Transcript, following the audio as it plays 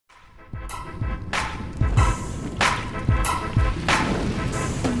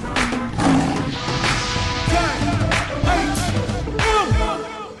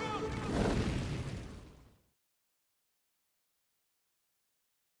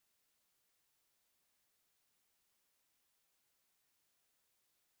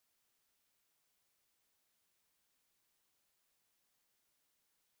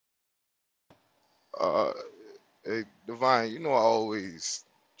Uh, hey, Divine, you know I always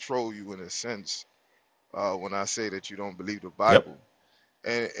troll you in a sense when I say that you don't believe the Yep. Bible,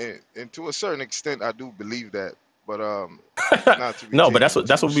 and to a certain extent I do believe that, but not to be No, but taken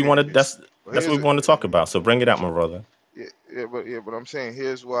that's too what we wanted. serious. But That's what here's we want to talk about. So bring it out, my brother. but I'm saying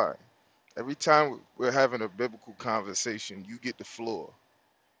here's why. Every time we're having a biblical conversation, you get the floor.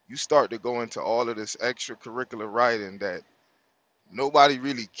 You start to go into all of this extracurricular writing that nobody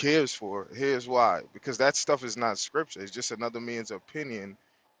really cares for. Here's why. Because that stuff is not scripture. It's just another man's opinion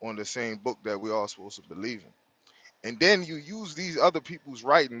on the same book that we're all supposed to believe in. And then you use these other people's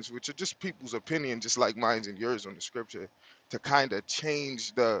writings, which are just people's opinion, just like mine and yours on the scripture, to kind of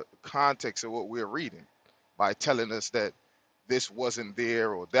change the context of what we're reading by telling us that this wasn't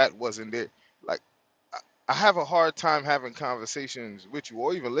there or that wasn't there. Like, I have a hard time having conversations with you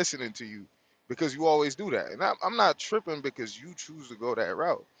or even listening to you because you always do that. And I'm not tripping because you choose to go that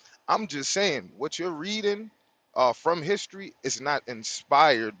route. I'm just saying what you're reading from history is not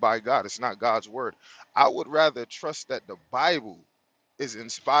inspired by God. It's not God's word. I would rather trust that the Bible is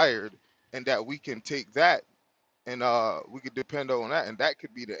inspired and that we can take that and we could depend on that, and that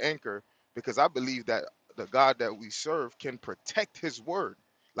could be the anchor because I believe that the God that we serve can protect his word.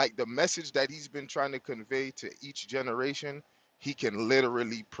 Like the message that he's been trying to convey to each generation, he can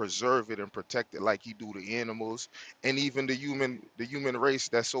literally preserve it and protect it like he do the animals and even the human race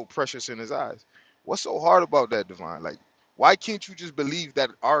that's so precious in his eyes. What's so hard about that, Divine? Like, why can't you just believe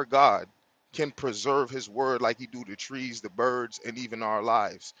that our God can preserve his word like he do the trees, the birds, and even our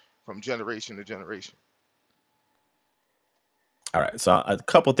lives from generation to generation? All right. So a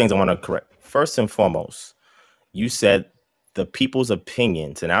couple things I want to correct. First and foremost, you said the people's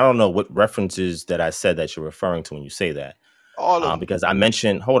opinions, and I don't know what references that I said that you're referring to when you say that, All of them. because I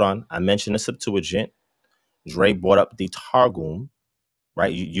mentioned. Hold on, I mentioned the Septuagint. Dre brought up the Targum,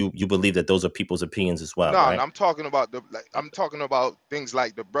 right? You believe that those are people's opinions as well, No, and right? I'm talking about I'm talking about things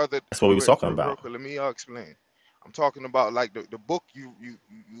like the brother. That's what we Wait, was wait, talking real about. quick. Let me explain. I'm talking about like the book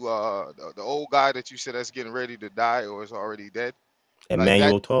the old guy that you said that's getting ready to die or is already dead. Like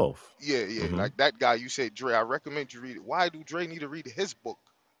that. Emmanuel 12. Yeah. Mm-hmm. Like that guy. You said Dre. I recommend you read it. Why do Dre need to read his book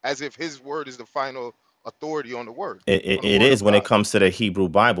as if his word is the final authority on the word It word is of when it God? comes to the Hebrew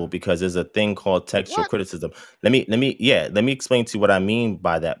Bible because there's a thing called textual What? criticism. Let me explain to you what I mean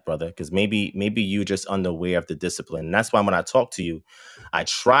by that, brother, because maybe you just unaware of the discipline. And that's why when I talk to you, I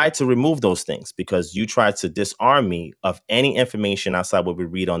try to remove those things because you try to disarm me of any information outside what we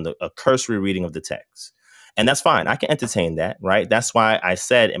read on a cursory reading of the text. And that's fine. I can entertain that, right? That's why I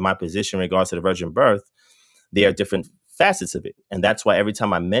said in my position in regards to the virgin birth, there are different facets of it. And that's why every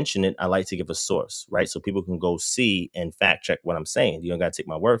time I mention it, I like to give a source, right? So people can go see and fact check what I'm saying. You don't got to take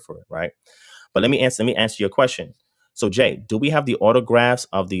my word for it, right? But let me answer your question. So Jay, do we have the autographs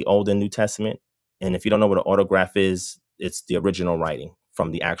of the Old and New Testament? And if you don't know what an autograph is, it's the original writing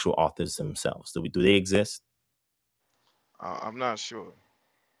from the actual authors themselves. Do they exist? I'm not sure.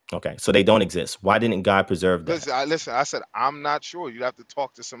 Okay, so they don't exist. Why didn't God preserve that? Listen. I said I'm not sure. You'd have to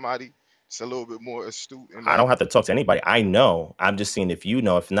talk to somebody that's a little bit more astute in I that. don't have to talk to anybody. I know. I'm just seeing if you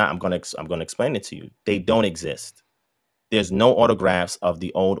know. If not, I'm gonna explain it to you. They don't exist. There's no autographs of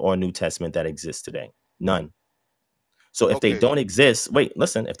the Old or New Testament that exist today. None. So if they Okay. don't exist, wait,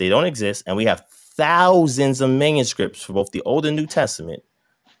 listen, if they don't exist and we have thousands of manuscripts for both the Old and New Testament,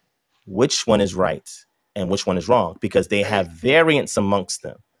 which one is right and which one is wrong? Because they Hey, have variants amongst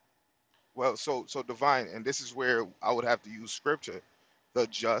them. well, so divine, and this is where I would have to use scripture. The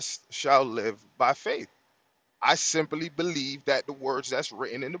just shall live by faith. I simply believe that the words that's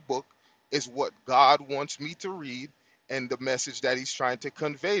written in the book is what God wants me to read and the message that he's trying to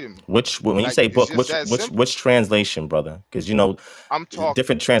convey to me. When you Like say it's book, just that simple. which translation, brother? Because I'm talking.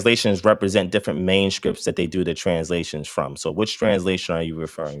 different translations represent different manuscripts that they do the translations from. So which translation are you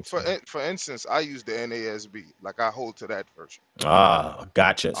referring to? For instance, I use the NASB. Like I hold to that version. Ah,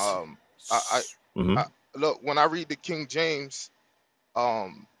 gotcha. Um, I, Mm-hmm. I look when I read the King James.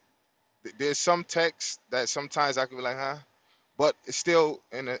 Um, there's some text that sometimes I can be like, huh, but it's still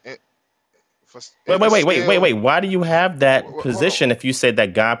it's Wait. still. Why do you have that Hold on. position if you say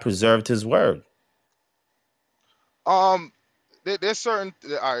that God preserved his word? Um, there's certain.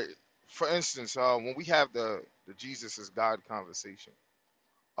 All right. For instance, when we have the Jesus is God conversation,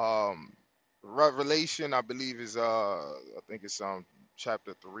 um, Revelation, I believe is I think it's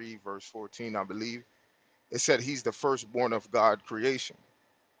chapter 3, verse 14. I believe it said he's the firstborn of God creation.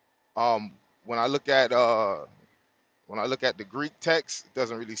 Um, when I look at the Greek text, it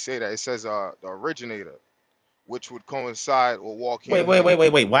doesn't really say that. It says the originator, which would coincide or walk hand in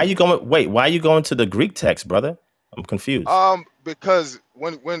hand. Wait. Why are you going to the Greek text, brother? I'm confused. Because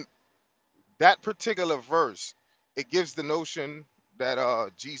when that particular verse, it gives the notion that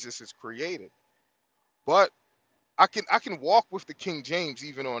Jesus is created. But I can walk with the King James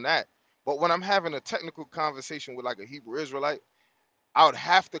even on that. But when I'm having a technical conversation with like a Hebrew Israelite, I would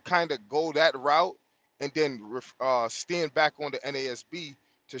have to kind of go that route and then stand back on the NASB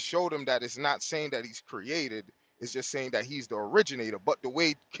to show them that it's not saying that he's created. It's just saying that he's the originator. But the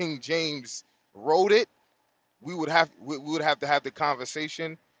way King James wrote it, we would have to have the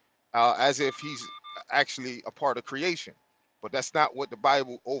conversation as if he's actually a part of creation. But that's not what the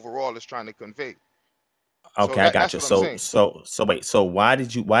Bible overall is trying to convey. So Okay, I got that's you. what I'm saying. So wait. So why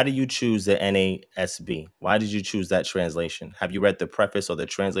did you choose the NASB? Why did you choose that translation? Have you read the preface or the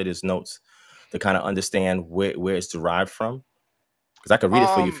translator's notes to kind of understand where it's derived from? Because I could read it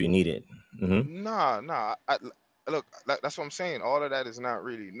for you if Um, you need it. Hmm. nah. Look, that's what I'm saying. All of that is not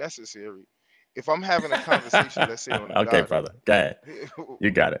really necessary. If I'm having a conversation, let's say on the Okay, Godhead, brother. Go ahead.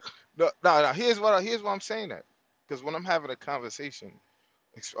 You got it. no. Here's why I'm saying that. Because when I'm having a conversation,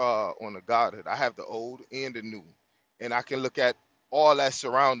 on the Godhead. I have the old and the new, and I can look at all that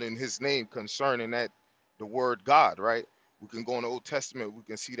surrounding His name concerning that the word God. Right? We can go in the Old Testament. We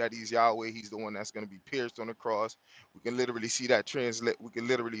can see that He's Yahweh. He's the one that's going to be pierced on the cross. We can literally see that translate. We can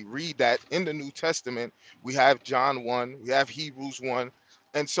literally read that in the New Testament. We have John 1. We have Hebrews 1.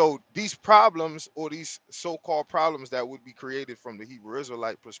 And so these problems or these so-called problems that would be created from the Hebrew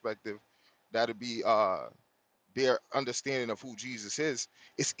Israelite perspective, that'd be their understanding of who Jesus is,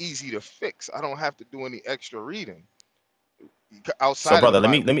 it's easy to fix. I don't have to do any extra reading So, outside of the brother, let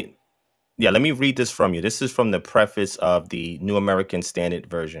me Bible. let me yeah, let me read this from you. This is from the preface of the New American Standard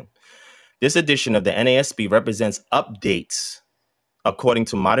Version. This edition of the NASB represents updates according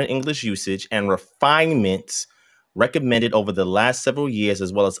to modern English usage and refinements recommended over the last several years,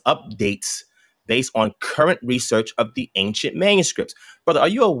 as well as updates based on current research of the ancient manuscripts. Brother, are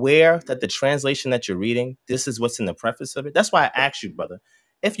you aware that the translation that you're reading, this is what's in the preface of it? That's why I asked you, brother,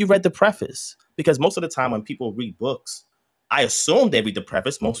 if you read the preface, because most of the time when people read books, I assume they read the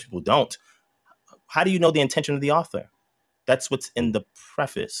preface. Most people don't. How do you know the intention of the author? That's what's in the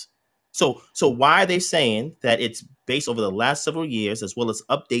preface. So why are they saying that it's based over the last several years, as well as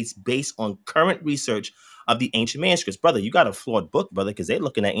updates based on current research of the ancient manuscripts? Brother, you got a flawed book, brother, because they're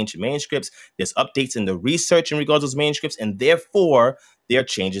looking at ancient manuscripts. There's updates in the research in regards to those manuscripts, and therefore there are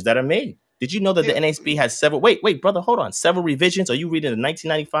changes that are made. Did you know that the Yeah, NASB has several? Wait, brother, hold on. Several revisions. Are you reading the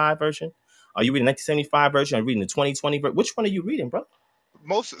 1995 version? Are you reading the 1975 version? Are you reading the 2020 version? Which one are you reading, brother?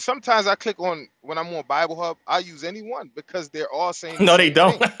 most sometimes I click on when I'm on Bible Hub. I use any one because they're all saying the No, they same don't.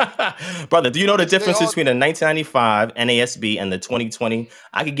 thing. Brother, do you know the They difference all between the 1995 NASB and the 2020?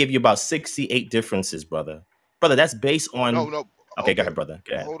 I could give you about 68 differences, brother. Brother, that's based no on. no. Okay, go Okay, ahead, brother.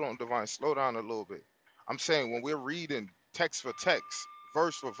 Go ahead. hold on, Divine. Slow down a little bit. I'm saying when we're reading text for text,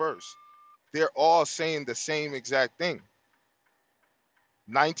 verse for verse, they're all saying the same exact thing.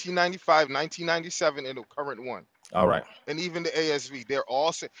 1995, 1997, and the current one. All right. And even the ASV, they're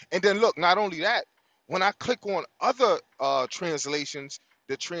all saying. And then look, not only that, when I click on other translations,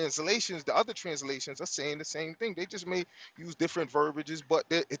 the other translations are saying the same thing. They just may use different verbiages, but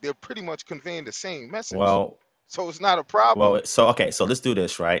they're pretty much conveying the same message. Well, So it's not a problem. so let's do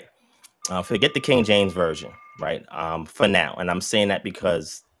this, right? Forget the King James version, right? For now, and I'm saying that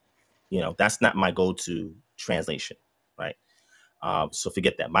because that's not my go-to translation, right? So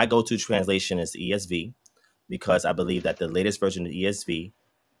forget that. My go-to translation is the ESV because I believe that the latest version of the ESV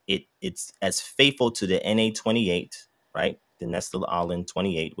it's as faithful to the NA28, right? The Nestle Aland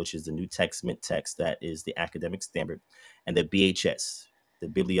 28, which is the New Testament text that is the academic standard, and the BHS, the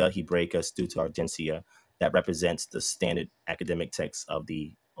Biblia Hebraica Stuttgartensia, that represents the standard academic text of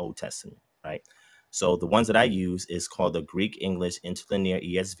the Old Testament, right? So the ones that I use is called the Greek English Interlinear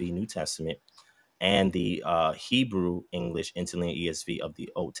ESV New Testament and the Hebrew English Interlinear ESV of the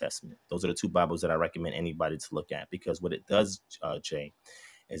Old Testament. Those are the two Bibles that I recommend anybody to look at because what it does, Jay,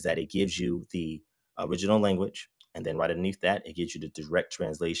 is that it gives you the original language, and then right underneath that, it gives you the direct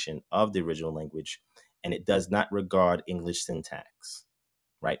translation of the original language, and it does not regard English syntax,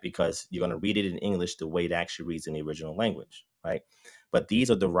 right? Because you're going to read it in English the way it actually reads in the original language, right? But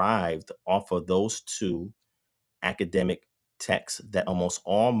these are derived off of those two academic texts that almost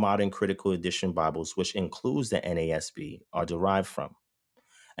all modern critical edition Bibles, which includes the NASB, are derived from.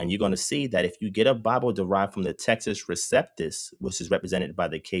 And you're going to see that if you get a Bible derived from the Textus Receptus, which is represented by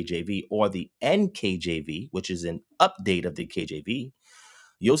the KJV, or the NKJV, which is an update of the KJV,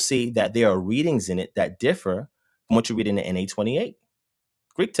 you'll see that there are readings in it that differ from what you read in the NA28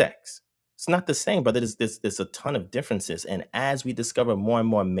 Greek text. It's not the same, but there's a ton of differences. And as we discover more and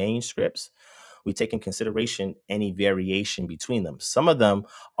more manuscripts, we take in consideration any variation between them. Some of them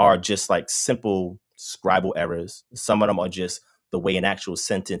are just like simple scribal errors. Some of them are just the way an actual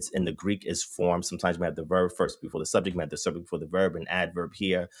sentence in the Greek is formed. Sometimes we have the verb first before the subject, we have the subject before the verb, an adverb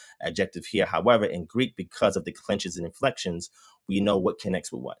here, adjective here. However, in Greek, because of the clenches and inflections, we know what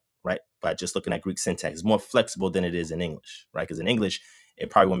connects with what, right? By just looking at Greek syntax. It's more flexible than it is in English, right? Because in English, it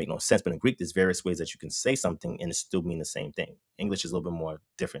probably won't make no sense, but in Greek, there's various ways that you can say something and it still mean the same thing. English is a little bit more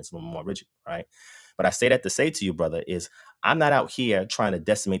different, it's a little more rigid, right? But I say that to say to you, brother, is I'm not out here trying to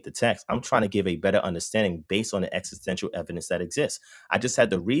decimate the text. I'm trying to give a better understanding based on the existential evidence that exists. I just had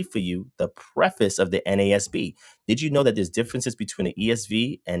to read for you the preface of the NASB. Did you know that there's differences between the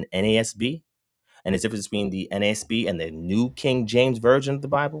ESV and NASB? And there's difference between the NASB and the New King James Version of the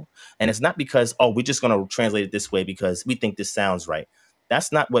Bible? And it's not because, oh, we're just going to translate it this way because we think this sounds right.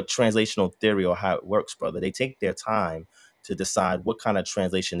 That's not what translational theory or how it works, brother. They take their time to decide what kind of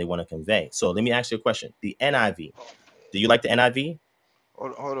translation they want to convey. So let me ask you a question. The NIV, do you like the NIV?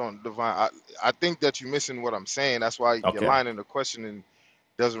 Hold on, Divine. I think that you're missing what I'm saying. That's why your Okay. line in the questioning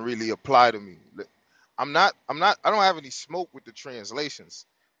doesn't really apply to me. I don't have any smoke with the translations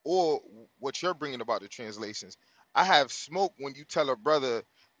or what you're bringing about the translations. I have smoke when you tell a brother,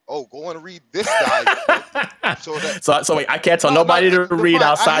 oh, go and read this guy's book so that, so wait, I can't tell no, nobody to read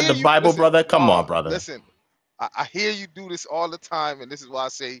Divine, I outside hear the you. Bible, Listen, brother. Come no, on, brother. listen. I hear you do this all the time, and this is why I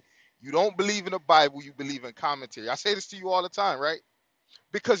say you don't believe in the Bible, you believe in commentary. I say this to you all the time, right?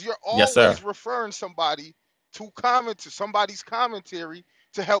 Because you're Yes, sir. always referring somebody to comment to somebody's commentary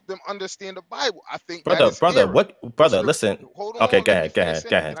to help them understand the Bible. I think that is error. What, The brother? script. Listen. Hold Okay, on, go let me ahead, go finish ahead,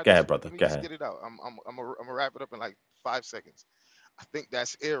 go saying. Can ahead, I go ahead, just brother, let me go just ahead. get it out? I'm gonna wrap it up in like 5 seconds. I think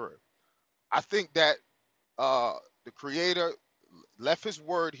that's error. I think that the Creator left His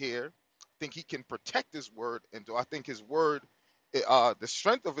word here. I think He can protect His word, and so I think His word, the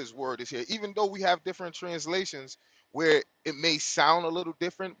strength of His word is here. Even though we have different translations where it may sound a little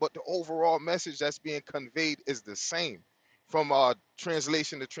different, but the overall message that's being conveyed is the same from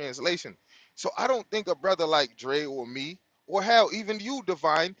translation to translation. So I don't think a brother like Dre or me, or hell, even you,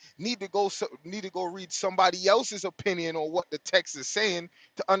 Divine, need to go read somebody else's opinion on what the text is saying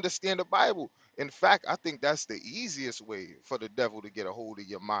to understand the Bible. In fact, I think that's the easiest way for the devil to get a hold of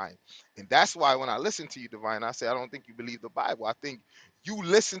your mind. And that's why when I listen to you, Divine, I say, I don't think you believe the Bible. I think you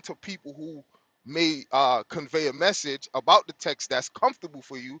listen to people who may convey a message about the text that's comfortable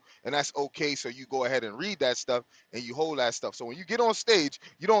for you and that's okay. So you go ahead and read that stuff and you hold that stuff. So when you get on stage,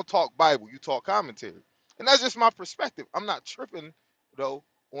 you don't talk Bible, you talk commentary. And that's just my perspective. I'm not tripping, though,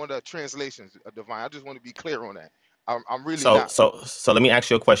 on the translations of Divine. I just want to be clear on that. I'm really So, not. so let me ask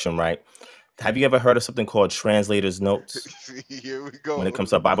you a question, right? Have you ever heard of something called translator's notes Here we when it go.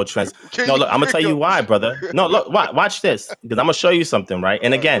 comes to Bible trans? Can No, you look, I'm gonna tell you go? why, brother. No, look, watch this, because I'm gonna show you something, right?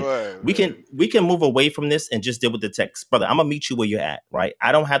 And again, Go ahead, we man. can move away from this and just deal with the text, brother. I'm gonna meet you where you're at, right?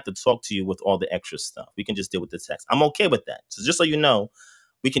 I don't have to talk to you with all the extra stuff. We can just deal with the text. I'm okay with that. So just so you know,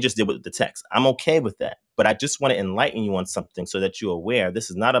 we can just deal with the text. I'm okay with that. But I just want to enlighten you on something so that you're aware. This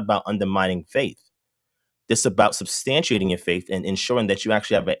is not about undermining faith. This is about substantiating your faith and ensuring that you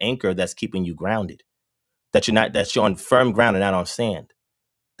actually have an anchor that's keeping you grounded, that you're on firm ground and not on sand,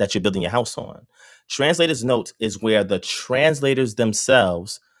 that you're building your house on. Translator's notes is where the translators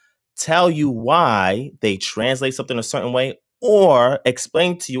themselves tell you why they translate something a certain way or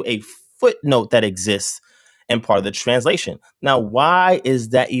explain to you a footnote that exists in part of the translation. Now, why is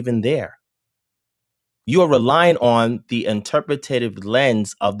that even there? You are relying on the interpretative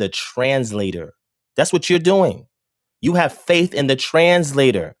lens of the translator. That's what you're doing. You have faith in the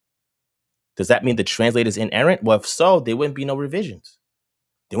translator. Does that mean the translator is inerrant? Well, if so, there wouldn't be no revisions.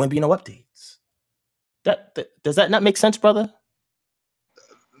 There wouldn't be no updates. Does that not make sense, brother?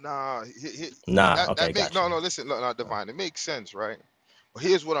 Nah, Nah. that Okay, make got you. no, listen, no, no, Divine. It makes sense, right? But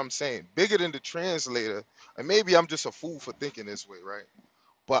here's what I'm saying: bigger than the translator, and maybe I'm just a fool for thinking this way, right?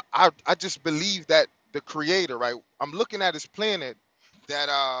 But I just believe that the Creator, right? I'm looking at His planet that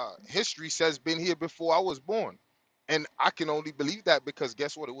history says been here before I was born, and I can only believe that because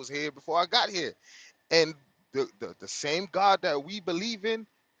guess what? It was here before I got here, and the same God that we believe in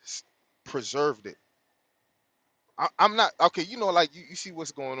preserved it. I'm not okay. You know, like you see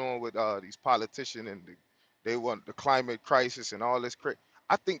what's going on with these politicians and they want the climate crisis and all this.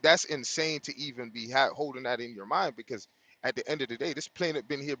 I think that's insane to even be holding that in your mind because at the end of the day, this planet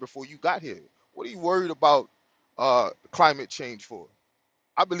been here before you got here. What are you worried about climate change for?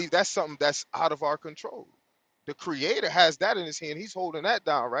 I believe that's something that's out of our control. The Creator has that in His hand. He's holding that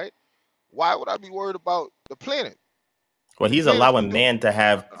down, right? Why would I be worried about the planet? Well, The he's planet. allowing man to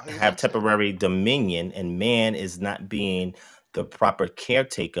Here's what have I'm saying. temporary dominion, and man is not being the proper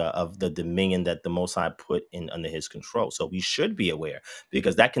caretaker of the dominion that the Most High put in under his control. So we should be aware,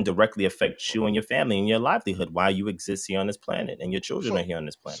 because that can directly affect you and your family and your livelihood while you exist here on this planet and your children are So, here on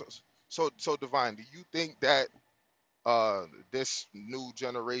this planet. so Divine, do you think that this new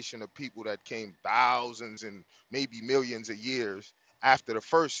generation of people that came thousands and maybe millions of years after the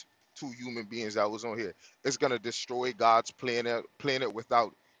first two human beings that was on here is gonna destroy God's planet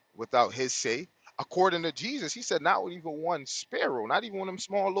without his say? According to Jesus, he said not even one sparrow, not even one of them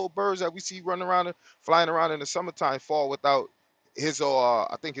small little birds that we see running around and flying around in the summertime fall without his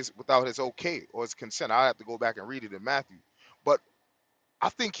I think his without his okay or his consent. I have to go back and read it in Matthew. But I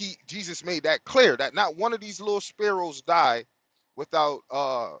think Jesus made that clear that not one of these little sparrows die without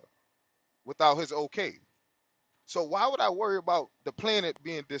without his okay. So why would I worry about the planet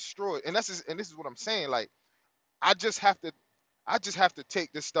being destroyed? And this is what I'm saying. Like I just have to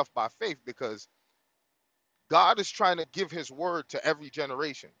take this stuff by faith, because God is trying to give his word to every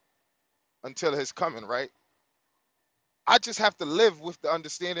generation until his coming, right? I just have to live with the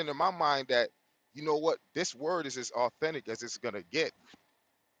understanding in my mind that, you know what, this word is as authentic as it's gonna get,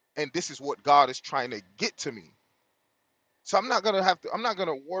 and this is what God is trying to get to me. So I'm not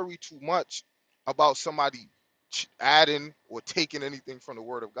gonna worry too much about somebody adding or taking anything from the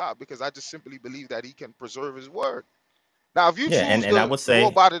word of God, because I just simply believe that he can preserve his word. Now, if you Yeah, choose and I to would go say,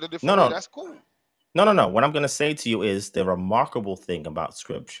 about it a no, different way, no, that's cool. no. What I'm going to say to you is the remarkable thing about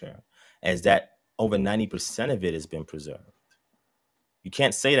Scripture is that over 90% of it has been preserved. You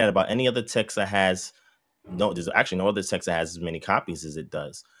can't say that about any other text that has there's actually no other text that has as many copies as it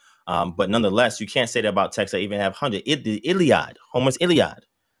does. But nonetheless, you can't say that about texts that even have 100. The Iliad, Homer's Iliad,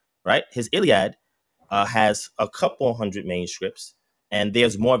 right? His Iliad has a couple hundred manuscripts, and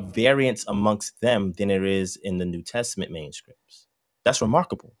there's more variants amongst them than there is in the New Testament manuscripts. That's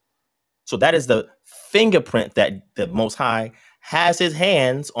remarkable. So that is the fingerprint that the Most High has his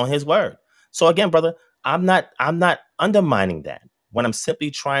hands on his word. So again, brother, I'm not undermining that. What I'm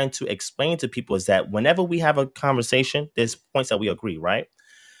simply trying to explain to people is that whenever we have a conversation, there's points that we agree, right?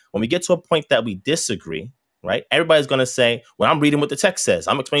 When we get to a point that we disagree, right? Everybody's going to say, well, I'm reading what the text says.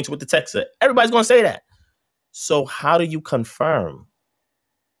 I'm explaining to what the text says. Everybody's going to say that. So how do you confirm?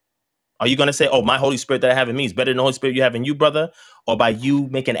 Are you going to say, oh, my Holy Spirit that I have in me is better than the Holy Spirit you have in you, brother? Or by you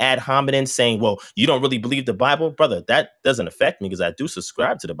making ad hominem saying, well, you don't really believe the Bible? Brother, that doesn't affect me because I do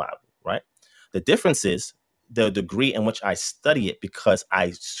subscribe to the Bible, right? The difference is the degree in which I study it, because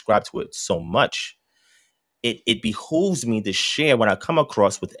I subscribe to it so much. It behooves me to share what I come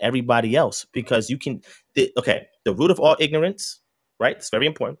across with everybody else, because the root of all ignorance, right? It's very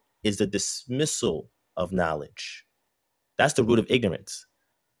important, is the dismissal of knowledge. That's the root of ignorance.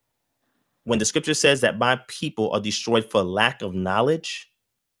 When the scripture says that my people are destroyed for lack of knowledge,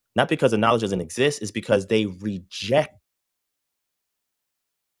 not because the knowledge doesn't exist, it's because they reject.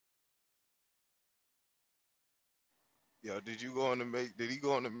 Yo, did he go on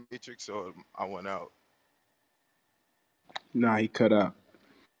the matrix, or I went out? Nah, he cut out.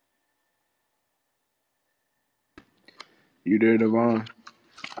 You there, Devon?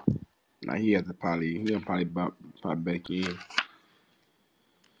 Nah, he gonna probably pop back in.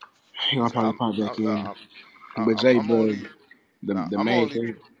 He gonna So probably pop back in. But Jay, I'm bro, only the I'm main only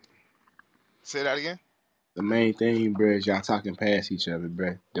thing, say that again. bro, is y'all talking past each other,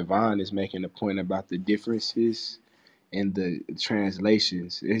 bro. Devon is making a point about the differences in the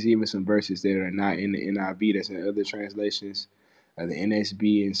translations. There's even some verses that are not in the NIV that's in other translations, the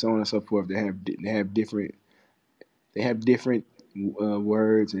NSB and so on and so forth. They have different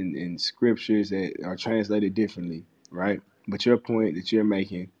words and scriptures that are translated differently, right? But your point that you're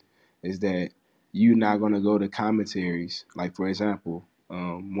making is that you're not going to go to commentaries. Like, for example,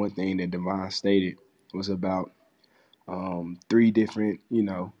 one thing that Devon stated was about three different,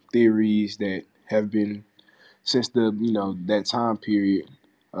 theories that have been since that time period,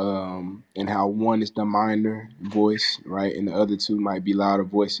 and how one is the minor voice, right, and the other two might be louder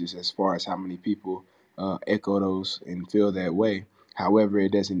voices as far as how many people echo those and feel that way. However,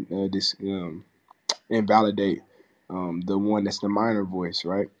 it doesn't invalidate the one that's the minor voice,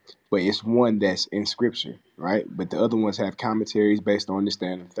 right? But it's one that's in scripture, right? But the other ones have commentaries based on this, that,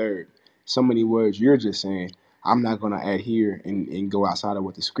 and the third. So many words you're just saying, I'm not going to adhere and go outside of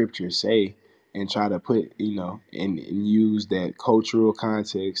what the scriptures say and try to put, and use that cultural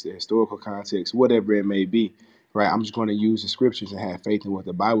context, the historical context, whatever it may be, right? I'm just going to use the scriptures and have faith in what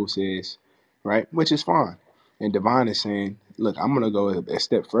the Bible says, right? Which is fine. And Divine is saying, look, I'm going to go a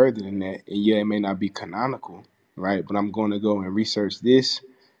step further than that. And yeah, it may not be canonical, right? But I'm going to go and research this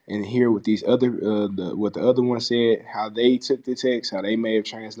and hear what these what the other one said, how they took the text, how they may have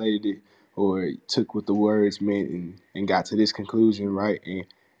translated it, or took what the words meant and got to this conclusion, right?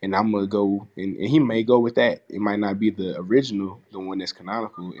 And I'm gonna go, and he may go with that. It might not be the original, the one that's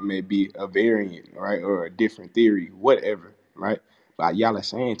canonical. It may be a variant, right, or a different theory, whatever, right? But y'all are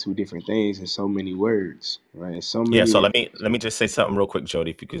saying two different things in so many words, right? In so Yeah, many so words. let me just say something real quick,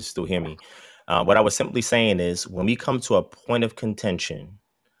 Jody, if you can still hear me. What I was simply saying is, when we come to a point of contention,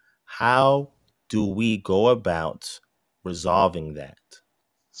 how do we go about resolving that?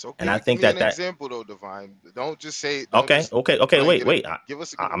 So And I give think me an that example though, Divine. Don't just say. Don't okay, just wait, blanket it. wait. Give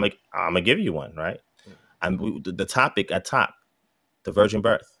us a good I'm one. gonna give you one, right? The topic at top, the virgin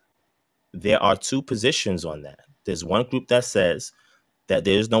birth. There are two positions on that. There's one group that says that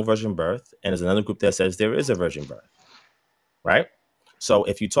there is no virgin birth, and there's another group that says there is a virgin birth, right? So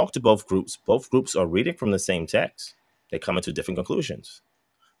if you talk to both groups are reading from the same text. They come into different conclusions.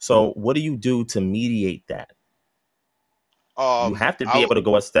 So what do you do to mediate that? You have to be I able to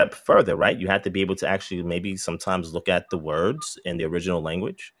go a step further, right? You have to be able to actually maybe sometimes look at the words in the original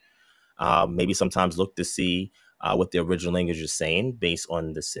language. Maybe sometimes look to see what the original language is saying based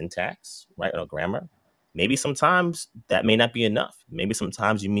on the syntax, right, or grammar. Maybe sometimes that may not be enough. Maybe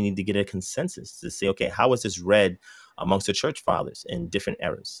sometimes you may need to get a consensus to say, okay, how was this read amongst the church fathers in different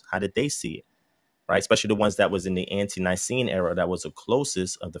eras? How did they see it, right? Especially the ones that was in the ante-Nicene era, that was the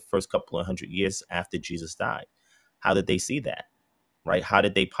closest of the first couple of 100 years after Jesus died. How did they see that, right? How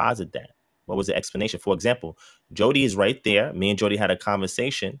did they posit that? What was the explanation? For example, Jody is right there. Me and Jody had a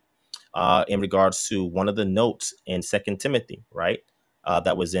conversation in regards to one of the notes in Second Timothy, right?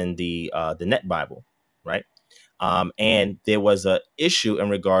 That was in the Net Bible, right? And there was a issue in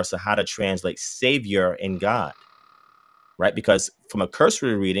regards to how to translate Savior and God, right? Because from a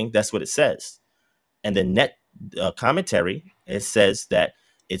cursory reading, that's what it says. And the Net commentary, it says that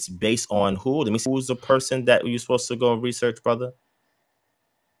it's based on who? Let me see. Who's the person that you're supposed to go and research, brother?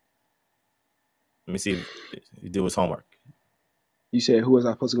 Let me see if you do his homework. You said who was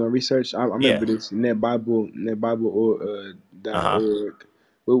I supposed to go research? I Yeah. remember this NetBible or Uh-huh. .org.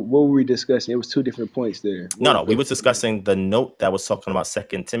 What were we discussing? It was two different points there. What No, was we was the discussing the note that was talking about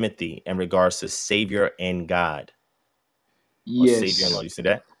Second Timothy in regards to Savior and God, or Savior and yes. Lord. You see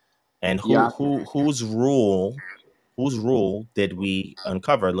that? And Yeah. whose rule did we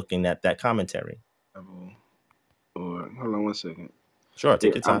uncover looking at that commentary? Or hold on one second. Sure, Yeah,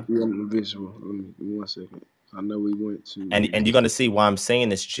 take your time. I'm visual. Give me 1 second. I know we went And to. you're going to see why I'm saying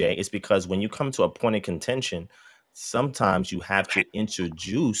this, Jay. It's because when you come to a point of contention, sometimes you have to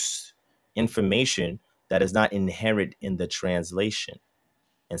introduce information that is not inherent in the translation.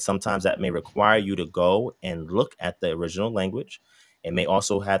 And sometimes that may require you to go and look at the original language. It may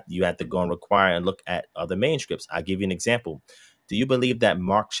also have to go and require and look at other manuscripts. I'll give you an example. Do you believe that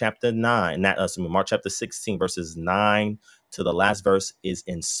Mark chapter 9, Mark chapter 16, verses 9 to the last verse is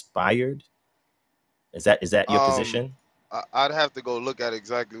inspired? Is that your um position? I'd have to go look at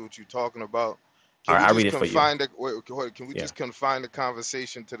exactly what you're talking about. All Can right, we I'll just read it for you. confine the can we Yeah. just confine the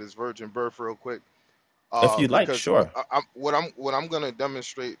conversation to this virgin birth real quick? If you like, Because sure. what I'm gonna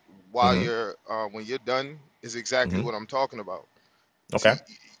demonstrate while Mm-hmm. you're when you're done is exactly Mm-hmm. what I'm talking about. Okay. See,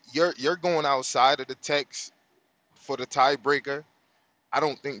 you're going outside of the text for the tiebreaker. I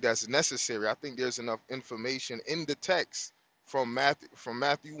don't think that's necessary. I think there's enough information in the text from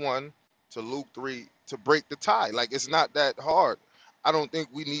Matthew 1 to Luke 3 to break the tie. Like, it's not that hard. I don't think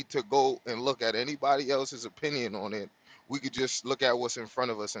we need to go and look at anybody else's opinion on it. We could just look at what's in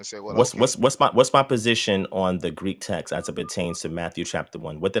front of us and say, well, What's okay, what's what's my position on the Greek text as it pertains to Matthew chapter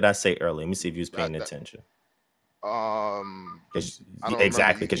 1? What did I say earlier? Let me see if you was that, paying that attention. um 'Cause I don't remember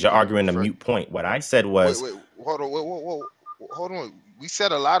exactly, because you're you arguing a refer. mute point. What I said Wait, was, wait, hold on, hold on. We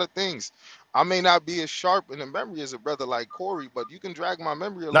said a lot of things. I may not be as sharp in the memory as a brother like Corey, but you can drag my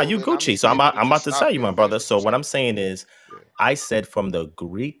memory a now little you bit, and I may Gucci. So be able to I'm just about to tell stop you, you my and finish brother. what you're So what saying. I'm saying is, Yeah. I said from the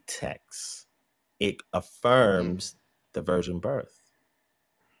Greek text, it Hmm. affirms the virgin birth.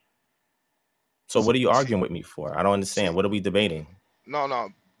 So what are you See, arguing with me for? I don't see, understand. What are we debating? no.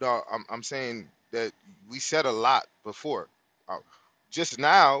 I'm saying that we said a lot before. Uh, just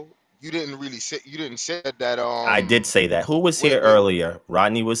now, you didn't say that. I did say that. Who was here Wait, earlier?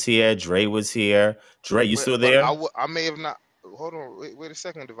 Rodney was here. Dre was here. Dre, you still but there? I may have not. Hold on, wait a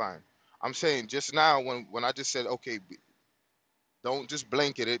second, Divine. I'm saying just now when I just said okay, don't just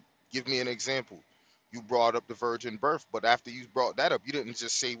blanket it. Give me an example. You brought up the virgin birth, but after you brought that up, you didn't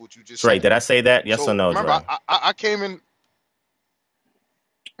just say what you just Dre, said. did I say that? Yes or So no, remember, Dre? I came in.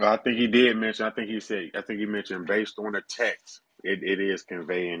 I think he did mention. I think he mentioned based on the text, it is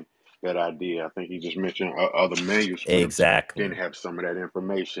conveying that idea. I think he just mentioned other manuscripts Exactly. didn't have some of that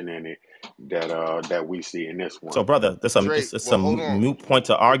information in it that we see in this So, one. brother, Dre, this is well, hold some on. moot point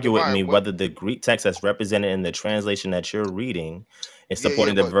to argue with Divine, me what? whether the Greek text that's represented in the translation that you're reading is Yeah,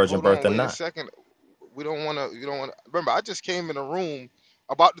 supporting the but virgin hold birth on, or wait a not. second. We don't want to. You don't want to. Remember, I just came in the room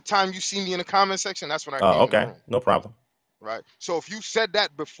about the time you see me in the comment section. That's when I Oh, came in the okay. room, No problem. right? So if you said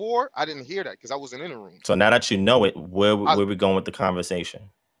that before, I didn't hear that because I wasn't in the room. So now that you know it, where I we going with the conversation?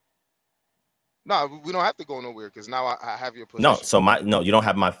 No, we don't have to go nowhere because now I have your No, position. so you don't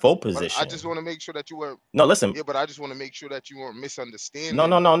have my full But I just position. want to make sure that you weren't. No, listen. Yeah, but I just want to make sure that you weren't No,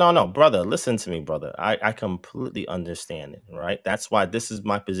 misunderstanding. brother. Listen to me, brother. I completely understand it, right? That's why this is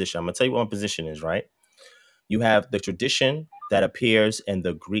my position. I'm gonna tell you what my position is, right? You have the tradition that appears in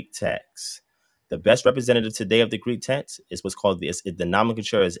the Greek text. The best representative today of the Greek text is what's called the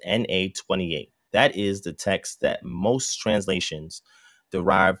nomenclature is NA28. That is the text that most translations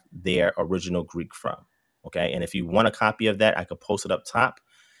derive their original Greek from. Okay, and if you want a copy of that, I could post it up top,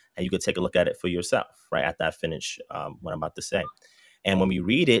 and you could take a look at it for yourself. Right after I finish what I'm about to say, and when we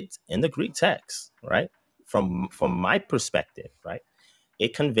read it in the Greek text, right, from my perspective, right,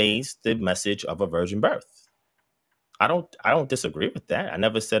 it conveys the message of a virgin birth. I don't disagree with that. I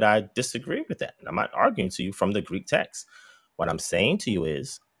never said I disagree with that. I'm not arguing to you from the Greek text. What I'm saying to you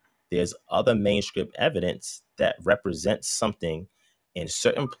is there's other manuscript evidence that represents something in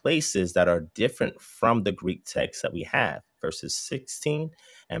certain places that are different from the Greek text that we have, verses 16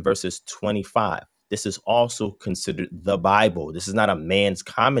 and verses 25. This is also considered the Bible. This is not a man's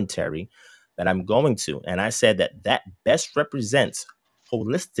commentary that I'm going to. And I said that best represents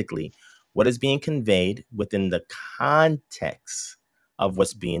holistically what is being conveyed within the context of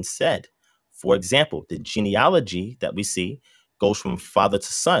what's being said. For example, the genealogy that we see goes from father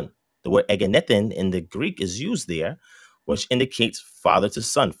to son. The word egenethen in the Greek is used there, which indicates father to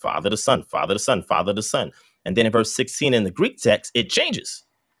son, father to son, father to son, father to son. And then in verse 16 in the Greek text, it changes.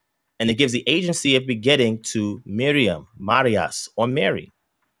 And it gives the agency of begetting to Miriam, Marias, or Mary.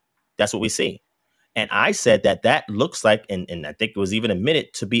 That's what we see. And I said that looks like, and I think it was even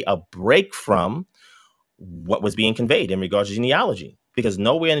admitted to be a break from what was being conveyed in regards to genealogy, because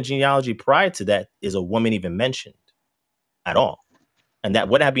nowhere in the genealogy prior to that is a woman even mentioned at all. And that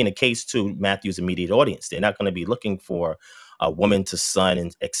would have been the case to Matthew's immediate audience. They're not going to be looking for a woman to son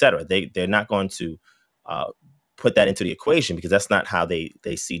and et cetera. They're not going to put that into the equation because that's not how they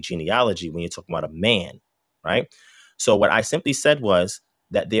see genealogy when you're talking about a man, right? So what I simply said was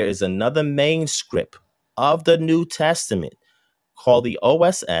that there is another manuscript of the New Testament called the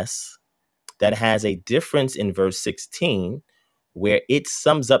OSS that has a difference in verse 16 where it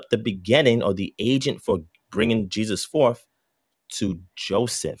sums up the beginning or the agent for bringing Jesus forth to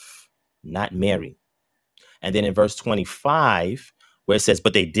Joseph, not Mary. And then in verse 25, where it says,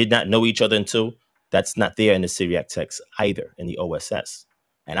 but they did not know each other until, that's not there in the Syriac text either in the OSS.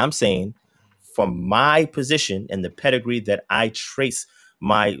 And I'm saying from my position and the pedigree that I trace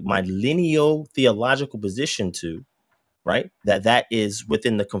my lineal theological position to, right, that is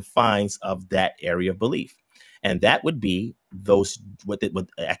within the confines of that area of belief. And that would be those what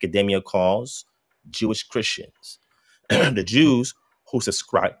academia calls Jewish Christians, the Jews who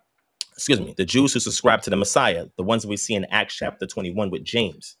subscribe, the Jews who subscribe to the Messiah, the ones we see in Acts chapter 21 with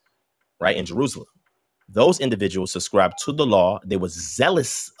James, right, in Jerusalem. Those individuals subscribed to the law. They were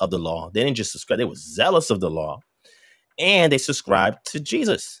zealous of the law. They didn't just subscribe, they were zealous of the law. And they subscribed to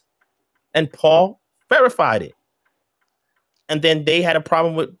Jesus. And Paul verified it. And then they had a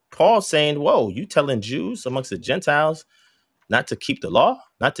problem with Paul saying, whoa, you telling Jews amongst the Gentiles not to keep the law,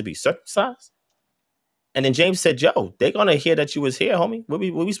 not to be circumcised? And then James said, yo, they're going to hear that you was here, homie. What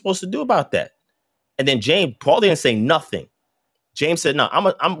we supposed to do about that? And then Paul didn't say nothing. James said, no,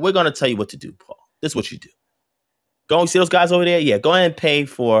 we're going to tell you what to do, Paul. This is what you do. Go and see those guys over there. Yeah, go ahead and pay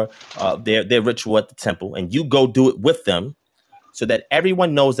for their ritual at the temple, and you go do it with them so that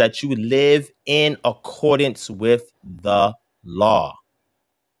everyone knows that you live in accordance with the law.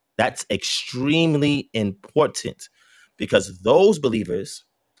 That's extremely important because those believers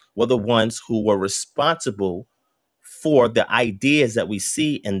were the ones who were responsible for the ideas that we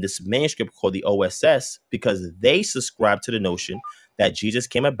see in this manuscript called the OSS, because they subscribe to the notion that Jesus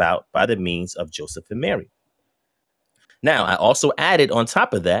came about by the means of Joseph and Mary. Now, I also added on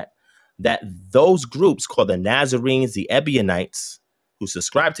top of that those groups called the Nazarenes, the Ebionites, who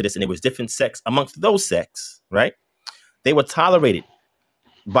subscribed to this, and there was different sects amongst those sects, right? They were tolerated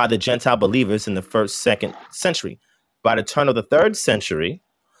by the Gentile believers in the 1st, 2nd century. By the turn of the 3rd century,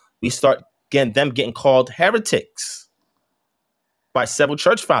 we start getting them getting called heretics by several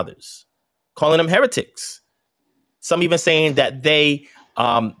church fathers, calling them heretics. Some even saying that they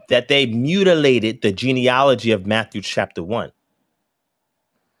that they mutilated the genealogy of Matthew chapter 1.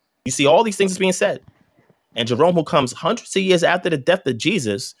 You see all these things being said. And Jerome, who comes hundreds of years after the death of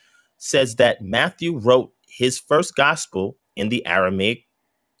Jesus, says that Matthew wrote his first gospel in the Aramaic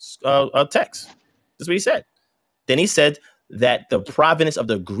text. That's what he said. Then he said that the provenance of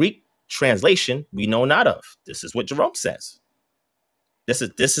the Greek translation we know not of. This is what Jerome says. This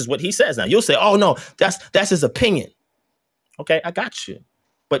is what he says. Now you'll say, "Oh no, that's his opinion." Okay, I got you,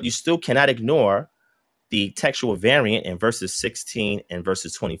 but you still cannot ignore the textual variant in verses 16 and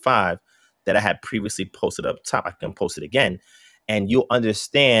verses 25 that I had previously posted up top. I can post it again, and you'll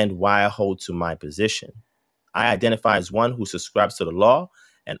understand why I hold to my position. I identify as one who subscribes to the law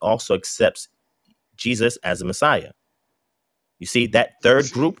and also accepts Jesus as a Messiah. You see that third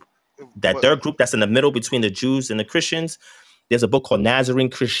See, group, but that's in the middle between the Jews and the Christians. There's a book called Nazarene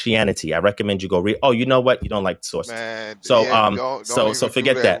Christianity. I recommend you go read. Oh, you know what? You don't like the sources. man, So yeah, don't so even do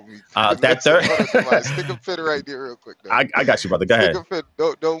forget that that. with me. That Listen, third hold on, Divine. Stick a pin right there, real quick, though. I got you, brother. Go Stick ahead. a pin.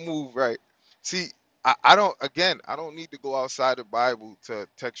 Don't move. Right. See, I don't. Again, I don't need to go outside the Bible to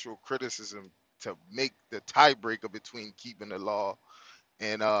textual criticism to make the tiebreaker between keeping the law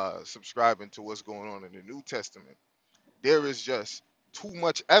and subscribing to what's going on in the New Testament. There is just too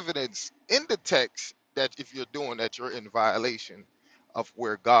much evidence in the text that if you're doing that, you're in violation of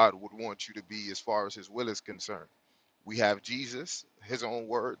where God would want you to be as far as his will is concerned. We have Jesus, his own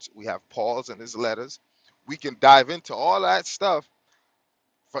words. We have Paul's and his letters. We can dive into all that stuff.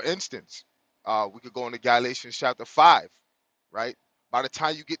 For instance, we could go into Galatians chapter 5, right? By the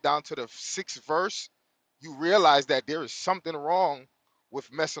time you get down to the 6th verse, you realize that there is something wrong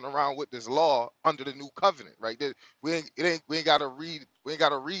with messing around with this law under the new covenant, right? We ain't gotta read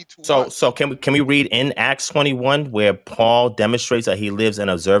too much. So can we read in Acts 21 where Paul demonstrates that he lives in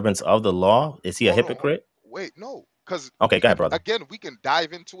observance of the law? Is he a Hold on, hypocrite? wait, no, because Okay, go ahead, brother. we can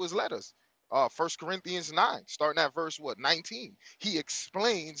dive into his letters. 1 Corinthians 9, starting at verse 19. He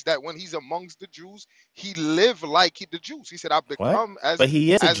explains that when he's amongst the Jews, he lived like the Jews. He said, "I What? become as But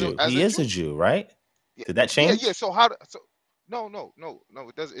he is a Jew. as He a is a Jew." Jew, right? Yeah, Did that yeah. change? So no.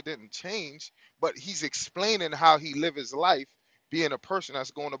 It does. It didn't change. But he's explaining how he lived his life, being a person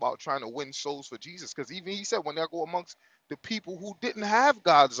that's going about trying to win souls for Jesus. Because even he said, when I go amongst the people who didn't have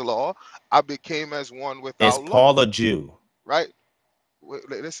God's law, I became as one Is without law. Paul a Jew? Right?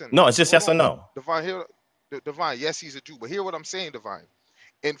 Listen, No, it's just hold yes or on, no. Divine. Here, Divine. Yes, he's a Jew. But hear what I'm saying, Divine.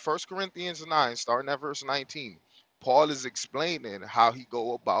 In 1 Corinthians 9, starting at verse 19, Paul is explaining how he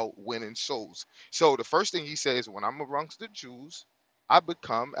go about winning souls. So the first thing he says, when I'm amongst the Jews, I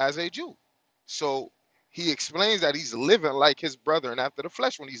become as a Jew. So he explains that he's living like his brethren after the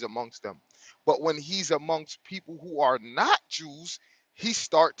flesh when he's amongst them. But when he's amongst people who are not Jews, he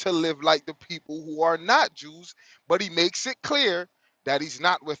start to live like the people who are not Jews, but he makes it clear that he's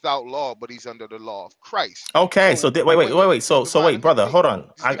not without law, but he's under the law of Christ. Okay, so So wait. So Divine, wait, brother, let me hold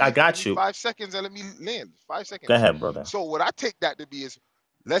on. just I give got me you. 5 seconds and let me land. Five Go seconds. ahead, brother. So what I take that to be is,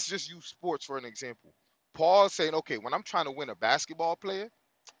 let's just use sports for an example. Paul's saying, okay, when I'm trying to win a basketball player,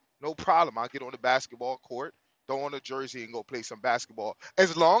 no problem. I'll get on the basketball court, throw on a jersey, and go play some basketball.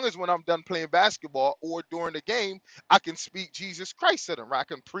 As long as when I'm done playing basketball or during the game, I can speak Jesus Christ to them, right? I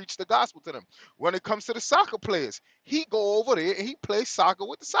can preach the gospel to them. When it comes to the soccer players, he go over there and he plays soccer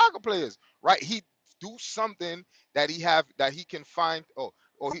with the soccer players, right? He do something that he can find.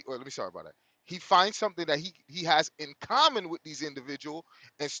 Let me sorry about that. He finds something that he has in common with these individuals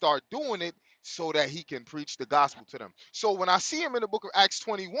and start doing it so that he can preach the gospel to them. So when I see him in the book of Acts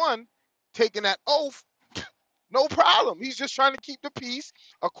 21 taking that oath, no problem. He's just trying to keep the peace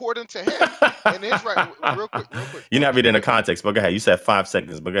according to him and his right. Real quick, You're not reading the real, context, but go ahead. You said 5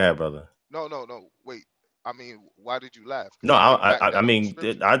 seconds, but go ahead, brother. no. Wait. I mean, why did you laugh? No, Because I can back I that up with mean,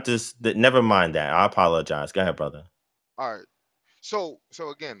 scriptures. I just never mind that. I apologize. Go ahead, brother. All right. So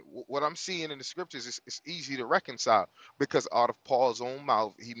again, what I'm seeing in the scriptures is easy to reconcile because out of Paul's own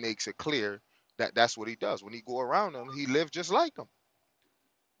mouth, he makes it clear that that's what he does. When he go around them, he lives just like them.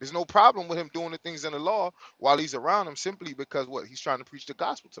 There's no problem with him doing the things in the law while he's around them, simply because what he's trying to preach the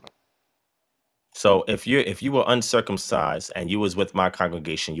gospel to them. So if you were uncircumcised and you was with my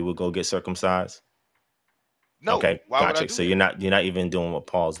congregation, you would go get circumcised. No, Okay, why would I gotcha. do So that? you're not even doing what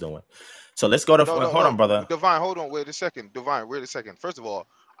Paul's doing. So let's go to hold No. on, brother. Divine, hold on. Wait a second. Divine, wait a second. First of all,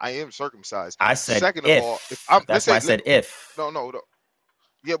 I am circumcised. I said Second of all, if if. I'm let's That's why say I said if. no.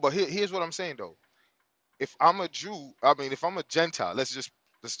 Yeah, but here's what I'm saying though. If I'm a Jew, I mean, if I'm a Gentile, let's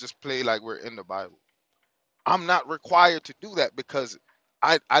just play like we're in the Bible. I'm not required to do that because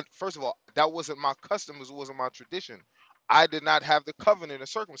I first of all, that wasn't my custom, it wasn't my tradition. I did not have the covenant of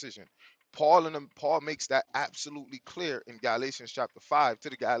circumcision. Paul makes that absolutely clear in Galatians chapter 5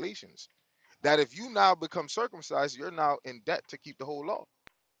 to the Galatians, that if you now become circumcised, you're now in debt to keep the whole law,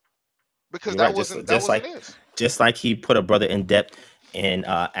 because You're that right. wasn't theirs. Just like he put a brother in debt in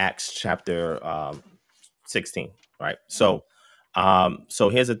Acts chapter 16, right? So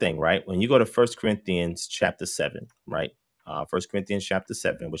here's the thing, right? When you go to 1 Corinthians chapter 7, right? 1 Corinthians chapter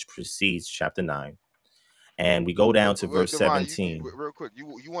 7, which precedes chapter 9, and we go down to Wait, verse Divine, 17. real quick,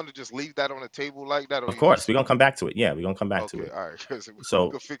 you want to just leave that on the table like that, or Of you course, just we're gonna come back to it. Yeah, we're gonna come back to okay? it. All right, because we So,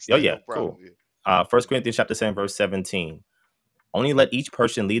 could fix oh that, yeah, no problem. cool. Yeah. 1 Corinthians chapter 7, verse 17. Only let each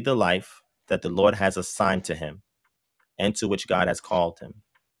person lead the life that the Lord has assigned to him and to which God has called him.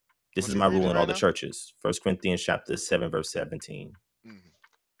 This What is you my rule reading in all right the now? churches. 1 Corinthians chapter 7, verse 17. Mm-hmm.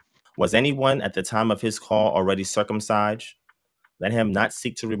 Was anyone at the time of his call already circumcised? Let him not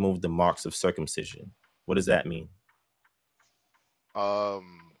seek to remove the marks of circumcision. What does that mean?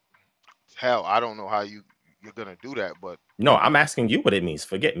 Hell, I don't know how you're gonna do that, but No, I'm asking you what it means.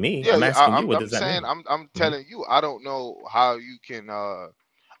 Forget me. yeah, I'm yeah. asking you, what I'm does that saying, mean? I'm Mhm. telling you, I don't know how you can,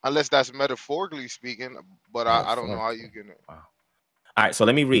 unless that's metaphorically speaking, but I don't know how you Metaphorically. can. Wow. All right, so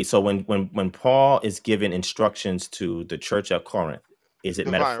let me read. So when Paul is giving instructions to the church at Corinth, is it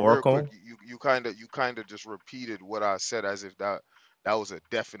Divine, real quick, metaphorical? you kind of just repeated what I said as if that was a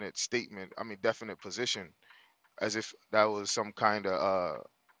definite statement. I mean, definite position, as if that was some kind of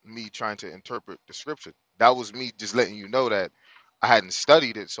me trying to interpret the scripture. That was me just letting you know that I hadn't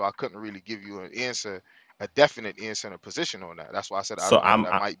studied it, so I couldn't really give you an answer, a definite answer and a position on that. That's why I said I So don't know.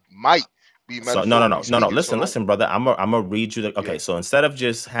 That might be So no, no, metaphorically no, no, no. speaking. So don't. Listen, brother. I'm gonna read you the. Yeah. Okay, so instead of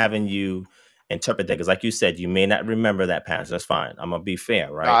just having you interpret that, because like you said, you may not remember that passage. That's fine. I'm gonna be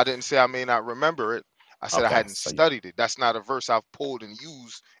fair, No, right? I didn't say I may not remember it. I said I Okay, hadn't studied it. That's not a verse I've pulled and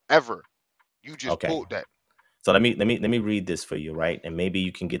used ever. You just okay. pulled that. So let me read this for you, right? And maybe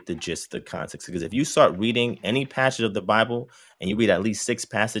you can get the gist, the context. Because if you start reading any passage of the Bible and you read at least 6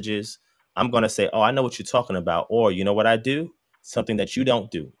 passages, I'm gonna say, oh, I know what you're talking about. Or you know what I do? Something that you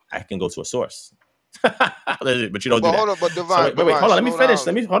don't do. I can go to a source. But you don't do But that. hold on, but So divine, wait, divine, hold on. Let me slow finish. down.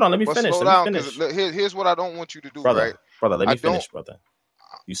 Let me But finish. slow Let me down, because finish. here's what I don't want you to do, right? Brother, let I me don't. finish, brother.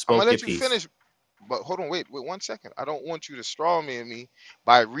 You I'm gonna spoke your let you piece. finish, but hold on, wait 1 second. I don't want you to straw man me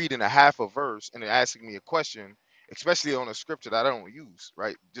by reading a half a verse and then asking me a question, especially on a scripture that I don't use,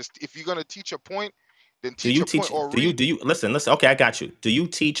 right? Just if you're gonna teach a point, then Do teach you a point teach? or read. Do you listen? Listen. Okay, I got you. Do you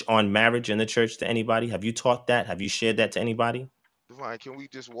teach on marriage in the church to anybody? Have you taught that? Have you shared that to anybody? Divine, can we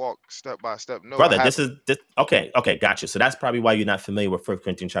just walk step by step? No, I Brother, haven't. okay, okay, gotcha. So that's probably why you're not familiar with 1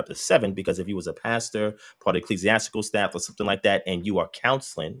 Corinthians chapter 7, because if you was a pastor, part of ecclesiastical staff or something like that, and you are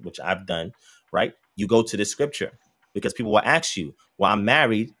counseling, which I've done, right? You go to the scripture because people will ask you, well, I'm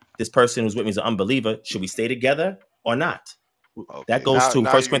married. This person who's with me is an unbeliever. Should we stay together or not? That Okay, goes to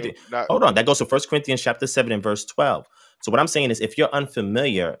now First you Corinthians. not. Hold on, that goes to 1 Corinthians chapter 7 and verse 12. So what I'm saying is, if you're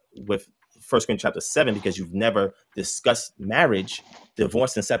unfamiliar with 1 Corinthians chapter 7 because you've never discussed marriage,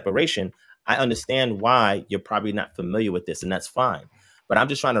 divorce, and separation, I understand why you're probably not familiar with this, and that's fine. But I'm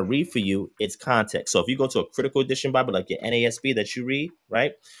just trying to read for you its context. So if you go to a critical edition Bible like your NASB that you read,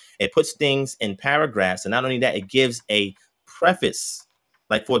 right, it puts things in paragraphs, and not only that, it gives a preface.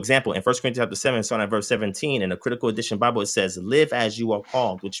 Like, for example, in 1 Corinthians chapter 7, starting at verse 17, in a critical edition Bible, it says, live as you are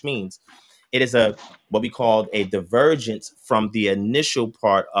called, which means it is a what we call a divergence from the initial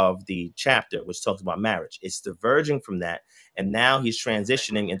part of the chapter, which talks about marriage. It's diverging from that. And now he's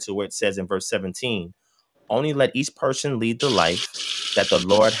transitioning into where it says in verse 17, only let each person lead the life that the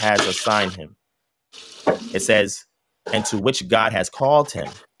Lord has assigned him. It says, and to which God has called him.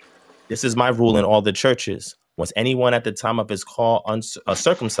 This is my rule in all the churches. Was anyone at the time of his call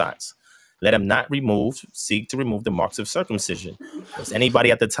uncircumcised? Let him not seek to remove the marks of circumcision. Was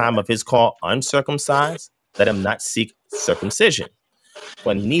anybody at the time of his call uncircumcised? Let him not seek circumcision.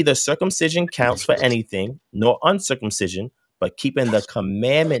 For neither circumcision counts for anything, nor uncircumcision, but keeping the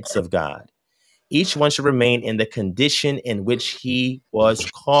commandments of God. Each one should remain in the condition in which he was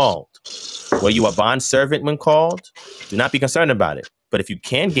called. Were you a bondservant when called? Do not be concerned about it. But if you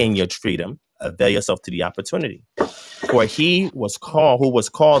can gain your freedom, avail yourself to the opportunity. For he was called, who was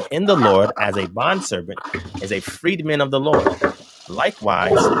called in the Lord as a bondservant, is a freedman of the Lord.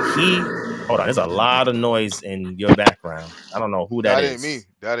 Likewise, hold on, there's a lot of noise in your background. I don't know who that That ain't me. is.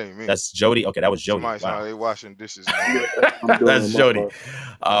 That ain't me. That's Jody. Okay, that was Jody. Wow. Somebody washing dishes and all Yeah, that. I'm doing That's my Jody. part.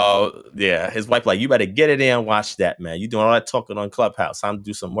 Yeah. His wife like, you better get it in and watch that, man. You doing all that talking on Clubhouse. Time to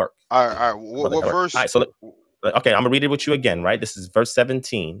do some work. All right, all right. What, Brother, what all verse? right, so okay, I'm gonna read it with you again, right? This is verse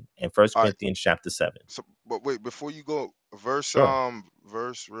 17 in 1 All right. Corinthians chapter 7. So, but wait, before you go, Sure.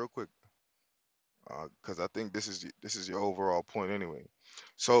 verse real quick. because I think this is your overall point anyway.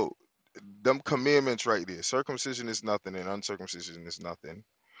 So them commandments right there, circumcision is nothing and uncircumcision is nothing,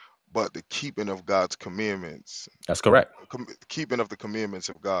 but the keeping of God's commandments, That's correct. keeping of the commandments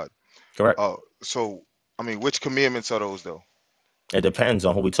of God. Correct. So I mean, which commandments are those though? It depends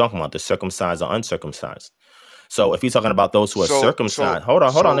on who we're talking about, the circumcised or uncircumcised. So if you're talking about those who are So circumcised, hold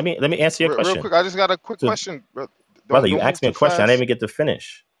on. so Let me answer your real question. quick, I just got a quick So, question. brother, you Don't asked move me a too question. I didn't fast. even get to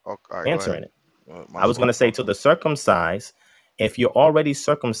finish Okay, all right, go ahead. answering it. My I was going to fault. say to the circumcised, if you're already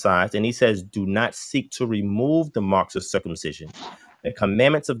circumcised, and he says, do not seek to remove the marks of circumcision. The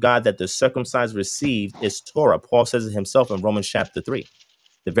commandments of God that the circumcised received is Torah. Paul says it himself in Romans chapter 3.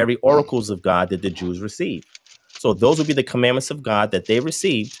 The very oracles of God that the Jews receive. So those would be the commandments of God that they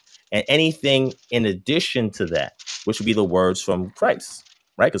received, and anything in addition to that, which would be the words from Christ,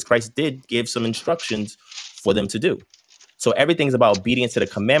 right? Because Christ did give some instructions for them to do. So everything's about obedience to the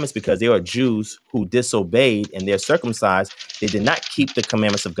commandments because they are Jews who disobeyed and they're circumcised. They did not keep the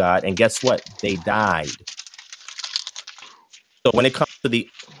commandments of God. And guess what? They died. So when it comes to the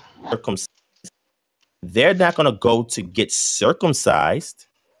circumcised, they're not going to go to get circumcised.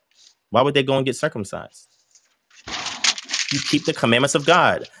 Why would they go and get circumcised? You keep the commandments of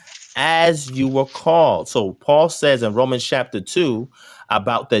God as you were called. So Paul says in Romans chapter 2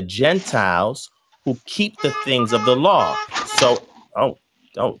 about the Gentiles who keep the things of the law. So,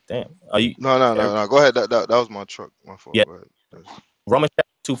 damn. Are you? No. Go ahead. That was my truck. My fault. Yeah. Go ahead. Romans chapter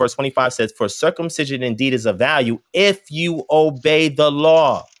 2, verse 25 says, for circumcision indeed is of value if you obey the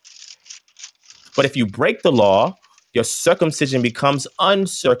law. But if you break the law, your circumcision becomes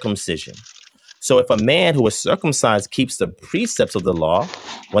uncircumcision. So if a man who is circumcised keeps the precepts of the law,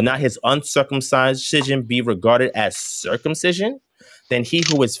 will not his uncircumcision be regarded as circumcision? Then he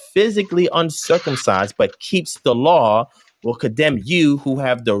who is physically uncircumcised but keeps the law will condemn you who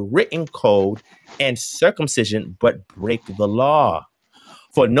have the written code and circumcision but break the law.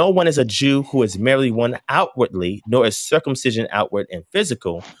 For no one is a Jew who is merely one outwardly, nor is circumcision outward and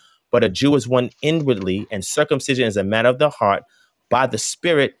physical, but a Jew is one inwardly, and circumcision is a matter of the heart, by the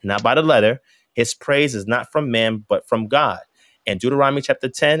Spirit, not by the letter. His praise is not from man, but from God. And Deuteronomy chapter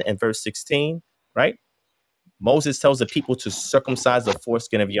 10 and verse 16, right? Moses tells the people to circumcise the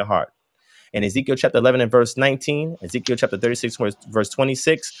foreskin of your heart. In Ezekiel chapter 11 and verse 19, Ezekiel chapter 36, verse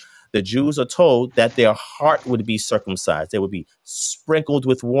 26, the Jews are told that their heart would be circumcised. They would be sprinkled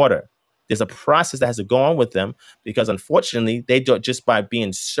with water. There's a process that has to go on with them because unfortunately, they don't just by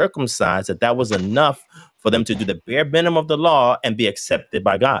being circumcised that was enough for them to do the bare minimum of the law and be accepted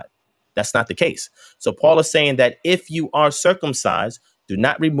by God. That's not the case. So Paul is saying that if you are circumcised, do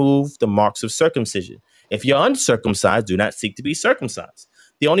not remove the marks of circumcision. If you're uncircumcised, do not seek to be circumcised.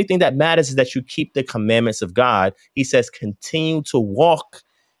 The only thing that matters is that you keep the commandments of God. He says, continue to walk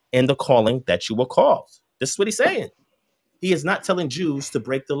in the calling that you were called. This is what he's saying. He is not telling Jews to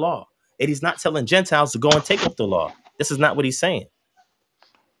break the law. And he's not telling Gentiles to go and take up the law. This is not what he's saying.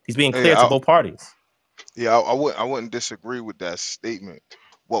 He's being clear to both parties. Yeah, I wouldn't disagree with that statement.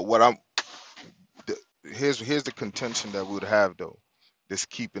 Here's the contention that we would have though. This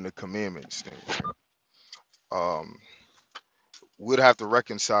keeping the commandments thing. We'd have to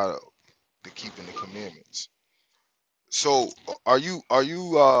reconcile the keeping the commandments. So are you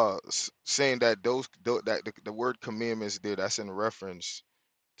saying that the word commandments there, that's in reference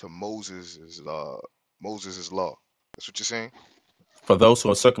to Moses' law? That's what you're saying? For those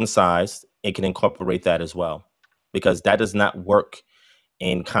who are circumcised, it can incorporate that as well, because that does not work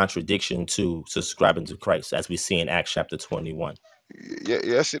in contradiction to subscribing to Christ, as we see in Acts chapter 21.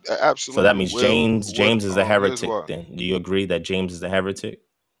 Yes, it So absolutely that means will. James is a Here's heretic why. then. Do you agree that James is a heretic?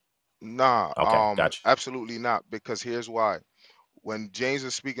 Nah, Okay, gotcha. absolutely not. Because here's why. When James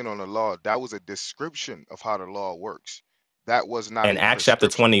is speaking on the law, that was a description of how the law works. That was not And a Acts chapter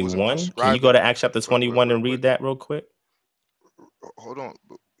prescription. He wasn't 21, can you go prescribing. to Acts chapter 21 and read that real quick? Hold on.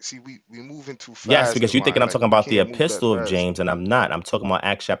 See, we moving too Yes, fast, because you're thinking Divine. I'm Like talking we about the can't move that epistle of fast. James, and I'm not. I'm talking about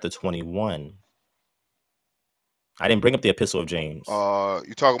Acts chapter 21. I didn't bring up the epistle of James. You're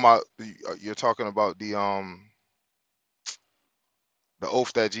talking about the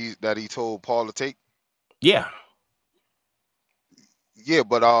oath that he told Paul to take. Yeah. Yeah,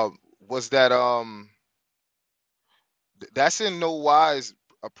 but was that that's in no wise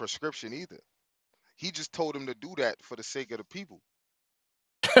a prescription either. He just told him to do that for the sake of the people.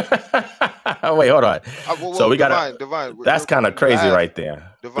 Wait, hold on. So we Divine, that's real kind quick. of crazy right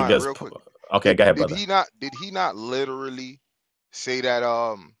there. Divine, Because real quick. okay, go ahead, brother. Did he not literally say that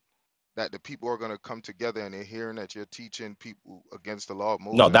that the people are going to come together and they're hearing that you're teaching people against the law of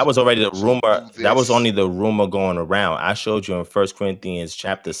No, that Moses. was already the So rumor. do That was this. only the rumor going around. I showed you in 1 Corinthians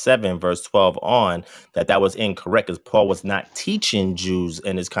chapter 7, verse 12 on that was incorrect, because Paul was not teaching Jews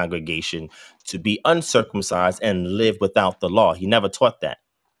in his congregation to be uncircumcised and live without the law. He never taught that.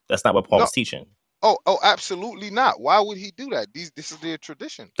 That's not what Paul No, was teaching. oh, absolutely not. Why would he do that? This is their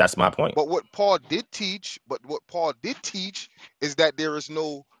tradition. That's my point. But what Paul did teach is that there is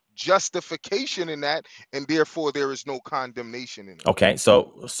no justification in that, and therefore there is no condemnation in it. Okay,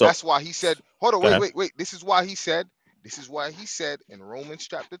 so That's why he said, hold on, go ahead. wait. This is why he said in Romans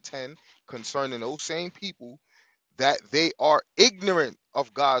chapter 10 concerning those same people that they are ignorant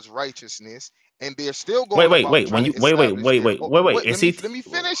of God's righteousness, and they're still going about Wait. When trying you to establish their. Oh, wait. wait, Is he? let me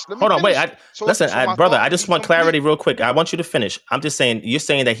finish. Let me Hold on. Wait. finish. So, Listen, my brother. thought I can just be want complete. clarity, real quick. I want you to finish. I'm just saying. You're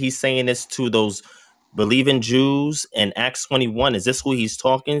saying that he's saying this to those believing Jews in Acts 21. Is this who he's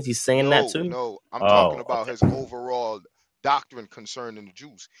talking? He's saying that No, to? no. I'm talking Oh, about okay. his overall doctrine concerning the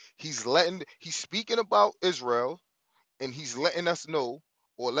Jews. He's speaking about Israel, and he's letting us know,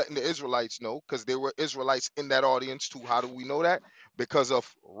 or letting the Israelites know, because there were Israelites in that audience too. How do we know that? Because of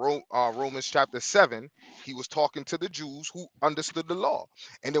Romans chapter 7, he was talking to the Jews who understood the law.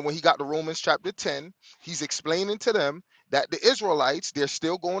 And then when he got to Romans chapter 10, he's explaining to them that the Israelites, they're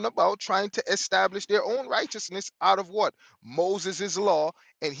still going about trying to establish their own righteousness out of what? Moses' law.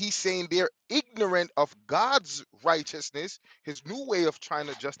 And he's saying they're ignorant of God's righteousness, his new way of trying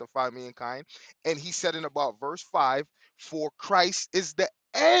to justify mankind. And he said in about verse 5, for Christ is the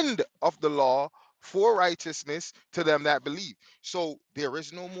end of the law for righteousness to them that believe. So there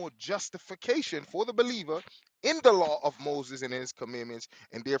is no more justification for the believer in the law of Moses and his commandments,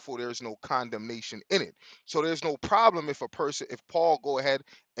 and therefore there is no condemnation in it. So there's no problem if Paul go ahead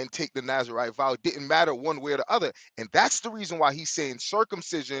and take the Nazirite vow. It didn't matter one way or the other. And that's the reason why he's saying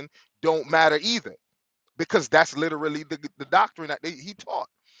circumcision don't matter either, because that's literally the doctrine that he taught.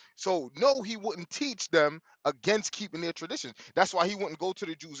 So no, he wouldn't teach them against keeping their traditions. That's why he wouldn't go to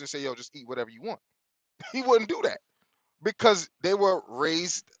the Jews and say, yo, just eat whatever you want. He wouldn't do that, because they were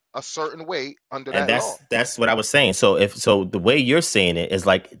raised a certain way under And that law. that's what I was saying. So the way you're saying it is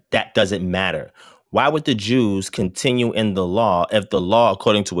like that doesn't matter. Why would the Jews continue in the law if the law,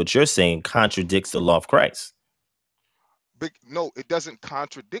 according to what you're saying, contradicts the law of Christ? No, it doesn't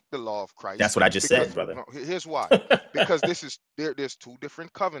contradict the law of That's Christ, what I just said, because brother. no, here's why. Because there's two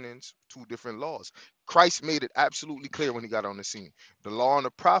different covenants, two different laws. Christ made it absolutely clear when he got on the scene. The law and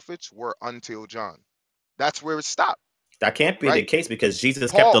the prophets were until John. That's where it stopped, That can't be the right? case, because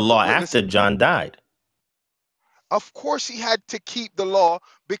Jesus kept the Paul, law after listen, John died. of course he had to keep the law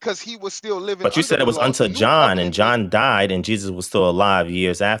because he was still living But you under said it the was law. The unto new John, and covenant is, John died, and Jesus was still alive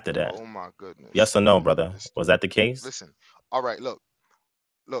years after that. oh my goodness. Yes or no, brother? This, Was that the case? listen. All right,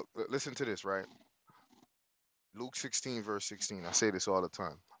 listen to this, right? Luke 16, verse 16. I say this all the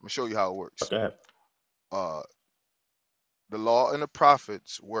time. I'm gonna show you how it works. Go ahead. Uh, the law and the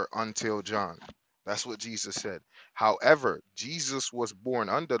prophets were until John. That's what Jesus said. However, Jesus was born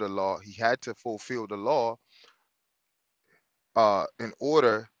under the law. He had to fulfill the law in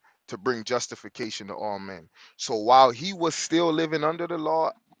order to bring justification to all men. So while he was still living under the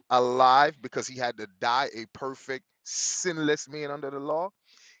law, alive, because he had to die a perfect, sinless man under the law,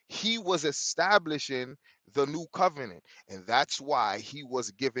 he was establishing the new covenant. And that's why he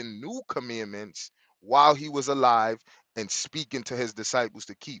was given new commandments while he was alive and speaking to his disciples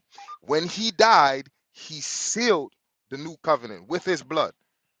to keep. When he died, he sealed the new covenant with his blood.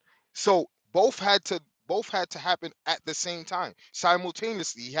 So both had to happen at the same time,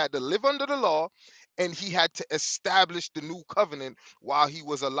 simultaneously. He had to live under the law, and he had to establish the new covenant while he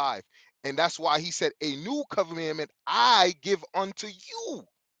was alive. And that's why he said, a new commandment I give unto you,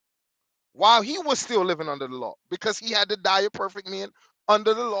 while he was still living under the law, because he had to die a perfect man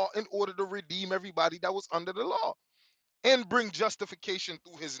under the law in order to redeem everybody that was under the law and bring justification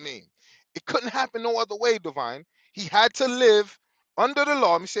through his name. It couldn't happen no other way, Divine. He had to live under the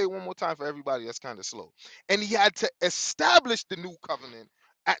law. Let me say it one more time for everybody that's kind of slow. And he had to establish the new covenant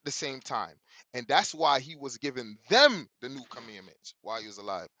at the same time. And that's why he was giving them the new commandments while he was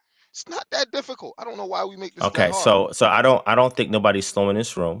alive. It's not that difficult. I don't know why we make this that Okay, hard. so I don't think nobody's slow in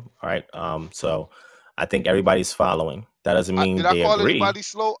this room. All right. So I think everybody's following. That doesn't mean Did I they call agree. anybody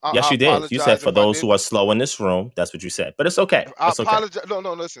slow? Yes, I you did. You said apologize for if I those did. who are slow in this room, that's what you said. But it's okay. I It's okay. apologize. No,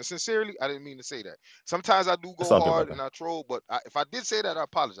 listen. Sincerely, I didn't mean to say that. Sometimes I do It's go all good, hard brother. and I troll, but if I did say that, I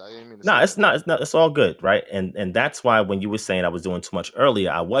apologize. I didn't mean to No, say that. it's not. It's not. It's all good, right? And that's why when you were saying I was doing too much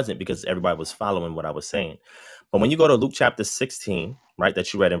earlier, I wasn't, because everybody was following what I was saying. But when you go to Luke chapter 16, right,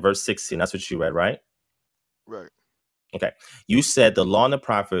 that you read in verse 16, that's what you read, right? Right. Okay. You said the law and the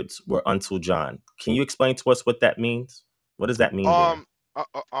prophets were until John. Can you explain to us what that means? What does that mean there? Um, uh,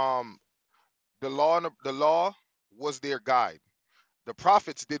 uh, um, the law was their guide. The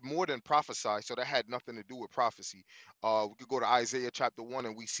prophets did more than prophesy, so that had nothing to do with prophecy. We could go to Isaiah chapter 1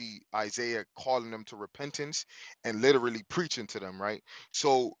 and we see Isaiah calling them to repentance and literally preaching to them, right?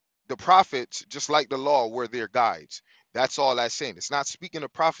 So the prophets, just like the law, were their guides. That's all that's saying. It's not speaking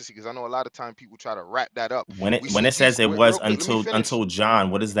of prophecy, because I know a lot of time people try to wrap that up. When We it see says Jesus. it Wait, was real quick, let me finish. until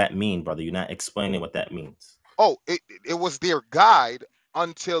John, what does that mean, brother? You're not explaining what that means. Oh, it was their guide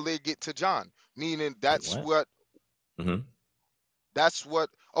until they get to John, meaning Wait, what? Mm-hmm. that's what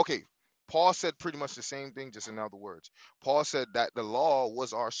okay, Paul said pretty much the same thing, just in other words. Paul said that the law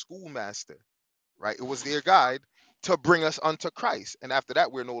was our schoolmaster, right? It was their guide to bring us unto Christ, and after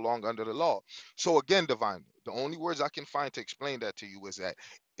that we're no longer under the law. So again, divine, the only words I can find to explain that to you is that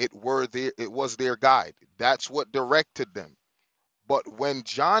it was their guide. That's what directed them. But when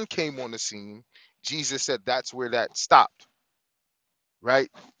John came on the scene, Jesus said that's where that stopped. Right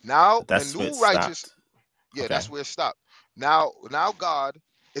now, the That's where it new righteous, stopped. yeah, Okay. that's where it stopped. Now God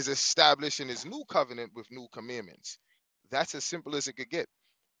is establishing his new covenant with new commandments. That's as simple as it could get.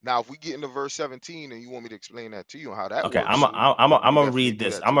 Now, if we get into verse 17 and you want me to explain that to you and how that Okay, works too, we I'm can gonna definitely read do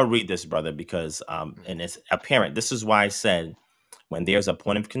this. that I'm too. gonna read this, brother, because Mhm, and it's apparent. This is why I said when there's a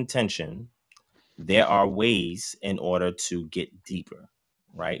point of contention, there are ways in order to get deeper,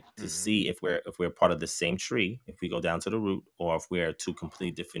 right? To mhm. see if we're part of the same tree, if we go down to the root, or if we're two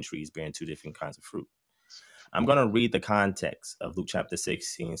completely different trees bearing two different kinds of fruit. I'm gonna read the context of Luke chapter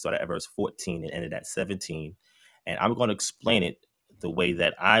 16, started at verse 14 and ended at 17, and I'm gonna explain it the way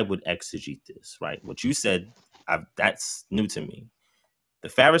that I would exegete this, right? What you said, that's new to me. The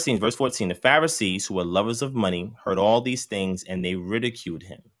Pharisees, verse 14, the Pharisees who were lovers of money heard all these things and they ridiculed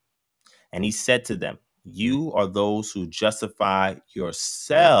him. And he said to them, you are those who justify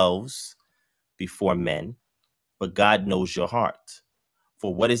yourselves before men, but God knows your heart.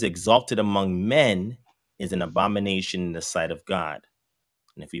 For what is exalted among men is an abomination in the sight of God.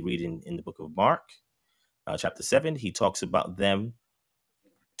 And if we read in the book of Mark, chapter 7, he talks about them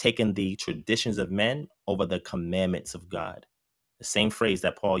taking the traditions of men over the commandments of God. The same phrase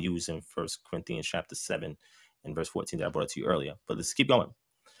that Paul used in 1 Corinthians chapter 7 and verse 14 that I brought to you earlier. But let's keep going.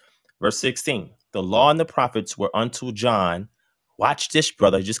 Verse 16, the law and the prophets were unto John. Watch this,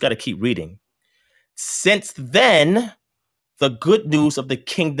 brother. You just got to keep reading. Since then, the good news of the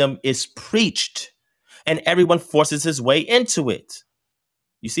kingdom is preached, and everyone forces his way into it.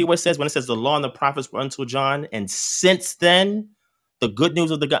 You see what it says when it says the law and the prophets were unto John, and since then, the good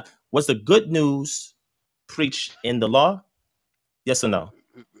news of the God was the good news preached in the law? Yes or no?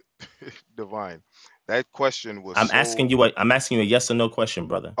 Divine. That question was I'm asking so. you a yes or no question,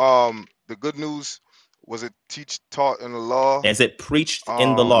 brother. The good news was it taught in the law. Is it preached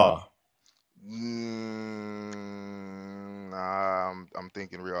in the Um, law? nah, I'm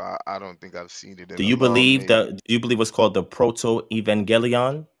thinking real. I don't think I've seen it in Do the you law. believe Maybe. what's called the proto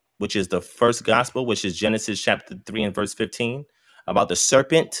evangelion, which is the first gospel, which is Genesis chapter 3 and verse 15, about the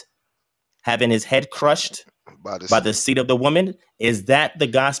serpent having his head crushed By by this, the seed of the woman? Is that the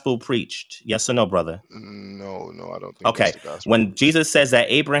gospel preached? Yes or no, brother? no, I don't think that's Okay. the gospel When preached. Jesus says that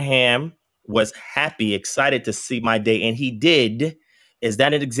Abraham was happy, excited to see my day, and he did, is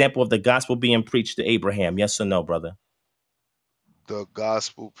that an example of the gospel being preached to Abraham? Yes or no, brother? The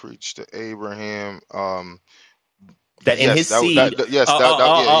gospel preached to Abraham. That in Yes, his seed. yes,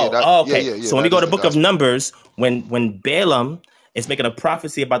 Okay. So when we that go is to the the book of gospel. Numbers, when Balaam is making a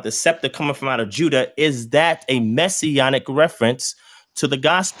prophecy about the scepter coming from out of Judah, is that a messianic reference to the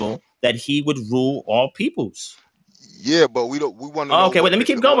gospel that he would rule all peoples? Yeah, but we don't. We want to Oh, know okay, wait, what let me the.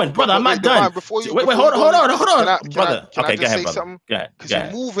 keep going, brother. I'm But wait, not done. Divine. Wait, Before you go hold any, on, brother. can I Okay, go just ahead, say brother. something? Go ahead, Because go you're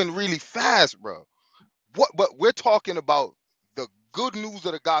ahead. moving really fast, bro. What? But we're talking about the good news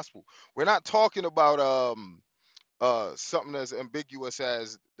of the gospel. We're not talking about something as ambiguous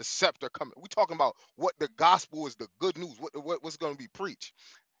as the scepter coming. We're talking about what the gospel is, the good news. What's going to be preached.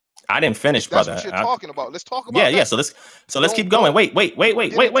 I didn't If finish, that's what you're brother. talking about, let's talk Yeah, about yeah. that. So let's keep going. Don't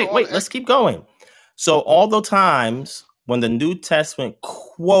get into all the. Let's keep going. So all the times when the New Testament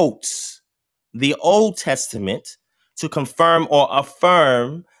quotes the Old Testament to confirm or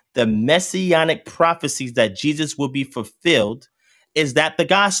affirm the messianic prophecies that Jesus will be fulfilled, is that the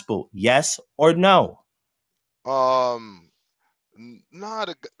gospel? Yes or no? Nah,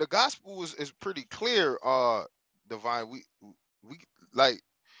 the gospel is pretty clear. Divine. We like.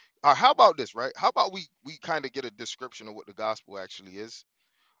 How about this, right? How about we kind of get a description of what the gospel actually is?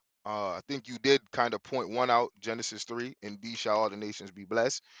 I think you did kind of point one out, Genesis 3, and these shall all the nations be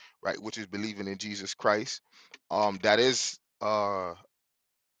blessed, right? Which is believing in Jesus Christ. That is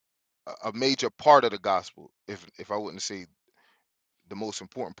a major part of the gospel, if I wouldn't say the most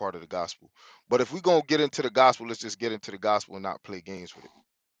important part of the gospel. But if we're gonna get into the gospel, let's just get into the gospel and not play games with it.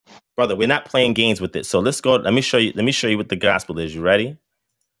 Brother, we're not playing games with it. So let's go. Let me show you. Let me show you what the gospel is. You ready?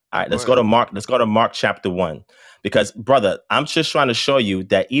 All right, Go let's go ahead. to Mark. Let's go to Mark chapter 1. Because, brother, I'm just trying to show you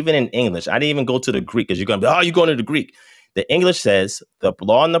that even in English, I didn't even go to the Greek because you're going to be, oh, you're going to the Greek. The English says the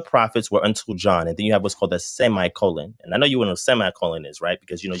law and the prophets were until John. And then you have what's called a semicolon. And I know you know what a semicolon is, right?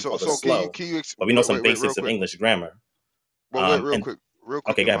 Because, you So called us so can you slow. can you But we know wait some wait wait real basics of quick. English grammar. Well, wait And real quick,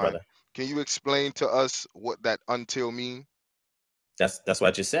 okay, go ahead, Divine. brother. Can you explain to us what that until mean? That's what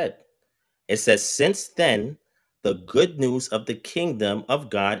I just said. It says, since then, the good news of the kingdom of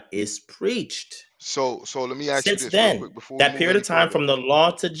God is preached. So let me ask you Since this real then, quick before we that move period any of time further. from the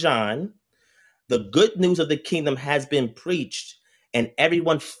law to John, the good news of the kingdom has been preached, and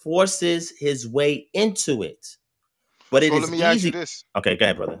everyone forces his way into it. But it So let is me ask you easy. this. Okay, go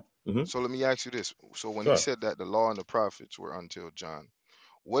ahead, brother. So let me ask you this. So when he Sure. said that the law and the prophets were until John,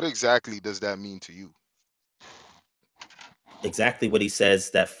 what exactly does that mean to you? Exactly what he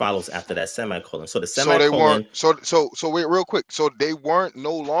says that follows after that semicolon. So the So they weren't semicolon, so wait real quick. So they weren't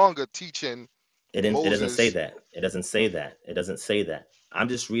no longer teaching it doesn't say Moses. that. It doesn't say that. It doesn't say that. I'm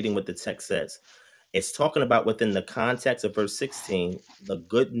just reading what the text says. It's talking about within the context of verse 16, the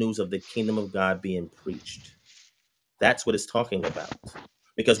good news of the kingdom of God being preached. That's what it's talking about.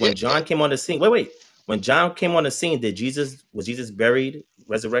 Because Yeah, when John came on the scene, wait. When John came on the scene, was Jesus buried,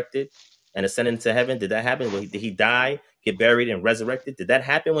 resurrected, and ascended into heaven? Did that happen? Did he die, get buried, and resurrected? Did that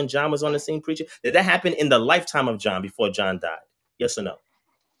happen when John was on the scene preaching? Did that happen in the lifetime of John before John died? Yes or no?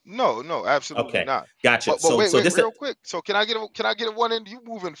 no, absolutely Okay, not. gotcha. But So wait, this, real quick. So can I get a one in? You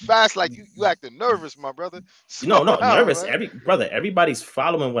moving fast like you acting nervous, my brother. Slow no, down, nervous. man. Everybody's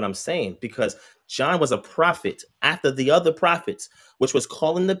following what I'm saying because John was a prophet after the other prophets, which was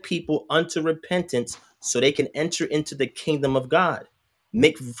calling the people unto repentance so they can enter into the kingdom of God.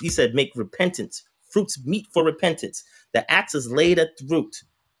 He said, make repentance, fruits meet for repentance. The axe is laid at the root,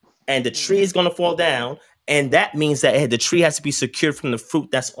 and the tree Hmm. is going to fall down. And that means that the tree has to be secured from the fruit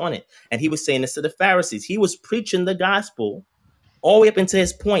that's on it. And he was saying this to the Pharisees. He was preaching the gospel all the way up into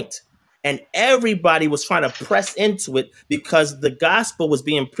his point. And everybody was trying to press into it because the gospel was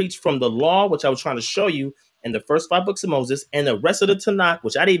being preached from the law, which I was trying to show you in the first 5 books of Moses, and the rest of the Tanakh,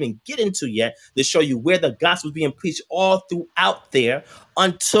 which I didn't even get into yet, to show you where the gospel is being preached all throughout there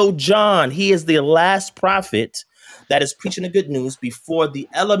until John. He is the last prophet that is preaching the good news before the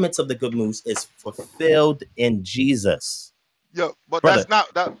elements of the good news is fulfilled in Jesus. Yeah, but Brother, that's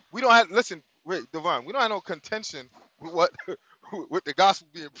not that we don't have. Listen, wait, Divine. We don't have no contention with what with the gospel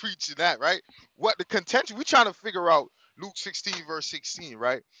being preached and that, right? What the contention? We trying to figure out Luke 16 verse 16,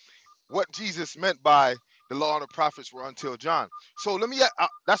 right? What Jesus meant by the law and the prophets were until John. So let me.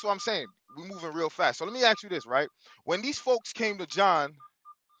 That's what I'm saying. We're moving real fast. So let me ask you this, right? When these folks came to John,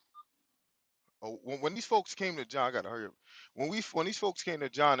 when these folks came to John, I gotta hurry up. When these folks came to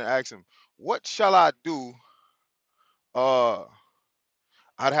John and asked him, "What shall I do?" Uh,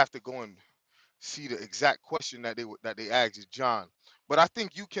 I'd have to go and see the exact question that they asked John. But I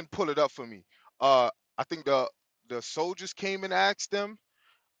think you can pull it up for me. I think the soldiers came and asked them.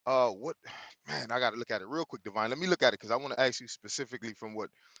 What? Man, I gotta look at it real quick, Divine. Let me look at it because I want to ask you specifically from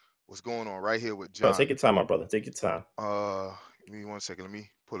what's going on right here with bro, John. take your time, my brother. Take your time. Give me 1 second. Let me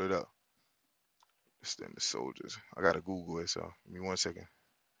pull it up. It's then the soldiers. I gotta Google it. So give me 1 second.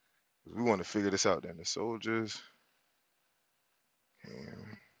 We want to figure this out. Then the soldiers.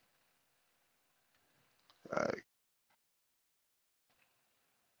 And, uh,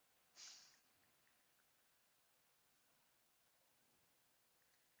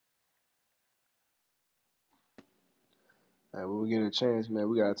 When we get a chance, man,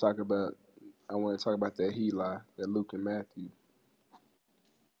 we gotta talk about. I want to talk about that Heli, that Luke and Matthew.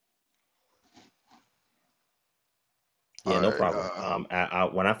 Yeah, all no right. problem.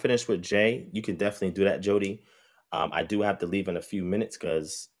 When I finish with Jay, you can definitely do that, Jody. I do have to leave in a few minutes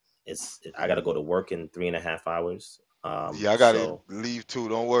because I got to go to work in 3.5 hours. Yeah, I gotta So leave too.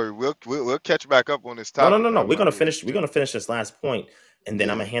 Don't worry. We'll catch back up on this no, no, topic, no, no. man. We're When I gonna get finish. this We're too. gonna finish this last point, and then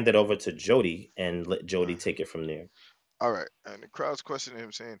I'm Yeah. gonna hand it over to Jody and let Jody take it from there. All right. And the crowd's questioning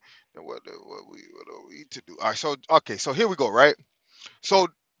him, saying, "Then what are we to do?" All right. So okay. So here we go. Right. So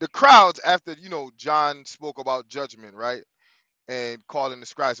the crowds, after John spoke about judgment, right, and calling the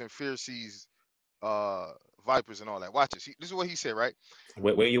scribes and Pharisees uh vipers and all that. Watch this. This is what he said, right?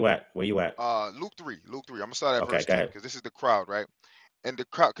 Where you at? Where you at? Luke 3. I'm gonna start at Okay, verse go 10 ahead. because this is the crowd, right? And the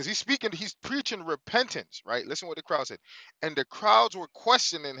crowd, because he's preaching repentance, right? Listen what the crowd said. And the crowds were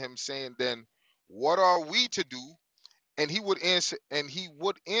questioning him, saying, then what are we to do? And he would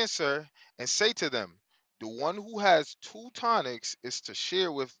answer and say to them, the one who has 2 tonics is to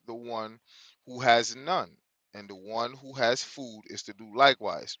share with the one who has none, and the one who has food is to do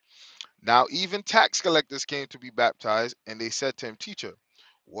likewise. Now even tax collectors came to be baptized, and they said to him, teacher,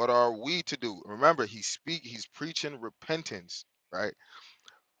 what are we to do? Remember, he's preaching repentance, right?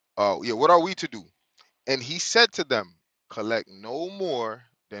 Yeah, what are we to do? And he said to them, collect no more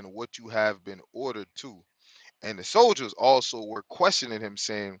than what you have been ordered to. And the soldiers also were questioning him,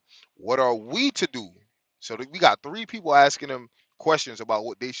 saying, what are we to do? So we got 3 people asking him questions about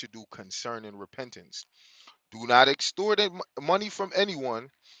what they should do concerning repentance. Do not extort money from anyone,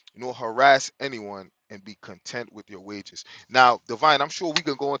 nor harass anyone, and be content with your wages. Now, Divine, I'm sure we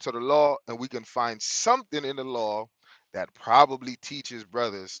can go into the law and we can find something in the law that probably teaches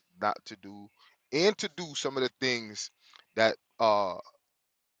brothers not to do and to do that uh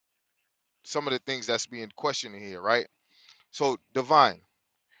some of the things that's being questioned here, right? So, Divine,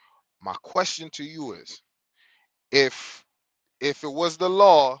 my question to you is, if if it was the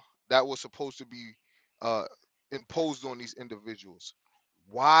law that was supposed to be uh, imposed on these individuals,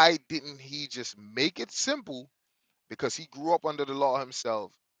 why didn't he just make it simple? Because he grew up under the law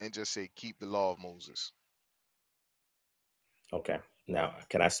himself, and just say, keep the law of Moses. Okay. Now,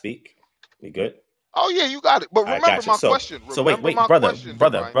 can I speak? We good? Oh yeah, you got it. But I remember got you. my So, question. so wait, Remember wait, my brother, question,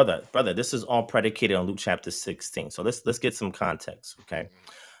 brother, Divine. brother, brother. This is all predicated on Luke chapter 16. So let's get some context. Okay.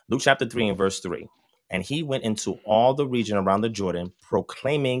 Luke chapter 3 and verse 3. And he went into all the region around the Jordan,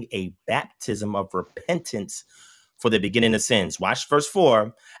 proclaiming a baptism of repentance for the beginning of sins. Watch verse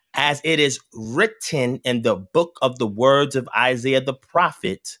 4. As it is written in the book of the words of Isaiah the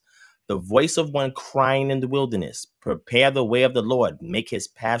prophet, the voice of one crying in the wilderness, prepare the way of the Lord, make his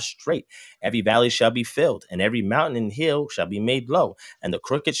path straight. Every valley shall be filled, and every mountain and hill shall be made low, and the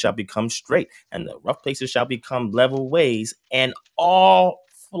crooked shall become straight, and the rough places shall become level ways, and all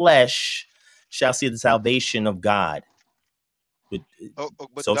flesh shall see the salvation of God. But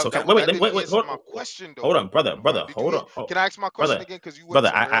So that, can, that, wait, that wait, didn't wait, wait, answer my question hold though, on, brother, Divine. Did you hold hear? on, Can I ask my question brother, again? Because you went brother.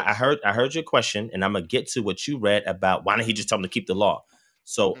 somewhere else. I heard your question, and I'm gonna get to what you read about. Why don't he just tell them to keep the law?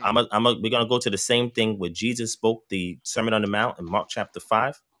 So Mm. we're gonna go to the same thing where Jesus spoke the Sermon on the Mount in Mark chapter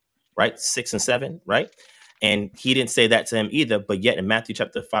 5, right, 6 and 7, right. And he didn't say that to him either, but yet in Matthew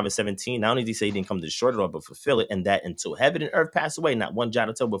chapter 5 and 17, not only did he say he didn't come to destroy the law, but fulfill it, and that until heaven and earth pass away, not one jot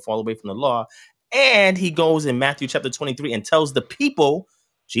or tittle will fall away from the law. And he goes in Matthew chapter 23 and tells the people,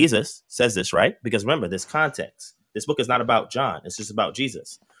 Jesus says this, right? Because remember, this context. This book is not about John. It's just about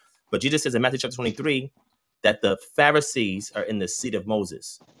Jesus. But Jesus says in Matthew chapter 23 that the Pharisees are in the seat of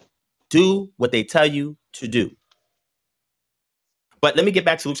Moses. Do what they tell you to do. But let me get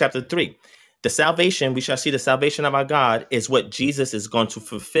back to Luke chapter 3. The salvation, we shall see the salvation of our God, is what Jesus is going to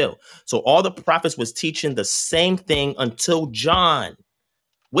fulfill. So all the prophets was teaching the same thing until John,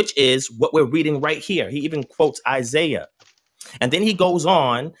 which is what we're reading right here. He even quotes Isaiah. And then he goes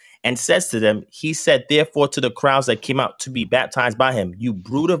on and says to them, he said, therefore, to the crowds that came out to be baptized by him, you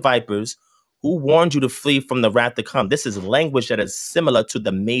brood of vipers, who warned you to flee from the wrath to come. This is language that is similar to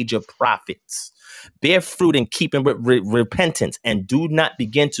the major prophets. Bear fruit in keeping with repentance, and do not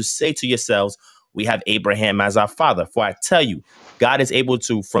begin to say to yourselves, we have Abraham as our father. For I tell you, God is able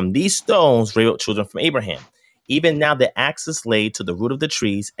to, from these stones, raise up children from Abraham. Even now the axe is laid to the root of the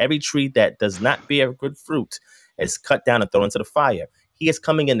trees. Every tree that does not bear good fruit is cut down and thrown into the fire. He is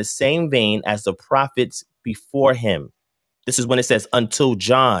coming in the same vein as the prophets before him. This is when it says, until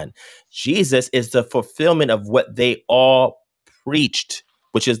John. Jesus is the fulfillment of what they all preached,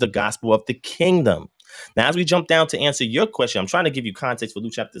 which is the gospel of the kingdom. Now, as we jump down to answer your question, I'm trying to give you context for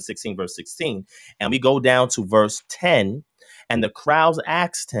Luke chapter 16, verse 16. And we go down to verse 10. And the crowds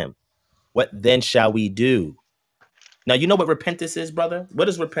asked him, what then shall we do? Now, you know what repentance is, brother? What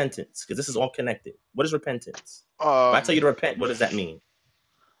is repentance? Because this is all connected. What is repentance? If I tell you to repent, what does that mean?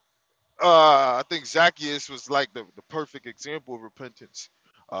 I think Zacchaeus was like the perfect example of repentance.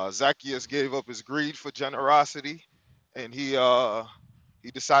 Zacchaeus gave up his greed for generosity, and he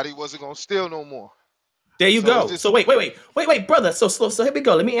decided he wasn't gonna steal no more. There you So it's go. So just wait, brother. So here we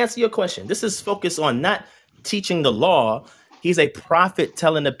go. Let me answer your question. This is focused on not teaching the law. He's a prophet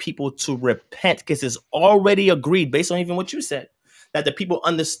telling the people to repent because it's already agreed, based on even what you said, that the people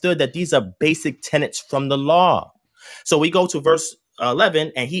understood that these are basic tenets from the law. So we go to verse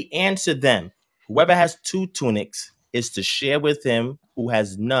 11, and he answered them, whoever has 2 tunics is to share with him who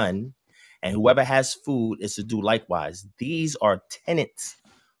has none, and whoever has food is to do likewise. These are tenets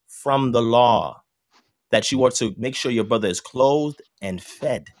from the law. that you are to make sure your brother is clothed and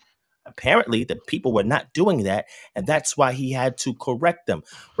fed. Apparently, the people were not doing that, and that's why he had to correct them.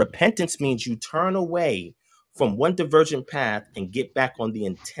 Repentance means you turn away from one divergent path and get back on the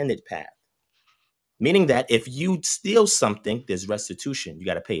intended path. Meaning that if you steal something, there's restitution. You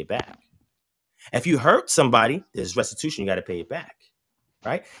got to pay it back. If you hurt somebody, there's restitution. You got to pay it back.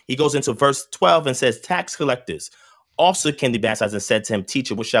 Right? He goes into verse 12 and says, tax collectors also came to be baptized and said to him,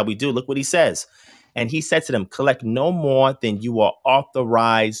 teacher, what shall we do? Look what he says. And he said to them, collect no more than you are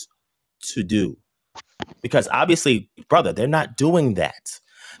authorized to do. Because obviously, brother, they're not doing that.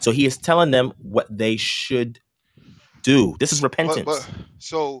 So he is telling them what they should do. This is repentance. But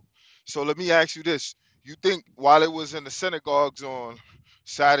so let me ask you this. You think while it was in the synagogues on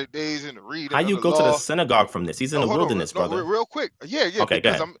Saturdays and the reading How of you the go to the law? synagogue from this? He's in No, the hold on. wilderness, No, brother. real quick. Yeah, Okay,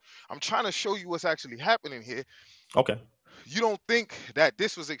 because go ahead. I'm trying to show you what's actually happening here. Okay. You don't think that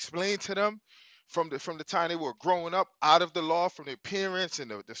this was explained to them from the time they were growing up out of the law, from their parents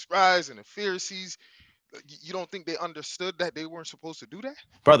and the scribes and the Pharisees? You don't think they understood that they weren't supposed to do that?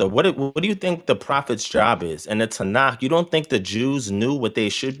 Brother, what do you think the prophet's job is? And the Tanakh, you don't think the Jews knew what they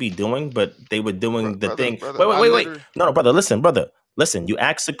should be doing, but they were doing the thing. Brother, Wait. No, brother, listen, Listen, you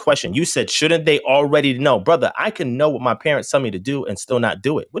asked a question. You said, shouldn't they already know? Brother, I can know what my parents tell me to do and still not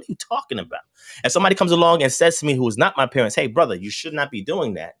do it. What are you talking about? And somebody comes along and says to me who is not my parents, hey, brother, you should not be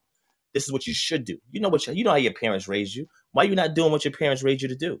doing that. This is what you should do. You know how your parents raised you. Why are you not doing what your parents raised you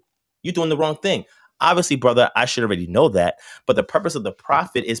to do? You're doing the wrong thing. Obviously, brother, I should already know that. But the purpose of the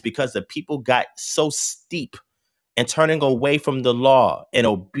prophet is because the people got so steep and turning away from the law and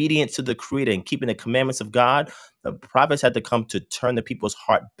obedience to the Creator and keeping the commandments of God. The prophets had to come to turn the people's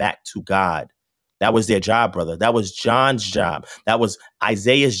heart back to God. That was their job, brother. That was John's job. That was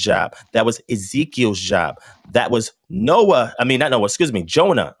Isaiah's job. That was Ezekiel's job. That was Jonah.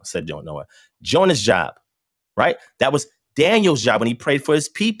 I said Noah. Jonah's job, right? That was Daniel's job when he prayed for his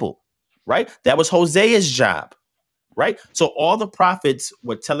people, right? That was Hosea's job, right? So all the prophets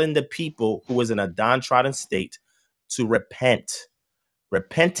were telling the people who was in a downtrodden state to repent.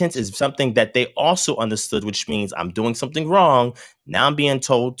 Repentance is something that they also understood, which means I'm doing something wrong. Now I'm being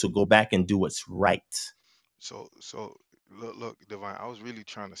told to go back and do what's right. So look, Divine, I was really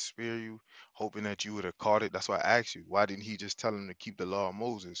trying to spare you, hoping that you would have caught it. That's why I asked you, why didn't he just tell him to keep the law of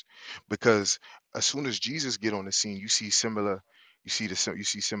Moses? Because as soon as Jesus get on the scene, you see similar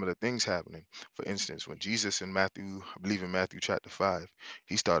things happening. For instance, when Jesus in Matthew, I believe in Matthew chapter 5,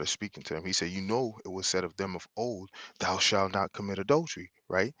 he started speaking to them. He said, you know, it was said of them of old, thou shalt not commit adultery,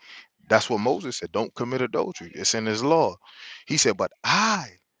 right? That's what Moses said, don't commit adultery. It's in his law. He said, but I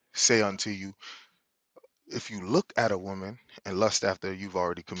say unto you, if you look at a woman and lust after, you've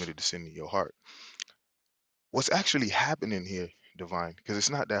already committed the sin in your heart. What's actually happening here, Divine, because it's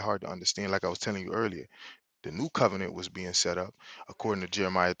not that hard to understand, like I was telling you earlier. The new covenant was being set up according to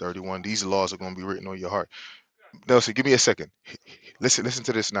Jeremiah 31. These laws are going to be written on your heart. Nelson, give me a second. Listen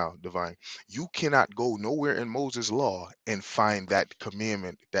to this now, Divine. You cannot go nowhere in Moses' law and find that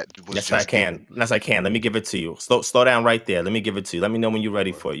commandment that was Yes, I can. given. Yes, I can. Let me give it to you. Slow down right there. Let me give it to you. Let me know when you're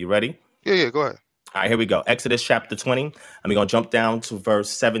ready for it. You ready? Yeah, go ahead. All right, here we go. Exodus chapter 20. And we're going to jump down to verse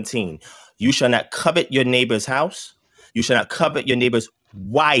 17. You shall not covet your neighbor's house. You shall not covet your neighbor's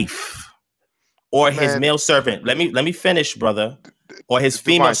wife or his male servant. Let me finish, brother. Or his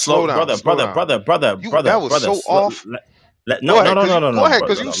female brother. That was so off. No. Go ahead,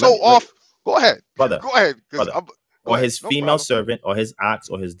 because you so off. Go ahead, brother. Go ahead, or his female servant, or his ox,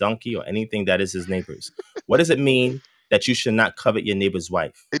 or his donkey, or anything that is his neighbor's. What does it mean that you should not covet your neighbor's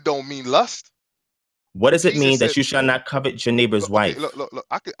wife? It don't mean lust. What does it mean that you shall not covet your neighbor's wife? Look.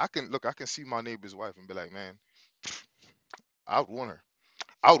 I can see my neighbor's wife and be like, man, I would want her.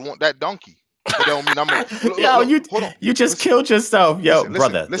 I would want that donkey. But don't mean I'm a you just killed yourself,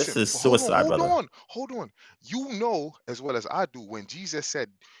 brother. This is suicide, brother. Hold on. You know as well as I do when Jesus said,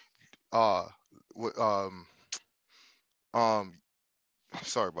 sorry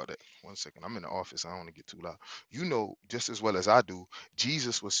about that. 1 second. I'm in the office. I don't want to get too loud. You know, just as well as I do,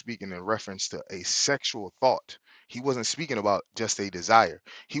 Jesus was speaking in reference to a sexual thought. He wasn't speaking about just a desire.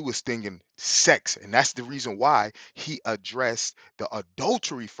 He was thinking sex. And that's the reason why he addressed the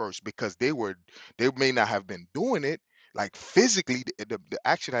adultery first, because they may not have been doing it like physically, the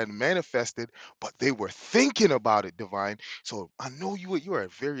action had manifested, but they were thinking about it, Divine. So I know you are a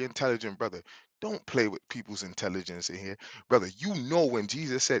very intelligent brother. Don't play with people's intelligence in here. Brother, you know when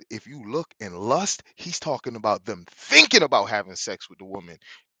Jesus said, if you look and lust, he's talking about them thinking about having sex with the woman.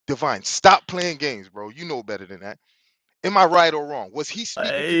 Divine, stop playing games, bro. You know better than that. Am I right or wrong? Was he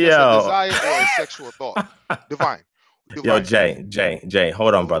speaking to just a desire or a sexual thought? Divine. Yo, Jay,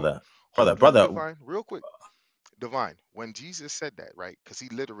 hold on, brother. brother, Look, brother, Divine, real quick. Divine, when Jesus said that, right? Because he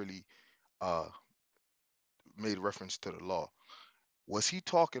literally uh made reference to the law. Was he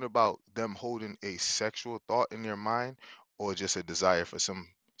talking about them holding a sexual thought in their mind, or just a desire for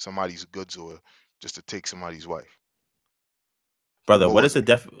somebody's goods, or just to take somebody's wife? brother, What what was is it? the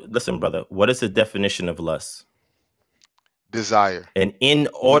listen, brother, what is the definition of lust? Desire. An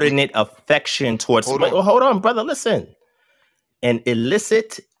We inordinate affection towards, hold wait, on. well, hold on, brother, listen. An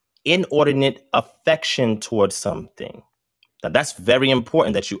illicit, inordinate affection towards something. Now, that's very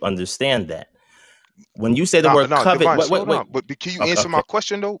important that you understand that. When you say the Now, word now, covet, Divine, wait, slow wait, wait. down. But can you Okay, answer okay, my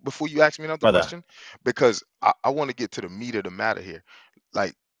question though before you ask me another brother. question? Because I want to get to the meat of the matter here.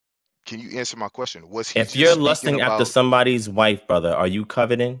 Like, can you answer my question? Was he If just you're speaking lusting after about? somebody's wife, brother, are you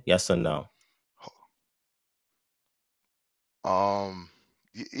coveting? Yes or no?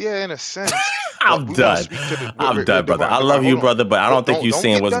 Yeah, in a sense, but I'm we want to done. speak to the I'm done, brother. Divine. I Divine, love hold you, on. brother, but I Hold, don't think you don't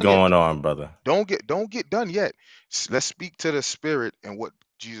seeing get what's done yet. going on, brother. Don't get done yet. Let's speak to the spirit and what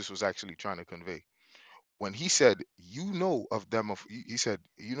Jesus was actually trying to convey. When he said, "You know of them of," he said,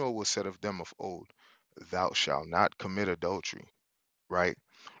 "You know what was said of them of old, thou shalt not commit adultery." Right?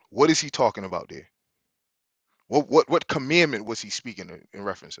 What is he talking about there? What commandment was he speaking in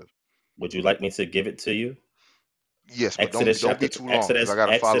reference of? Would you like me to give it to you? Yes, but Exodus don't chapter be too long because I Exodus got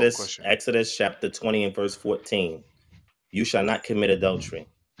a follow up Exodus question. Exodus chapter 20 and verse 14. You shall not commit adultery.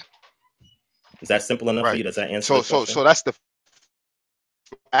 Is that simple enough for Right. you? Does that answer the So question? that's the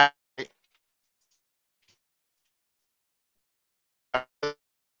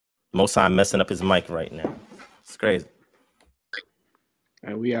Most I'm messing up his mic right now. It's crazy.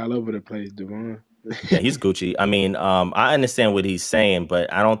 And we all over the place, Devon. Yeah, he's Gucci. I mean, I understand what he's saying,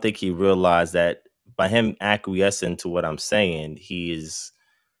 but I don't think he realized that by him acquiescing to what I'm saying,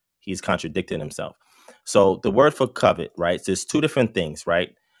 he's contradicting himself. So the word for covet, right? There's two different things,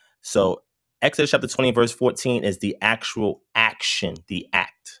 right? So Exodus chapter 20, verse 14 is the actual action, the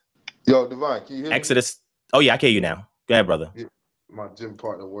act. Yo, Divine, can you hear me? Exodus. Oh yeah, I hear you now. Go ahead, brother. Yeah, my gym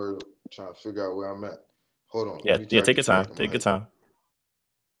partner word trying to figure out where I'm at. Hold on, let Yeah, me yeah. try to Take your get you time. back in my Take your head. time.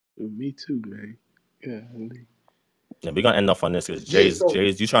 Me too, man. Yeah. Yeah, we're gonna end off on this because Yeah, Jay's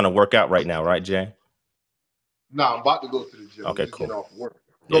you trying to work out right now, right, Jay? nah, I'm about to go to the gym. I'm Okay, just cool. getting off work.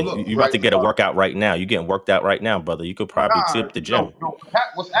 So Yeah, look, you about right? to get a workout right now. You getting worked out right now, brother. You could probably Nah, skip the no, gym, no.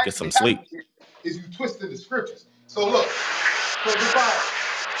 What's get actually some sleep. happening here is you twisting the scriptures. So look, so Divine,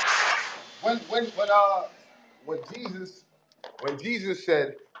 when Jesus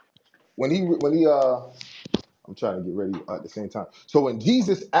said when he I'm trying to get ready at the same time. So when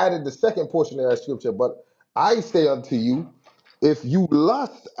Jesus added the second portion of that scripture, but I say unto you, if you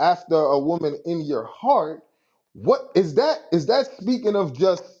lust after a woman in your heart, what is that? Is that speaking of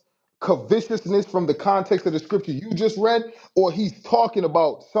just covetousness from the context of the scripture you just read? Or he's talking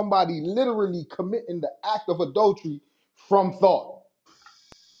about somebody literally committing the act of adultery from thought?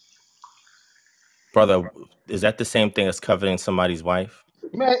 Brother, is that the same thing as coveting somebody's wife?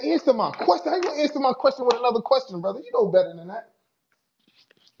 Man, answer my question. I ain't gonna answer my question with another question, brother. You know better than that.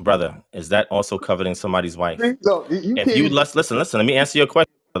 Brother, is that also coveting somebody's wife? Look, you If can't you even. lust, listen, let me answer your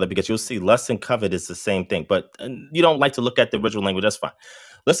question, brother, because you'll see lust and covet is the same thing. But you don't like to look at the original language, that's fine.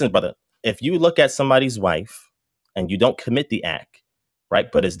 Listen, brother, if you look at somebody's wife and you don't commit the act,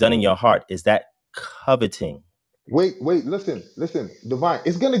 right, but it's done in your heart, is that coveting? Wait, listen, Divine.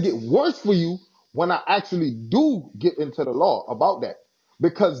 It's gonna get worse for you when I actually do get into the law about that,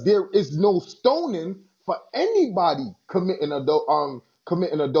 because there is no stoning for anybody committing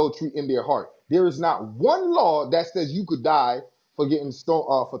adultery in their heart. There is not one law that says you could die for getting stoned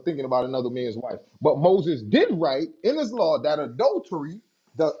for thinking about another man's wife. But Moses did write in his law that adultery,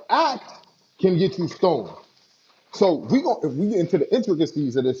 the act, can get you stoned. So if we get into the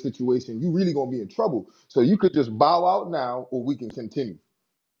intricacies of this situation, you really gonna be in trouble. So you could just bow out now, or we can continue.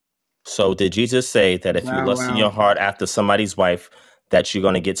 So did Jesus say that if you Bow lust in your wow. heart after somebody's wife, that you're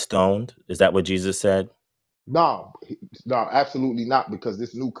going to get stoned? Is that what Jesus said? No, no, absolutely not, because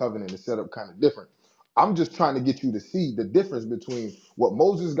this new covenant is set up kind of different. I'm just trying to get you to see the difference between what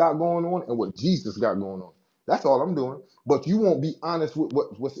Moses got going on and what Jesus got going on. That's all I'm doing. But you won't be honest with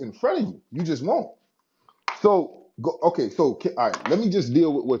what's in front of you. You just won't. So go, okay. So all right, let me just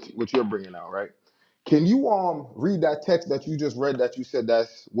deal with what you're bringing out, right? Can you read that text that you just read that you said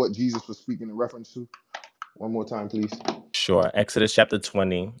that's what Jesus was speaking in reference to? One more time, please. Sure. Exodus chapter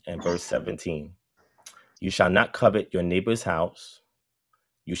 20 and verse 17. You shall not covet your neighbor's house.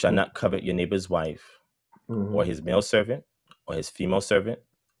 You shall not covet your neighbor's wife, Mm-hmm. or his male servant, or his female servant,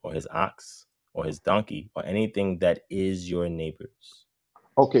 or his ox, or his donkey, or anything that is your neighbor's.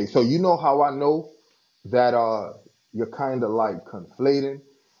 Okay, so you know how I know that you're kind of like conflating,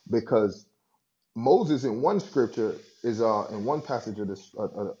 because Moses in one scripture is in one passage of this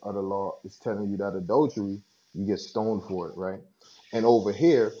of the law is telling you that adultery you get stoned for it, right? And over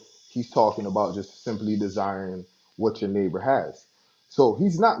here he's talking about just simply desiring what your neighbor has. So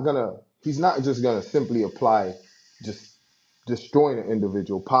he's not just gonna simply apply just destroying an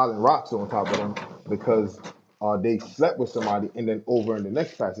individual, piling rocks on top of them because they slept with somebody, and then over in the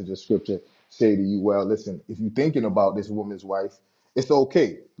next passage of scripture say to you, well, listen, if you're thinking about this woman's wife, it's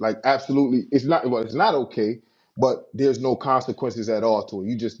okay. Like absolutely, it's not. Well, it's not okay, but there's no consequences at all to it.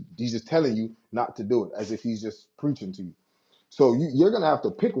 He's just telling you not to do it, as if he's just preaching to you. So you're gonna have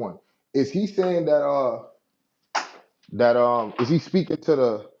to pick one. Is he saying that is he speaking to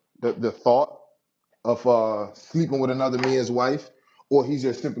the thought of sleeping with another man's wife, or he's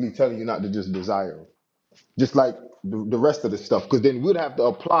just simply telling you not to just desire him, just like the rest of the stuff? Because then we'd have to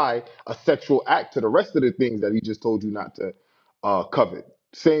apply a sexual act to the rest of the things that he just told you not to covet.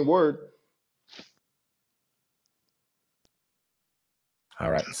 Same word.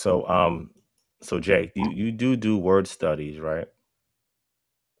 All right. So Jay, you do word studies, right?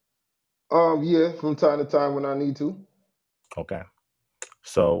 Yeah, from time to time when I need to. Okay.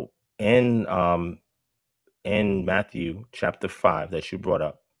 So in Matthew chapter 5 that you brought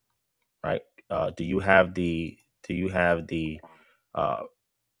up, right? Do you have the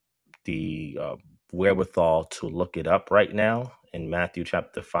uh, wherewithal to look it up right now in Matthew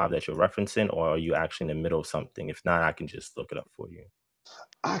chapter 5 that you're referencing, or are you actually in the middle of something? If not, I can just look it up for you.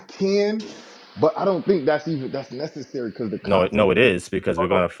 I can, but I don't think that's necessary because the No, context. it is, because we're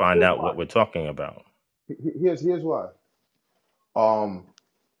Hold on. going to find Here's out why. what we're talking about. Here's why. Um,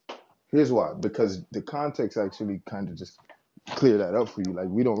 here's why. Because the context actually kind of just clear that up for you. Like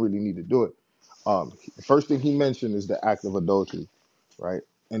we don't really need to do it. The first thing he mentioned is the act of adultery, right?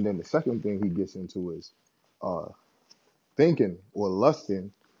 And then the second thing he gets into is uh thinking or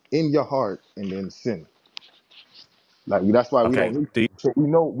lusting in your heart and then sin. Like that's why we don't Okay. need to. So we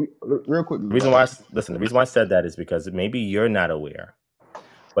know real quickly, The reason right? why, listen, the reason why I said that is because maybe you're not aware,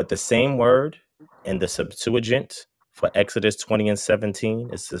 but the same word in the Septuagint for Exodus 20 and 17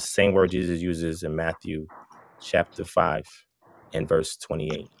 is the same word Jesus uses in Matthew chapter 5 and verse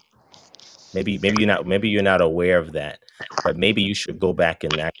 28. Maybe you're not aware of that, but maybe you should go back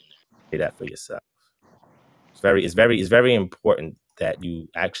and actually say that for yourself. It's very important that you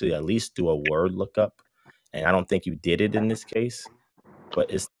actually at least do a word lookup. And I don't think you did it in this case,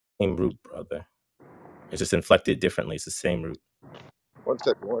 but it's the same root, brother. It's just inflected differently. It's the same root. 1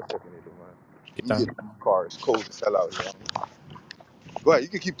 second, Divine. Get You get time. in my car. It's cold as hell out here. Go ahead. You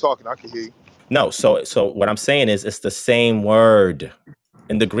can keep talking. I can hear you. No, so what I'm saying is it's the same word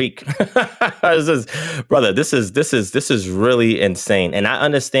in the Greek. Brother, this is really insane. And I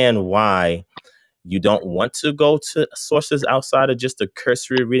understand why you don't want to go to sources outside of just a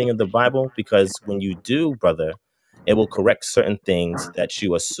cursory reading of the Bible, because when you do, brother, it will correct certain things that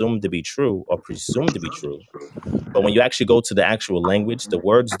you assume to be true or presume to be true. But when you actually go to the actual language, the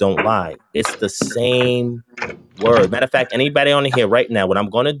words don't lie. It's the same word. Matter of fact, anybody on here right now, what I'm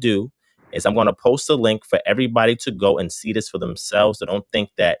going to do is I'm going to post a link for everybody to go and see this for themselves. So don't think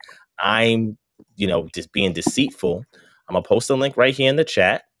that I'm, just being deceitful. I'm going to post a link right here in the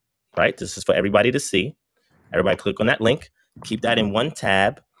chat, right? This is for everybody to see. Everybody click on that link, keep that in one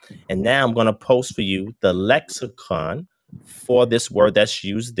tab. And now I'm going to post for you the lexicon for this word that's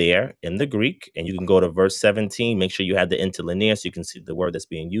used there in the Greek. And you can go to verse 17. Make sure you have the interlinear so you can see the word that's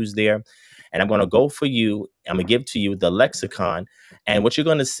being used there. And I'm going to go for you. I'm going to give to you the lexicon. And what you're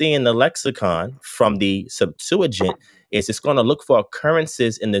going to see in the lexicon from the Septuagint is it's going to look for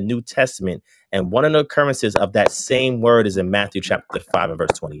occurrences in the New Testament. And one of the occurrences of that same word is in Matthew chapter 5 and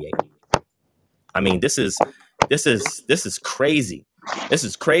verse 28. I mean, this is crazy. This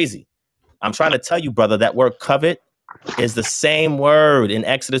is crazy. I'm trying to tell you, brother, that word covet is the same word in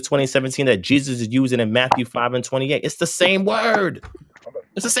Exodus 20:17 that Jesus is using in Matthew 5 and 28. It's the same word.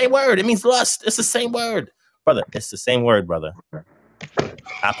 It's the same word. It means lust. It's the same word. Brother, it's the same word, brother.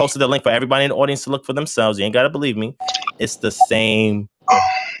 I posted the link for everybody in the audience to look for themselves. You ain't got to believe me. It's the same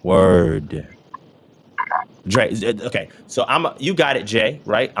word. Dre, okay. So you got it, Jay,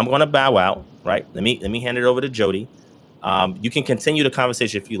 right? I'm going to bow out, right? Let me hand it over to Jody. You can continue the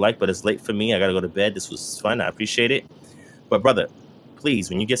conversation if you like, but it's late for me. I got to go to bed. This was fun. I appreciate it. But brother,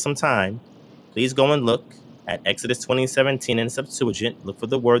 please, when you get some time, please go and look at Exodus 20:17 in the Septuagint. Look for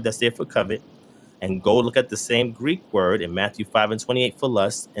the word that's there for covet, and go look at the same Greek word in Matthew 5 and 28 for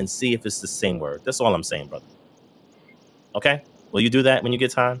lust, and see if it's the same word. That's all I'm saying, brother. Okay? Will you do that when you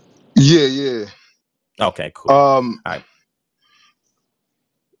get time? Yeah. Okay, cool. All right.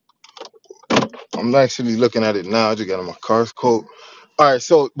 I'm actually looking at it now. I just got on my car's coat. All right,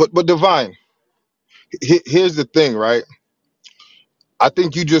 so but Divine, here's the thing, right? I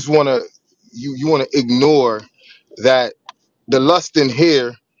think you just wanna you wanna ignore that the lust in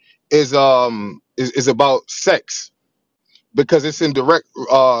here is about sex because it's in direct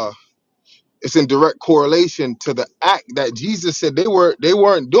correlation to the act that Jesus said they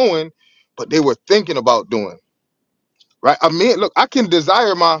weren't doing, but they were thinking about doing. Right? I mean, look, I can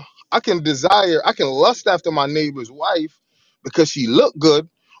lust after my neighbor's wife because she looked good,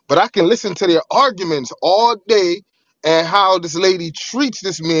 but I can listen to their arguments all day and how this lady treats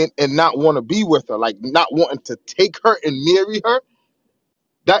this man and not want to be with her, like not wanting to take her and marry her.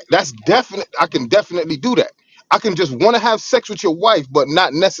 That's definite. I can definitely do that. I can just want to have sex with your wife, but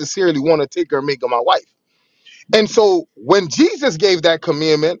not necessarily want to take her and make her my wife. And so when Jesus gave that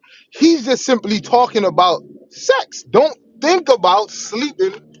commandment, he's just simply talking about sex. Don't think about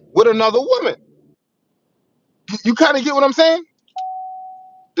sleeping with another woman. You kind of get what I'm saying?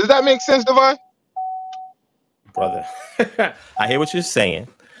 Does that make sense, Divine? Brother. I hear what you're saying.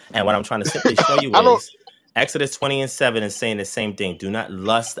 And what I'm trying to simply show you I don't. is Exodus 20:7 is saying the same thing. Do not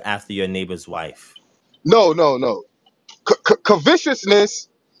lust after your neighbor's wife. No, no, no. Covetousness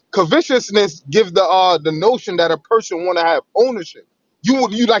gives the notion that a person want to have ownership. You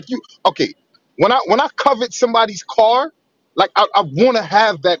like you. Okay. When I covet somebody's car, like I want to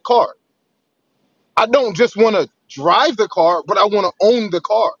have that car. I don't just want to drive the car, but I want to own the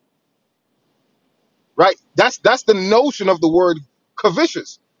car. Right? That's the notion of the word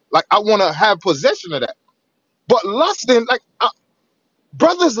covetous. Like I want to have possession of that. But lusting, like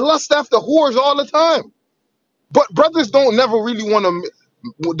brothers lust after whores all the time. But brothers don't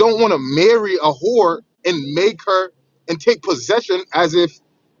want to marry a whore and make her and take possession as if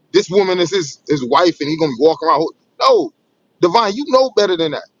this woman is his wife and he's gonna be walking around. No, Divine, you know better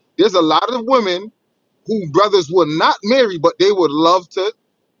than that. There's a lot of women who brothers would not marry, but they would love to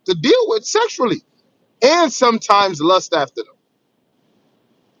deal with sexually and sometimes lust after them.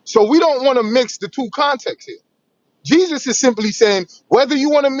 So we don't want to mix the two contexts here. Jesus is simply saying whether you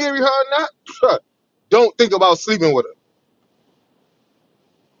want to marry her or not, don't think about sleeping with her.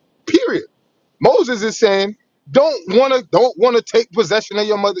 Period. Moses is saying don't want to take possession of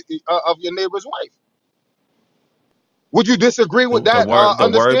of your neighbor's wife. Would you disagree with The that word, the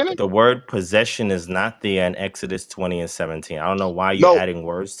word, understanding? the word possession is not there in Exodus 20:17. I don't know why you're No, adding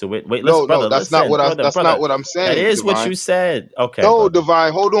words to it. Wait, listen, no, no. brother, listen, brother, That's not brother. what I'm That saying, is what Divine. you said. Okay, No, brother.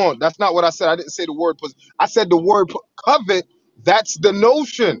 Divine. Hold on. That's not what I said. I didn't say the word. I said the word covet. That's the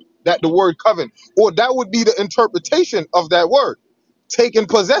notion that the word covet, or that would be the interpretation of that word, taking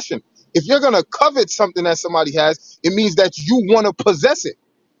possession. If you're gonna covet something that somebody has, it means that you want to possess it.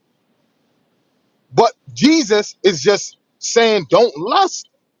 But Jesus is just saying, don't lust.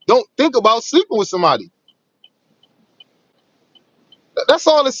 Don't think about sleeping with somebody. That's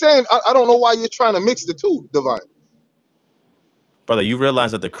all it's saying. I don't know why you're trying to mix the two, Divine. Brother, you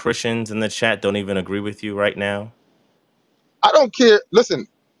realize that the Christians in the chat don't even agree with you right now? I don't care. Listen,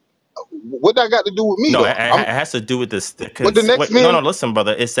 what that got to do with me, No, though? it has to do with this. What the next Wait, no, man? listen,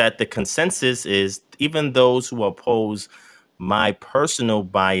 brother. It's that the consensus is even those who oppose my personal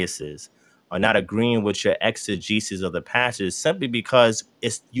biases are not agreeing with your exegesis of the passage simply because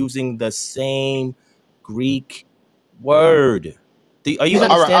it's using the same Greek word. Are He you not,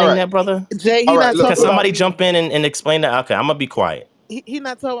 All understanding right, that, brother? Jay. all He right. not Look, Can talking look. about somebody jump me. in and explain that? Okay, I'm gonna be quiet. He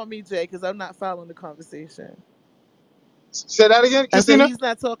not talking about me, Jay, because I'm not following the conversation. Say that again, I said Christina. he's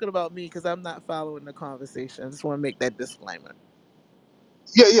not talking about me because I'm not following the conversation. I just want to make that disclaimer.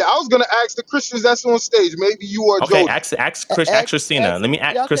 Yeah, yeah. I was gonna ask the Christians that's on stage. Maybe you or Okay, Jody. ask Christina.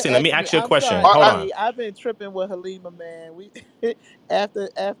 Y'all can Christina. Let me ask me. ask you a I'm question. sorry, All Hold right, on. Jay. I've been tripping with Halima, man. We after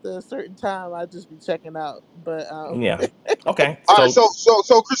a certain time, I just be checking out. But Yeah. Okay. all right. So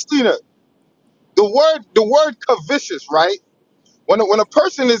So Christina, the word covetous, right? When a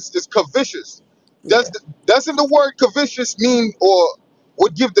person is covetous, yeah, doesn't the word covetous mean or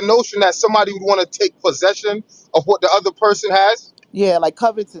would give the notion that somebody would want to take possession of what the other person has? yeah, like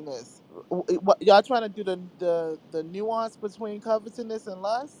covetousness. What y'all trying to do the nuance between covetousness and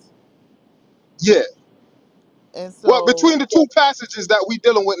lust? Yeah. And Well, so between the two passages that we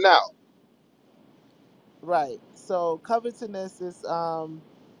dealing with now. right. So covetousness is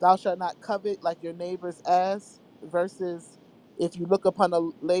thou shalt not covet like your neighbor's ass versus if you look upon a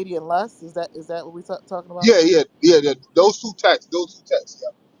lady in lust. Is that what we talking about? Yeah. Those two texts. Yeah.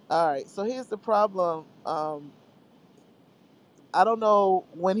 All right. So here's the problem. I don't know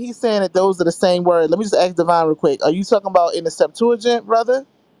when he's saying that those are the same word. Let me just ask Divine real quick. Are you talking about in the Septuagint, brother?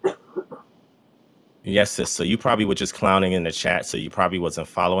 Yes, sis. So you probably were just clowning in the chat, so you probably wasn't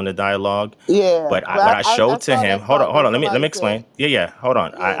following the dialogue. Yeah, But what but I I showed to saw him, that part hold where on, let me somebody said, explain. Yeah, hold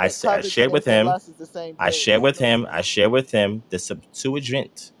on. yeah, that I shared with covetousness and him, lust is the same I thing. shared with him, the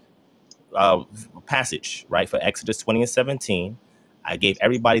Septuagint uh, passage, right, for Exodus 20 and 17. I gave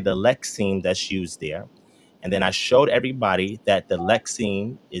everybody the lexeme that's used there. And then I showed everybody that the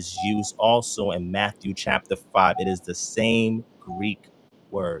lexeme is used also in Matthew chapter 5. It is the same Greek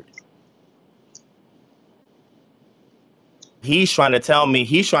word. He's trying to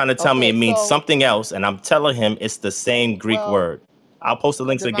tell me it Okay, means so something else, and I'm telling him it's the same Greek well, word. I'll post the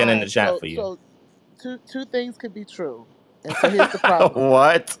links again in the divine. chat for you. So two things could be true, and so here's the problem.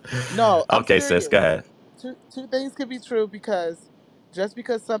 What? No, I'm Okay, sis, go serious. ahead. Two things could be true because just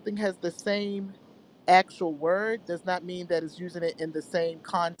because something has the same actual word does not mean that it's using it in the same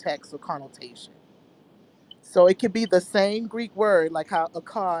context or connotation. So it could be the same Greek word, like how a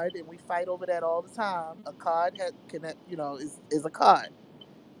card, and we fight over that all the time. A card is a card,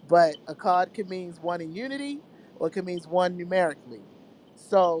 but a card can means one in unity or it can means one numerically.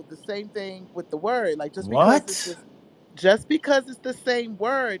 So the same thing with the word, like What? just because it's the same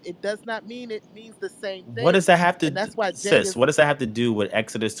word, it does not mean it means the same What does thing. that have to And do, that's why Jay sis? is What does that have to do with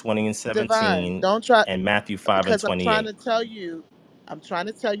Exodus 20 and divine. 17 Don't try and Matthew 5 and because 28? I'm trying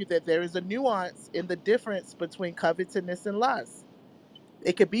to tell you that there is a nuance in the difference between covetousness and lust.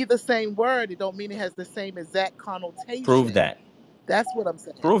 It could be the same word, it don't mean it has the same exact Prove connotation. that. That's what I'm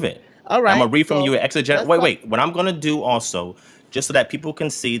saying. Prove it. All I'm right, gonna read from you so an exeget. let's Wait, talk. wait. What I'm gonna do also, just so that people can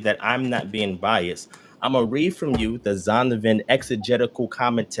see that I'm not being biased, I'm gonna read from you the Zondervan exegetical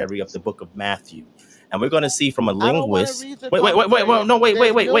commentary of the book of Matthew, and we're gonna see from a I don't want to linguist. read your Wait. commentary. Well, no,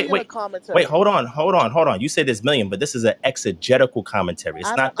 There's million of wait. commentaries. Hold on. You said there's million, but this is an exegetical commentary.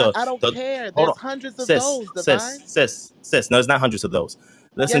 It's not I don't the. care. Hold There's on, hundreds of sis, those, sis, divine. sis, sis. No, it's not hundreds of those.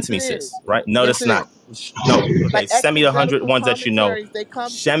 Listen Yes, to it me, is. sis. Right? No, Yes, that's it is. not. No. Okay. Like Send me the 100 exegetical ones that you know. commentaries, they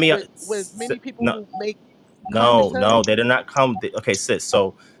come Send me. with many people No, who make no, commentaries. they did not come. Okay, sis.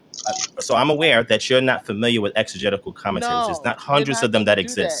 So I'm aware that you're not familiar with exegetical commentaries. There's No, not you're hundreds of not them going to that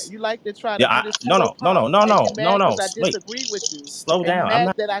do that. exist. You like to try to Yeah, do this no, pseudo pump, and you mad because I Wait, disagree with you, slow and you down. I'm mad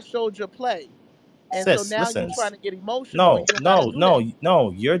not, that I showed your play, and so sis. now you Listen, trying to get emotional, and you don't got to do that.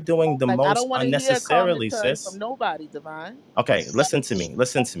 no. You're doing the Like I most don't want to hear a unnecessarily, commentary from sis. nobody, Divine. Okay, listen to me.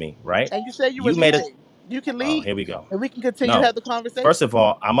 Listen to me. Right? And you said you were You made it. leaving. You can Oh, leave, here we go. and we can continue to No. have the First conversation. of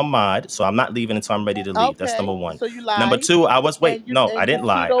all, I'm a mod, so I'm not leaving until I'm ready to leave. That's number Okay, one. so you Number lied, two, I was wait. and No, I you didn't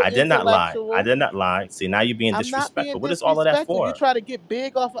lie. pseudo I did not lie. I intellectual. did not lie. See, now you're being I'm not being disrespectful. What is all of that disrespectful. You for? try to get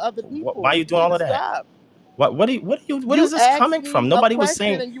big off of other Why people. are you You doing need all to of that? stop. What You is this asked coming from? me a Nobody was question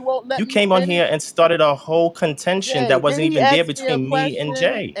saying. and you won't let You me came on finish. here and started a whole contention Jay, that did wasn't he even there ask me a between me and question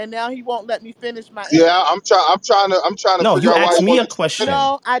Jay. and now he won't let me finish my Yeah, answer? I'm trying to No, figure you out why asked he me won't a let you finish.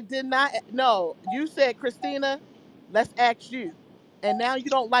 question. No, I did not. No, you said, Christina, let's ask you. And now you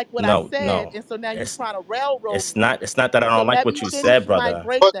don't like what I said. No. And so now you're It's trying to railroad it's me. not it's not that I So don't like let what me you finish said, my brother.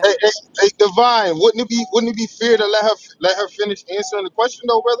 But breakdown. hey, Divine, wouldn't it be fair to let her finish answering the question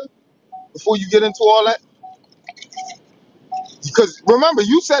though, brother? Before you get into all that, because remember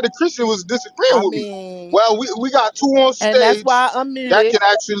you said the Christian was disagreeing I with me. mean, Well, we got two on and that's stage why I'm that muted. can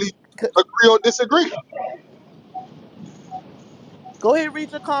actually agree or disagree. Go ahead,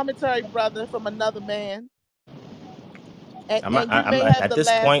 read your commentary, brother, from another man. And you I'm may not, have the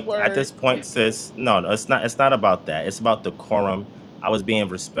last word. At this point, sis. No, it's not about that. It's about decorum. I was being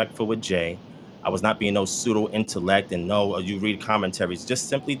respectful with Jay. I was not being no pseudo intellect and no. You read commentaries. Just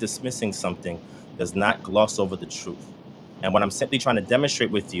simply dismissing something does not gloss over the truth. And what I'm simply trying to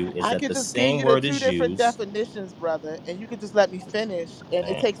demonstrate with you is I that could the just give same you the word two is different used. definitions, brother, and you could just let me finish. And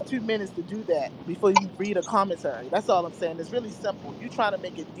it eh, takes 2 minutes to do that before you read a commentary. That's all I'm saying. It's really simple. You trying to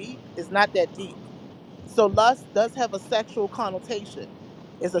make it deep, it's not that deep. So lust does have a sexual connotation.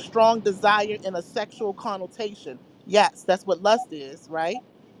 It's a strong desire in a sexual connotation. Yes, that's what lust is, right?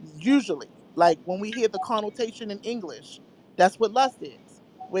 Usually, like when we hear the connotation in English, that's what lust is.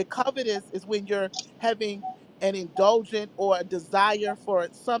 Where covetous is when you're having an indulgent or a desire for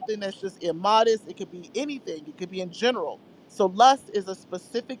something that's just immodest. It could be anything, it could be in general. So lust is a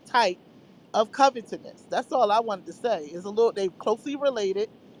specific type of covetousness. That's all I wanted to say. Is a little they're closely related.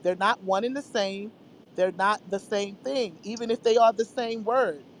 They're not one and the same. They're not the same thing, even if they are the same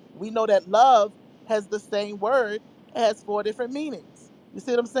word. We know that love has the same word. It has 4 different meanings. You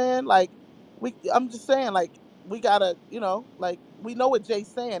see what I'm saying? Like I'm just saying, like we gotta, like we know what Jay's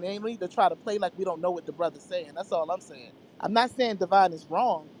saying. Ain't need to try to play like we don't know what the brother's saying. That's all I'm saying. I'm not saying divine is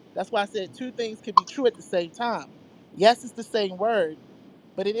wrong. That's why I said two things can be true at the same time. Yes, it's the same word,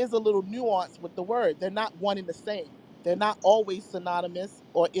 but it is a little nuance with the word. They're not one and the same. They're not always synonymous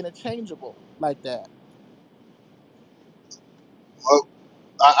or interchangeable like that. Well,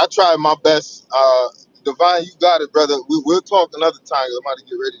 I tried my best. Divine, you got it, brother. We'll talk another time. I'm about to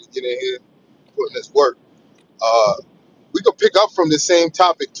get ready to get in here, putting this work. Uh, we could pick up from the same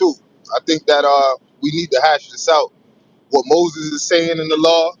topic too. I think that we need to hash this out. What Moses is saying in the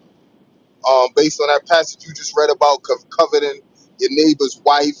law, based on that passage you just read about, coveting your neighbor's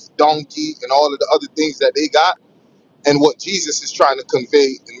wife, donkey, and all of the other things that they got, and what Jesus is trying to convey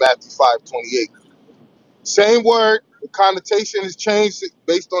in Matthew 5:28. Same word, the connotation is changed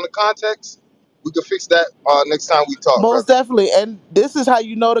based on the context. We can fix that next time we talk, Most brother. definitely. And this is how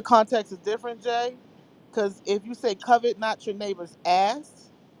you know the context is different, Jay. Because if you say covet not your neighbor's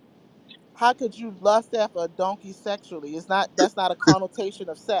ass, how could you lust after a donkey sexually? That's not a connotation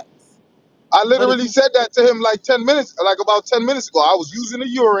of sex. I But if literally you said that to him like about 10 minutes ago. I was using the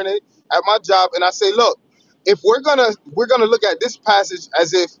urinate at my job, and I say, look, if we're gonna look at this passage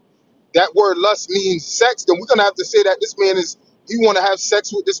as if that word lust means sex, then we're gonna have to say that this man is he want to have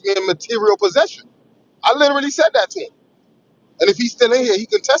sex with this man material possession. I literally said that to him, and if he's still in here, he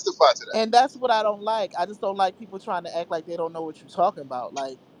can testify to that. And that's what I don't like. I just don't like people trying to act like they don't know what you're talking about.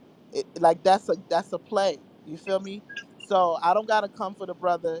 Like that's a play. You feel me? So I don't gotta come for the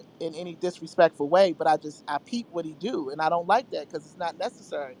brother in any disrespectful way, but I peep what he do, and I don't like that because it's not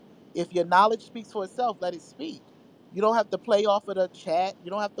necessary. If your knowledge speaks for itself, let it speak. You don't have to play off of the chat.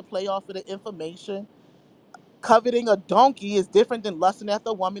 You don't have to play off of the information. Coveting a donkey is different than lusting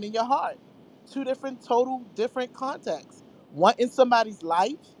after a woman in your heart. Two different, total different contexts. One in somebody's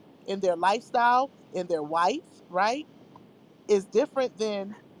life, in their lifestyle, in their wife, right? Is different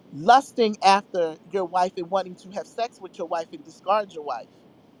than lusting after your wife and wanting to have sex with your wife and discard your wife.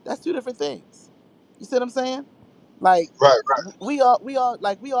 That's two different things. You see what I'm saying? Like Right, right.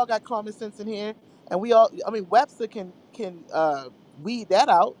 we all got common sense in here, and we all. I mean, Webster can weed that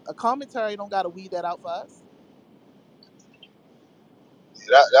out. A commentary don't gotta weed that out for us.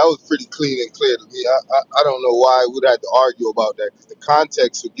 That was pretty clean and clear to me. I don't know why we'd have to argue about that because the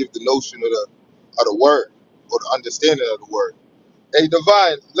context would give the notion of the word or the understanding of the word. Hey,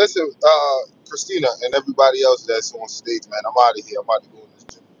 Divine, listen, Christina and everybody else that's on stage, man. I'm out of here. I'm about to go in this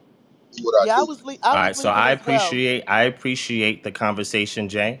gym, do what I Yeah, do. I All was right, so leaving as well. I appreciate the conversation,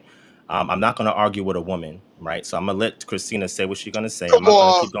 Jay. I'm not going to argue with a woman, right? So I'm gonna let Christina say what she's going to say. I'm not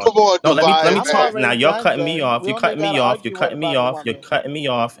going to keep going. Come on, No, let Divine, me I'm man. talk. Now already you're done, cutting me Jay. off. We You're don't even cutting me gotta off. You're argue what cutting me about the off. You're woman. cutting me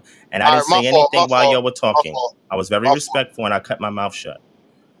off. And I All didn't right, my say fault, my anything while y'all fault, were my talking. fault, I was very my fault, respectful and I cut my mouth shut.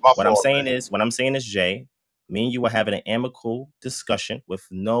 my What I'm fault, saying man. is, Jay, me and you were having an amicable discussion with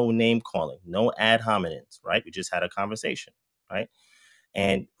no name calling, no ad hominems, right? We just had a conversation, right?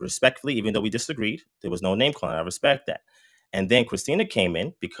 And respectfully, even though we disagreed, there was no name calling. I respect that. And then Christina came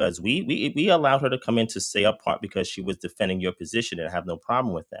in because we allowed her to come in to say her part because she was defending your position, and I have no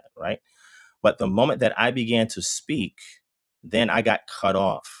problem with that, right? But the moment that I began to speak, then I got cut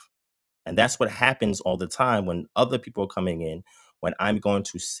off. And that's what happens all the time when other people are coming in, when I'm going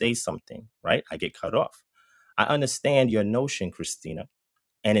to say something, right? I get cut off. I understand your notion, Christina.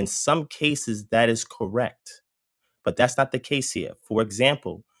 And in some cases, that is correct. But that's not the case here. For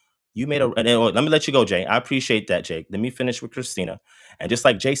example, you made let me let you go, Jay. I appreciate that, Jake. Let me finish with Christina. And just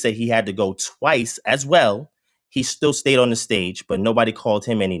like Jay said, he had to go twice as well. He still stayed on the stage, but nobody called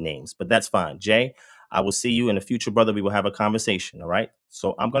him any names. But that's fine. Jay, I will see you in the future, brother. We will have a conversation. All right.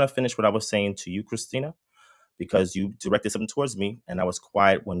 So I'm going to finish what I was saying to you, Christina, because you directed something towards me and I was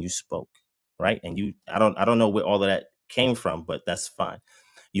quiet when you spoke. Right. And I don't know where all of that came from, but that's fine.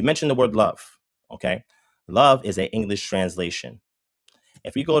 You mentioned the word love. Okay. Love is an English translation.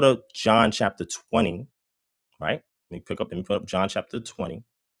 If we go to John chapter 20, right? Let me put up John chapter 20,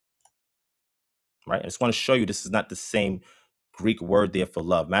 right? I just want to show you this is not the same Greek word there for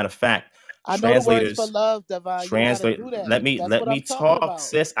love. Matter of fact, I know the words for translators love, Divine. You don't gotta translate. do that. Let That's what me I'm talking talk,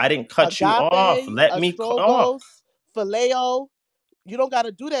 about. sis. I didn't cut you off. Agape, Let me talk. astrogos, phileo. You don't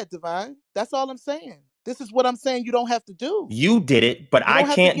gotta do that, Divine. That's all I'm saying. This is what I'm saying you don't have to do. You did it, but You I don't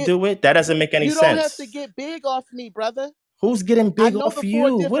have to can't get do it. That doesn't make any you don't have to sense. get big off me, brother. Who's getting I big know off the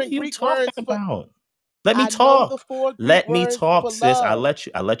four you? What are different you Greek talking words for about? Let me I know the talk. four Greek Let me words talk, for sis. love.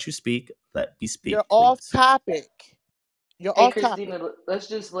 I let you speak. Let me speak, You're off please. topic. You're Hey, off topic. Christina, let's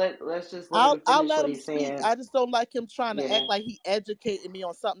just let I'll him I'll finish let what him he's speak. saying. I just don't like him trying to act Yeah, like he educated me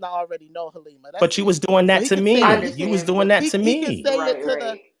on something I already know, Halima. That's But you it. was doing So that he to can say I it. me. He You can was understand, doing but that to he can me. say it right, to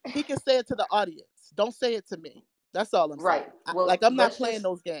the right, he can say it to the audience. Don't say it to me. That's all I'm right. saying. Well, Like I'm not playing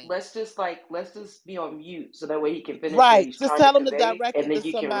those games. let's just be on mute so that way he can finish what Right. he's Just trying to tell him to convey, direct and it to then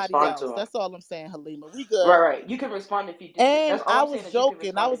you can somebody respond else. to him. That's all I'm saying, Halima. We Right, good. right. You can respond if you disagree. And That's all I I'm saying was is you can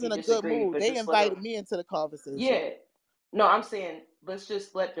joking. I respond was if you in a good disagree, mood. but They just let him. invited me into the conversation. Yeah, No, I'm saying let's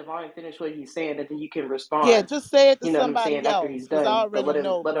just let Divine finish what he's saying, and then you can Yeah, respond. just say it to You know what I'm saying, somebody after else, he's because I done. But already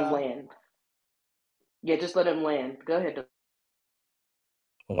know, let him bruh. land. Yeah, just let him land. Go ahead.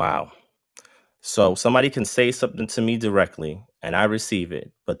 Wow. So somebody can say something to me directly and I receive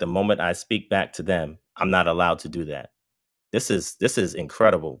it, but the moment I speak back to them, I'm not allowed to do that. This is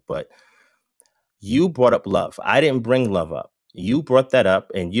incredible, but you brought up love. I didn't bring love up. You brought that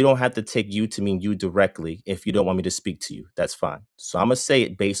up, and you don't have to take you to mean you directly if you don't want me to speak to you. That's fine. So I'm going to say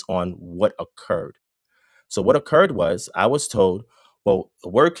it based on what occurred. So what occurred was I was told, well, a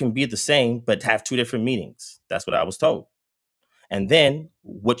word can be the same, but have two different meanings. That's what I was told. And then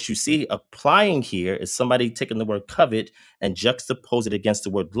what you see applying here is somebody taking the word covet and juxtapose it against the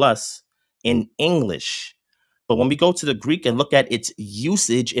word lust in English. But when we go to the Greek and look at its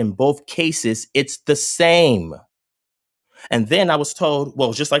usage in both cases, it's the same. And then I was told,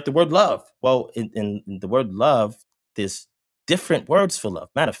 well, just like the word love. Well, in the word love, there's different words for love.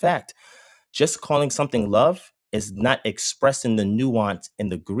 Matter of fact, just calling something love is not expressing the nuance in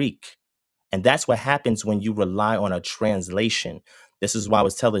the Greek. And that's what happens when you rely on a translation. This is why I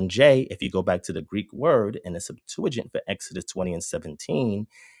was telling Jay, if you go back to the Greek word in the Septuagint for Exodus 20 and 17,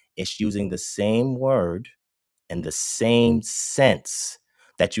 it's using the same word in the same sense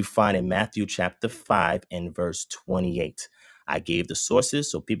that you find in Matthew chapter 5 and verse 28. I gave the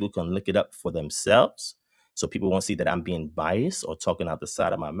sources so people can look it up for themselves, so people won't see that I'm being biased or talking out the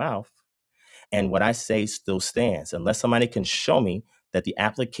side of my mouth. And what I say still stands, unless somebody can show me that the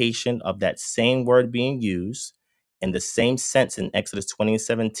application of that same word being used in the same sense in Exodus 20 and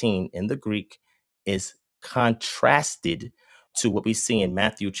 17 in the Greek is contrasted to what we see in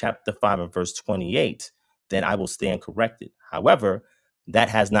Matthew chapter 5 and verse 28, then I will stand corrected. However, that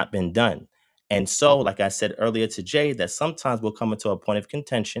has not been done. And so, like I said earlier to Jay, that sometimes we'll come into a point of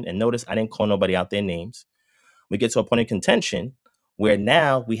contention. And notice I didn't call nobody out their names. We get to a point of contention where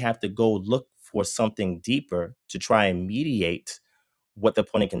now we have to go look for something deeper to try and mediate what the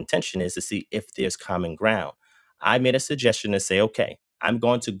point of contention is to see if there's common ground. I made a suggestion to say, okay, I'm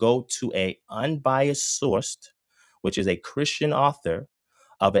going to go to a unbiased source, which is a Christian author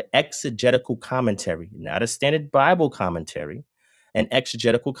of an exegetical commentary, not a standard Bible commentary, an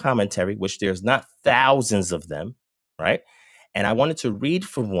exegetical commentary, which there's not thousands of them, right? And I wanted to read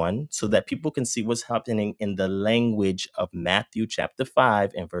from one so that people can see what's happening in the language of Matthew chapter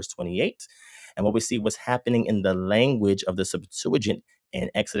 5 and verse 28. And what we see what's happening in the language of the Septuagint in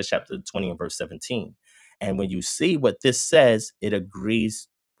Exodus chapter 20 and verse 17. And when you see what this says, it agrees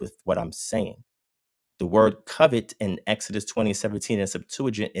with what I'm saying. The word covet in Exodus 20:17 in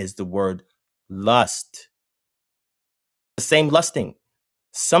Septuagint is the word lust. The same lusting,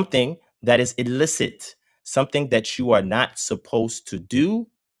 something that is illicit, something that you are not supposed to do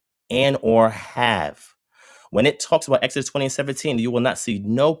and or have. When it talks about Exodus 20:17, you will not see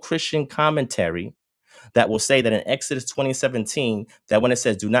no Christian commentary that will say that in Exodus 20:17, that when it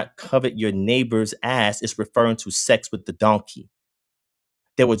says do not covet your neighbor's ass, it's referring to sex with the donkey.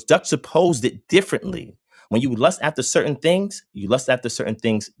 They would juxtapose it differently. When you lust after certain things, you lust after certain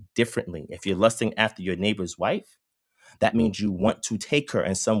things differently. If you're lusting after your neighbor's wife, that means you want to take her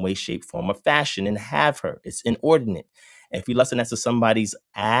in some way, shape, form, or fashion and have her. It's inordinate. If you're lusting after somebody's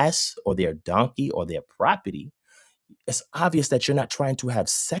ass or their donkey or their property, it's obvious that you're not trying to have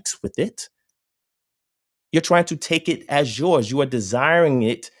sex with it. You're trying to take it as yours. You are desiring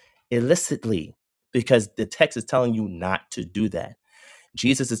it illicitly because the text is telling you not to do that.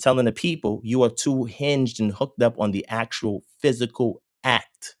 Jesus is telling the people you are too hinged and hooked up on the actual physical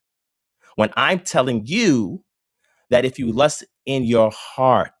act. When I'm telling you that if you lust in your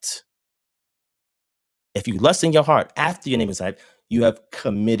heart, after your neighbor's wife, you have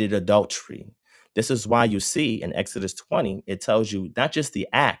committed adultery. This is why you see in Exodus 20, it tells you not just the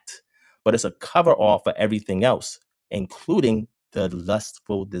act, but it's a cover all for everything else, including the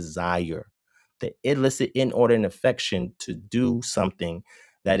lustful desire, the illicit, inordinate affection to do something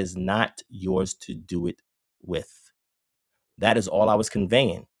that is not yours to do it with. That is all I was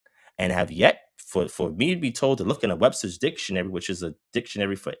conveying. And have yet for me to be told to look in a Webster's dictionary, which is a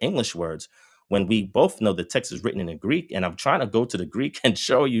dictionary for English words, when we both know the text is written in the Greek, and I'm trying to go to the Greek and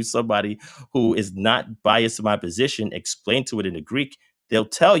show you somebody who is not biased to my position, explain to it in the Greek, they'll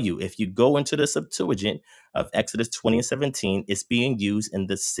tell you if you go into the Septuagint of Exodus 20 and 17, it's being used in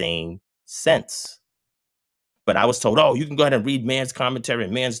the same sense. But I was told, oh, you can go ahead and read man's commentary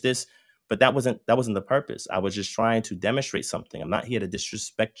and man's this. But that wasn't the purpose. I was just trying to demonstrate something. I'm not here to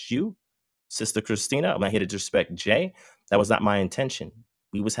disrespect you, Sister Christina. I'm not here to disrespect Jay. That was not my intention.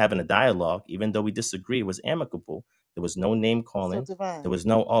 We was having a dialogue. Even though we disagree, it was amicable There was no name So calling. Divine. There was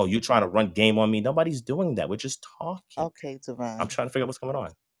no, oh, you trying to run game on me. Nobody's doing that. We're just talking. Okay, Divine. I'm trying to figure out what's going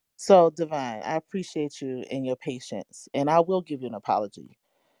on. So Divine, I appreciate you and your patience, and I will give you an apology.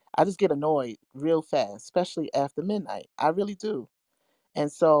 I just get annoyed real fast, especially after midnight. I really do.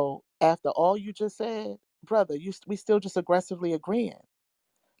 And so after all you just said, brother, we still just aggressively agreeing.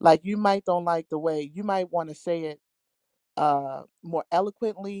 Like you might don't like the way you might want to say it more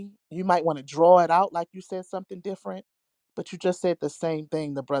eloquently. You might want to draw it out like you said something different, but you just said the same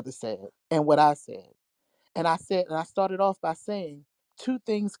thing the brother said and what I said. And I started off by saying two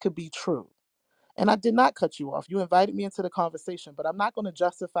things could be true. And I did not cut you off. You invited me into the conversation, but I'm not going to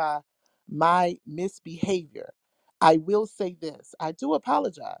justify my misbehavior. I will say this. I do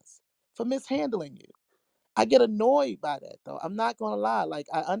apologize for mishandling you. I get annoyed by that though. I'm not going to lie. Like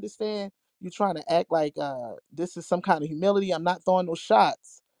I understand you trying to act like this is some kind of humility. I'm not throwing no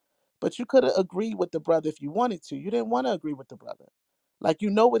shots. But you could have agreed with the brother if you wanted to. You didn't want to agree with the brother. Like you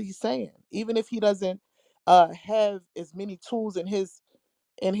know what he's saying. Even if he doesn't have as many tools in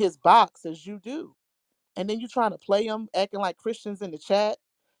his box as you do. And then you trying to play them, acting like Christians in the chat,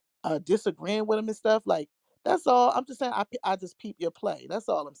 disagreeing with them and stuff. Like that's all. I'm just saying. I just peep your play. That's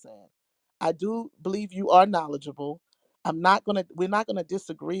all I'm saying. I do believe you are knowledgeable. We're not gonna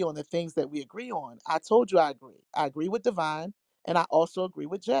disagree on the things that we agree on. I told you I agree. I agree with Divine, and I also agree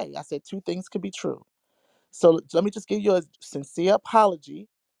with Jay. I said two things could be true. So let me just give you a sincere apology.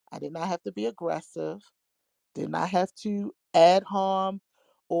 I did not have to be aggressive. Did not have to add harm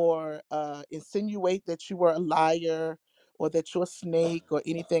or insinuate that you were a liar or that you're a snake or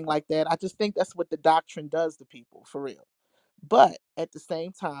anything like that. I just think that's what the doctrine does to people, for real. But at the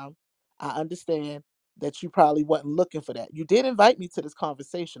same time, I understand that you probably wasn't looking for that. You did invite me to this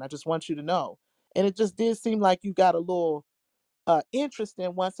conversation. I just want you to know. And it just did seem like you got a little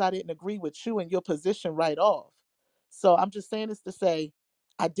interesting once I didn't agree with you and your position right off. So I'm just saying this to say,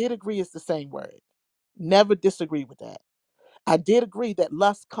 I did agree it's the same word. Never disagree with that. I did agree that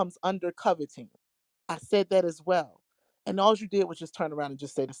lust comes under coveting. I said that as well. And all you did was just turn around and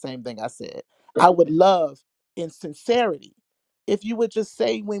just say the same thing I said. I would love, in sincerity, if you would just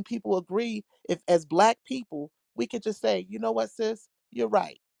say when people agree, if as Black people, we could just say, you know what, sis, you're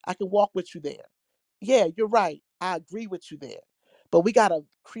right. I can walk with you there. Yeah, you're right. I agree with you there. But we got to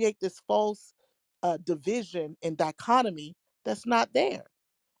create this false division and dichotomy that's not there.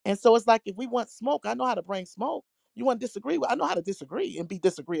 And so it's like if we want smoke, I know how to bring smoke. You want to disagree? I know how to disagree and be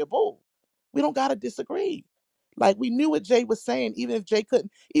disagreeable. We don't gotta disagree. Like we knew what Jay was saying, even if Jay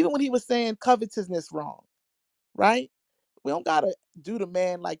couldn't, even when he was saying covetousness wrong, right? We don't gotta do the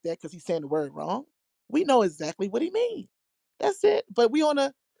man like that because he's saying the word wrong. We know exactly what he means. That's it. But we on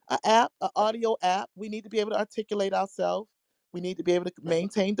a app, an audio app. We need to be able to articulate ourselves. We need to be able to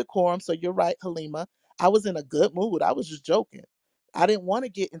maintain decorum. So you're right, Halima. I was in a good mood. I was just joking. I didn't want to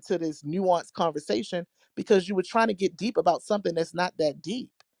get into this nuanced conversation because you were trying to get deep about something that's not that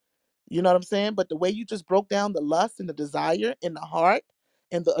deep. You know what I'm saying? But the way you just broke down the lust and the desire in the heart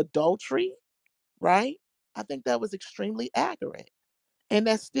and the adultery, right? I think that was extremely accurate. And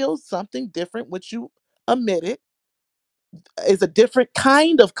that's still something different, which you admitted is a different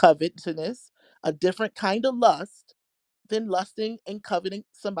kind of covetousness, a different kind of lust than lusting and coveting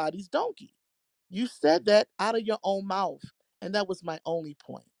somebody's donkey. You said that out of your own mouth. And that was my only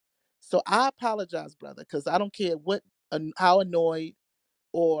point. So I apologize, brother, because I don't care how annoyed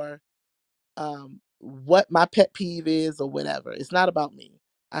or what my pet peeve is or whatever. It's not about me.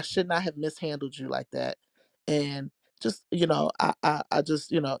 I should not have mishandled you like that. And just, I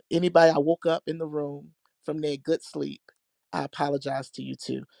just, anybody I woke up in the room from their good sleep, I apologize to you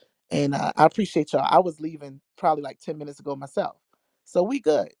too. And I appreciate y'all. I was leaving probably like 10 minutes ago myself. So we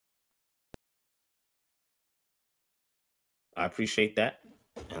good. I appreciate that,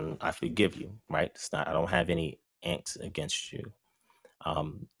 and I forgive you. Right? It's not. I don't have any angst against you.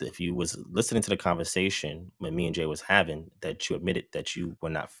 If you was listening to the conversation when me and Jay was having, that you admitted that you were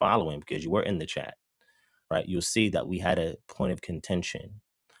not following because you were in the chat, right? You'll see that we had a point of contention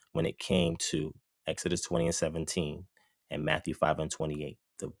when it came to Exodus 20 and 17 and Matthew 5 and 28.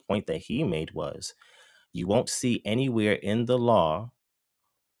 The point that he made was you won't see anywhere in the law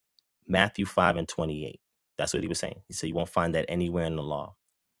Matthew 5 and 28. That's what he was saying. He said you won't find that anywhere in the law.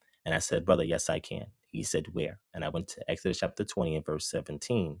 And I said, brother, yes, I can. He said, where? And I went to Exodus chapter 20 and verse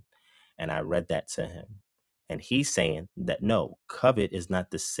 17, and I read that to him. And he's saying that no, covet is not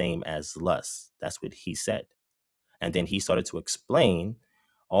the same as lust. That's what he said. And then he started to explain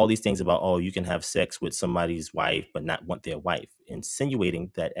all these things about, oh, you can have sex with somebody's wife, but not want their wife,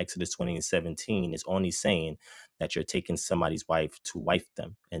 insinuating that Exodus 20 and 17 is only saying that you're taking somebody's wife to wife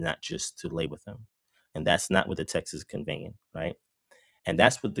them and not just to lay with them. And that's not what the text is conveying, right? And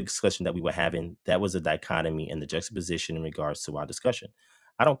that's what the discussion that we were having. That was a dichotomy in the juxtaposition in regards to our discussion.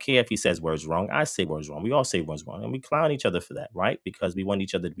 I don't care if he says words wrong. I say words wrong. We all say words wrong. And we clown each other for that, right? Because we want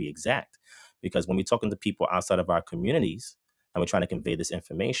each other to be exact. Because when we're talking to people outside of our communities and we're trying to convey this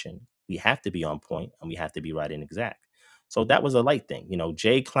information, we have to be on point and we have to be right and exact. So that was a light thing. You know,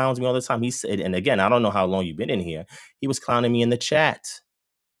 Jay clowns me all the time. He said, and again, I don't know how long you've been in here. He was clowning me in the chat,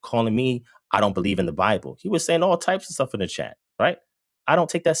 calling me, I don't believe in the Bible. He was saying all types of stuff in the chat, right? I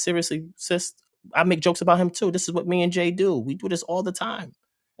don't take that seriously, sis. I make jokes about him too. This is what me and Jay do. We do this all the time.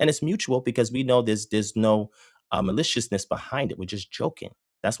 And it's mutual because we know there's no maliciousness behind it. We're just joking.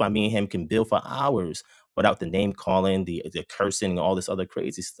 That's why me and him can build for hours without the name calling, the cursing, and all this other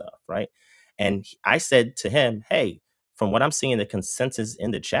crazy stuff, right? And I said to him, hey, from what I'm seeing, the consensus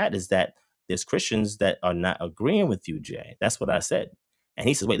in the chat is that there's Christians that are not agreeing with you, Jay. That's what I said. And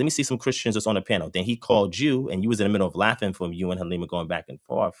he says, wait, let me see some Christians that's on the panel. Then he called you and you was in the middle of laughing from you and Halima going back and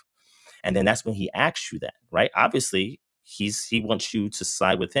forth. And then that's when he asked you that, right? Obviously, he wants you to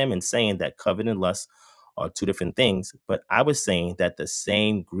side with him and saying that covenant and lust are two different things. But I was saying that the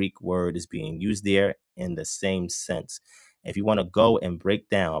same Greek word is being used there in the same sense. If you want to go and break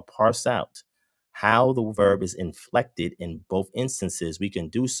down or parse out how the verb is inflected in both instances, we can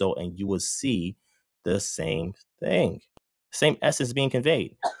do so and you will see the same thing, same essence being conveyed.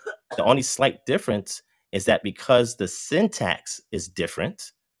 The only slight difference is that because the syntax is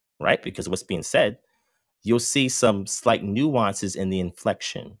different, right? Because of what's being said, you'll see some slight nuances in the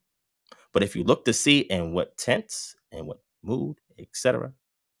inflection. But if you look to see in what tense and what mood, etc.,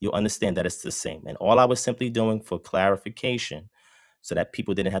 you'll understand that it's the same. And all I was simply doing for clarification, so that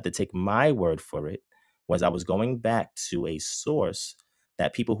people didn't have to take my word for it, was I was going back to a source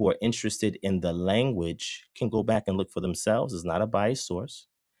that people who are interested in the language can go back and look for themselves. It's not a biased source.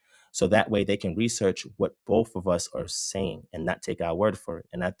 So that way they can research what both of us are saying and not take our word for it.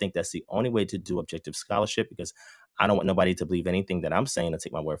 And I think that's the only way to do objective scholarship, because I don't want nobody to believe anything that I'm saying and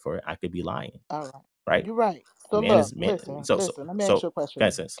take my word for it. I could be lying, All right. right? You're right. So Man look, is man. listen, So listen. Let me ask you a question.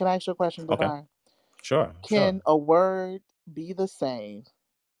 guys, sense. Can I ask you a question, Okay, Divine? sure. Can a word be the same,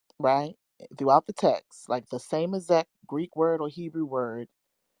 right, throughout the text, like the same exact Greek word or Hebrew word,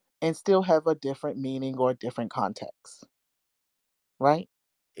 and still have a different meaning or a different context, right?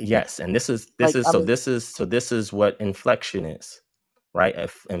 Yes, and this is Like, I mean, this is what inflection is, right?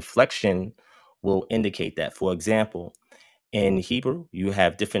 Inflection will indicate that. For example, in Hebrew, you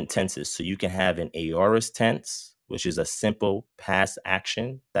have different tenses. So you can have an aorist tense, which is a simple past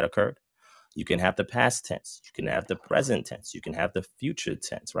action that occurred. You can have the past tense. You can have the present tense. You can have the future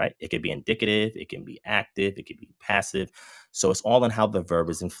tense, right? It could be indicative. It can be active. It could be passive. So it's all in how the verb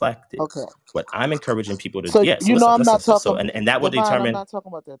is inflected. okay. What I'm encouraging people to, So yeah. So you know, listen, I'm listen. not So talking, and that will Divine. I'm determine. not talking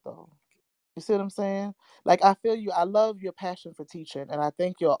about that though. You see what I'm saying? Like, I feel you. I love your passion for teaching, and I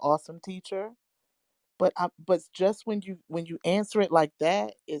think you're an awesome teacher. But just when you answer it like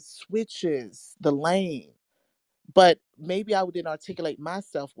that, it switches the lane. But maybe I didn't articulate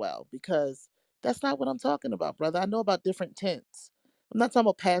myself well, because that's not what I'm talking about, brother. I know about different tense. I'm not talking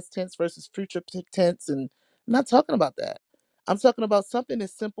about past tense versus future tense, and I'm not talking about that. I'm talking about something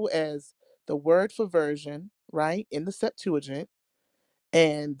as simple as the word for virgin, right, in the Septuagint.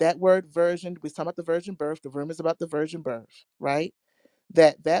 And that word virgin, we talking about the virgin birth. The room is about the virgin birth, right?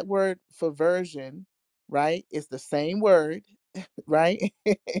 That word for virgin, right, is the same word, right,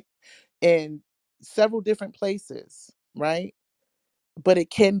 in several different places, right? But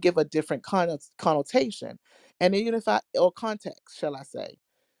it can give a different connotation, and even if I or context, shall I say?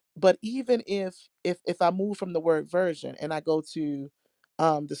 But even if I move from the word virgin and I go to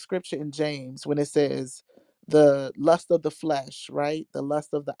the scripture in James when it says the lust of the flesh, right? The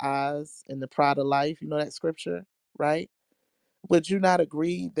lust of the eyes and the pride of life. You know that scripture, right? Would you not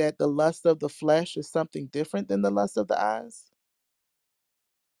agree that the lust of the flesh is something different than the lust of the eyes?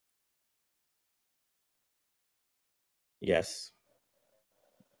 Yes.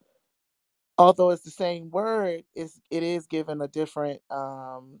 Although it's the same word, it is given a different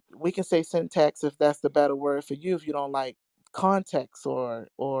we can say syntax if that's the better word for you, if you don't like context or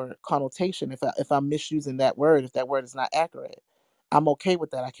connotation, if I'm misusing that word, if that word is not accurate. I'm okay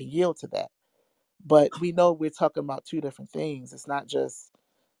with that. I can yield to that. But we know we're talking about two different things. It's not just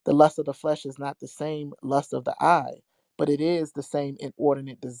the lust of the flesh is not the same lust of the eye, but it is the same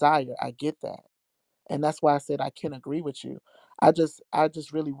inordinate desire. I get that. And that's why I said I can agree with you. I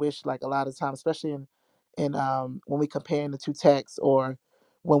just really wish, like, a lot of times, especially in when we comparing the two texts, or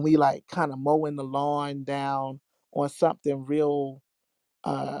when we like kind of mowing the lawn down on something real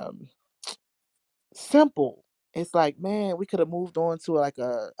um simple, It's like, man, we could have moved on to like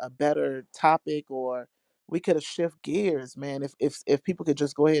a better topic, or we could have shift gears, man. If people could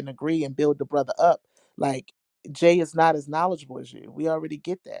just go ahead and agree and build the brother up. Like, Jay is not as knowledgeable as you. We already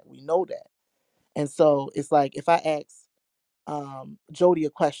get that. We know that. And so it's like, if I ask Jody a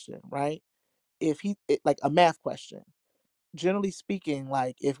question, right? Like a math question, generally speaking,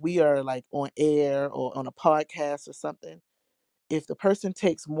 like if we are like on air or on a podcast or something, if the person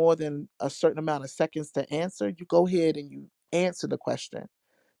takes more than a certain amount of seconds to answer, you go ahead and you answer the question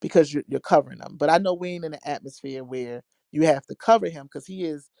because you're covering them. But I know we ain't in an atmosphere where you have to cover him, because he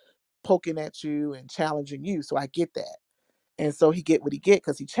is poking at you and challenging you. So I get that. And so he get what he get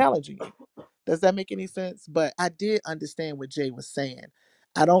because he challenging you. Does that make any sense? But I did understand what Jay was saying.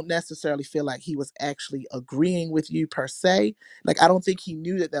 I don't necessarily feel like he was actually agreeing with you per se. Like, I don't think he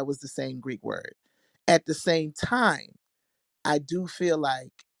knew that that was the same Greek word. At the same time, I do feel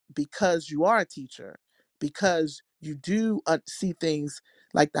like, because you are a teacher, because you do see things,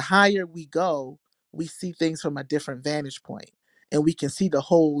 like the higher we go, we see things from a different vantage point, and we can see the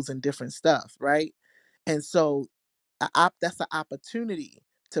holes in different stuff, right? And so that's an opportunity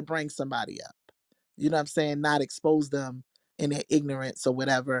to bring somebody up. You know what I'm saying? Not expose them in their ignorance or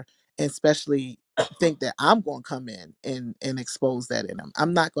whatever, and especially think that I'm going to come in and expose that in them.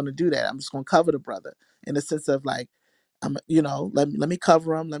 I'm not going to do that. I'm just going to cover the brother in the sense of like, let me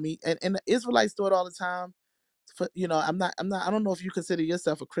cover him. And the Israelites do it all the time. I don't know if you consider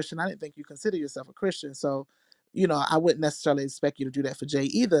yourself a Christian. I didn't think you consider yourself a Christian. So, I wouldn't necessarily expect you to do that for Jay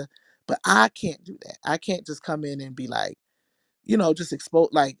either. But I can't do that. I can't just come in and be like, just expose,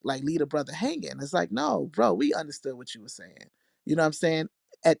 like leave a brother hanging. It's like, no, bro, we understood what you were saying. You know what I'm saying?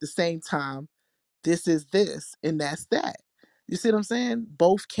 At the same time, this is this and that's that. You see what I'm saying?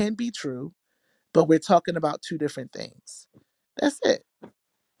 Both can be true, but we're talking about two different things. That's it.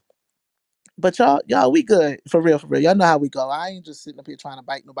 But y'all, we good for real, for real. Y'all know how we go. I ain't just sitting up here trying to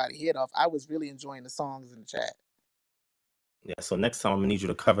bite nobody head off. I was really enjoying the songs in the chat. Yeah. So next time I'm gonna need you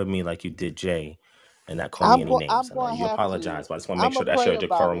to cover me like you did Jay, and not call me any I'm names. And gonna you have to. apologize, but I just want to make I'm sure gonna that pray shows about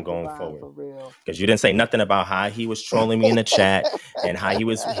decorum it, going Divine, forward. for real. Because you didn't say nothing about how he was trolling me in the chat and how he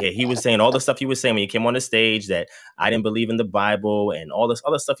was saying all the stuff he was saying when he came on the stage, that I didn't believe in the Bible and all this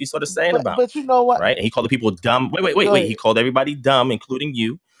other stuff he started saying but about but you me, know what? right? And he called the people dumb. Go Wait. He ahead. called everybody dumb, including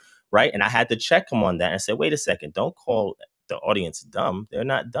you, right? And I had to check him on that and say, wait a second, don't call the audience dumb. They're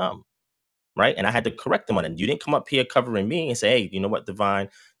not dumb, right? And I had to correct him on it. You didn't come up here covering me and say, hey, you know what, Divine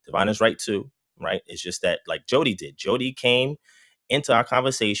is right too, right? It's just that, like Jody did. Jody came into our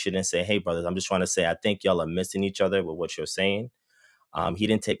conversation and said, hey, brothers, I'm just trying to say, I think y'all are missing each other with what you're saying. He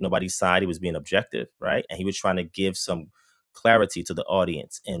didn't take nobody's side. He was being objective, right? And he was trying to give some clarity to the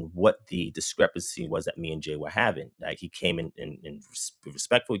audience and what the discrepancy was that me and Jay were having. Like, he came in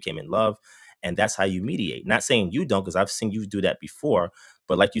respectful, he came in love, and that's how you mediate. Not saying you don't, because I've seen you do that before.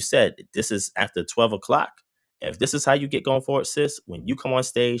 But like you said, this is after 12 o'clock. If this is how you get going forward, sis, when you come on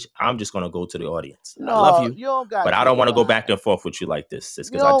stage, I'm just going to go to the audience. I love No, you, you don't got but I to, don't want to go back Divine. and forth with you like this, sis,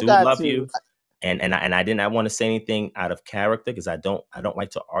 You because I don't do got love to. you, and I did not want to say anything out of character, because I don't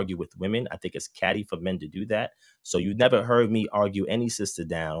like to argue with women. I think it's catty for men to do that. So you never heard me argue any sister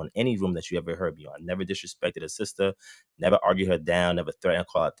down on any room that you ever heard me on. Never disrespected a sister, never argued her down, never threatened,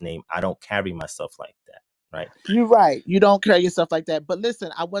 call out the name. I don't carry myself like that, right? You're right. You don't carry yourself like that. But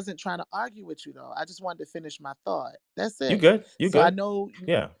listen, I wasn't trying to argue with you though. I just wanted to finish my thought. That's You it. good? You So I good? know.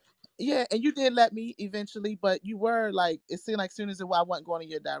 Yeah. Yeah, and you did let me eventually, but you were like, it seemed like soon as I wasn't going in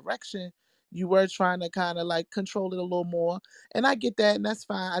your direction, you were trying to kind of like control it a little more. And I get that, and that's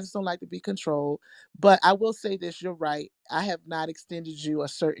fine. I just don't like to be controlled. But I will say this, you're right. I have not extended you a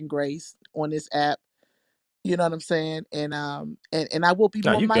certain grace on this app. You know what I'm saying? And I will be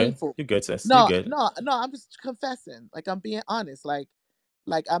No, more you good. mindful. You good, sis. You No, good. no, no, I'm just confessing. Like, I'm being honest. Like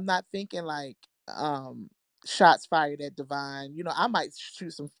I'm not thinking like um shots fired at Divine. I might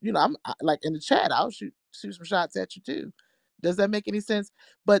shoot some, like in the chat, I'll shoot some shots at you too. Does that make any sense?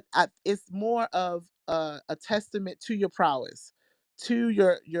 But it's more of a testament to your prowess, to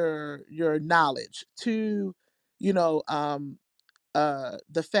your knowledge, to you know um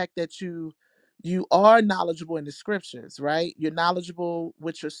the fact that you are knowledgeable in the scriptures, right? You're knowledgeable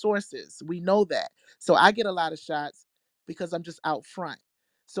with your sources. We know that. So I get a lot of shots because I'm just out front.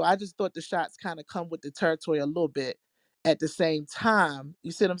 So I just thought the shots kind of come with the territory a little bit. At the same time,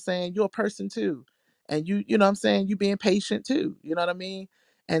 you see what I'm saying? You're a person too. And you know what I'm saying? You being patient too. You know what I mean?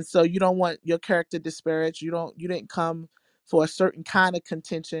 And so you don't want your character disparaged. You didn't come for a certain kind of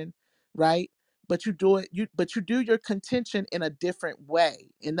contention, right? But you do your contention in a different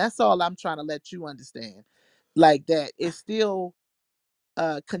way, and that's all I'm trying to let you understand. Like, that it's still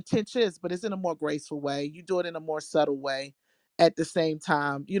contentious, but it's in a more graceful way. You do it in a more subtle way. At the same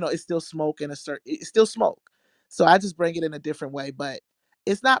time, it's still smoke in a certain. It's still smoke. So I just bring it in a different way, but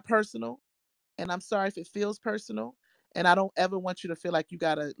it's not personal. And I'm sorry if it feels personal. And I don't ever want you to feel like you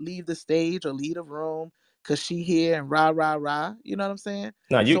gotta leave the stage or leave the room because she here and rah rah rah. You know what I'm saying?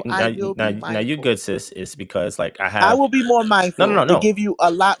 No, So I will be now you mindful. good, sis. It's because like I I have will be more mindful to no. give you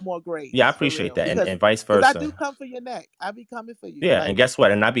a lot more Yeah, I grace for appreciate real that, because and vice I do versa. come for your neck. I be coming for you, Yeah, and like guess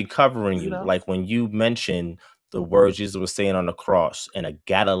what? And I be covering you you. know. Like when you mention the words Jesus was saying on the cross in a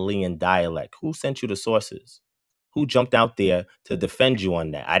Galilean dialect, who sent you the sources? Who jumped out there to defend you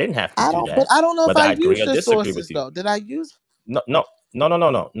on that? I didn't have to I do don't, but that, I don't know if whether I I agree used or your disagree with sources you. though. Did I use? No.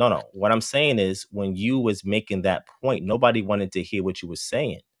 What I'm saying is when you was making that point, nobody wanted to hear what you were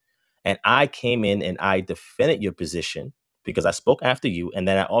saying. And I came in and I defended your position because I spoke after you. And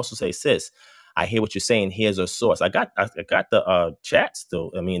then I also say, sis, I hear what you're saying. Here's a source. I got the chat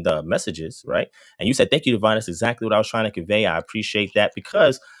still. I mean, the messages, right? And you said, thank you, Divine. That's exactly what I was trying to convey. I appreciate that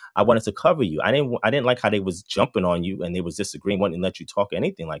because I wanted to cover you. I didn't like how they was jumping on you and they was disagreeing, wanting to let you talk or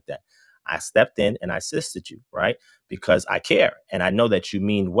anything like that. I stepped in and I assisted you, right? Because I care. And I know that you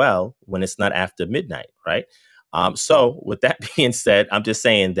mean well when it's not after midnight, right? So with that being said, I'm just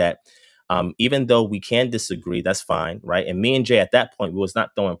saying that even though we can disagree, that's fine, right? And me and Jay at that point, we was not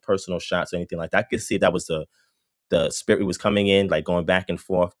throwing personal shots or anything like that. I could see that was the spirit was coming in, like going back and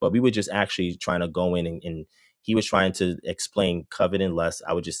forth, but we were just actually trying to go in and he was trying to explain covet and lust.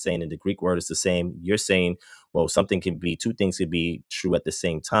 I was just saying in the Greek word is the same. You're saying, well, two things could be true at the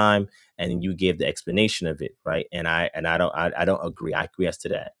same time, and you gave the explanation of it, right? And I don't agree. I acquiesce to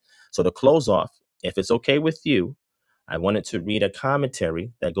that. So to close off, if it's okay with you, I wanted to read a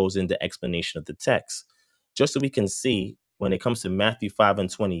commentary that goes into explanation of the text, just so we can see when it comes to Matthew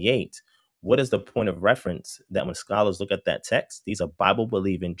 5:28. What is the point of reference that when scholars look at that text, these are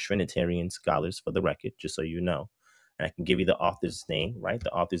Bible-believing Trinitarian scholars, for the record, just so you know. And I can give you the author's name, right?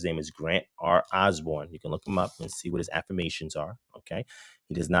 The author's name is Grant R. Osborne. You can look him up and see what his affirmations are, okay?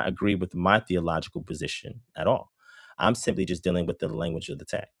 He does not agree with my theological position at all. I'm simply just dealing with the language of the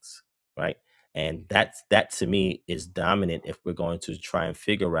text, right? And that to me is dominant if we're going to try and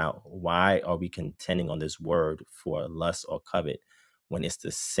figure out why are we contending on this word for lust or covet when it's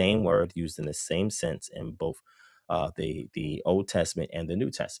the same word used in the same sense in both the Old Testament and the New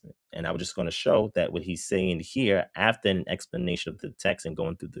Testament. And I was just going to show that what he's saying here, after an explanation of the text and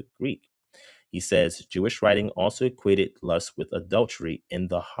going through the Greek, he says Jewish writing also equated lust with adultery in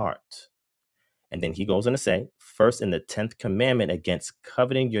the heart. And then he goes on to say, first in the 10th commandment against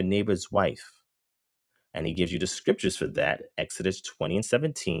coveting your neighbor's wife. And he gives you the scriptures for that, Exodus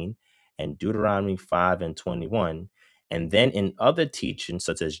 20:17 and Deuteronomy 5:21. And then in other teachings,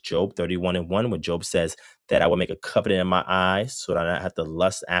 such as Job 31:1, where Job says that I will make a covenant in my eyes so that I don't have to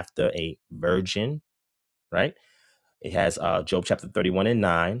lust after a virgin, right? It has Job chapter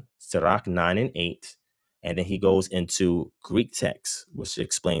 31:9, Sirach 9:8. And then he goes into Greek text, which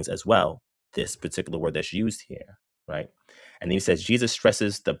explains as well this particular word that's used here, right? And then he says Jesus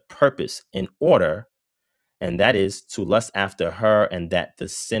stresses the purpose in order, and that is to lust after her, and that the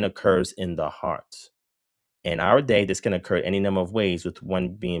sin occurs in the heart. In our day, this can occur any number of ways, with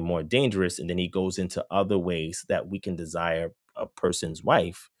one being more dangerous, and then he goes into other ways that we can desire a person's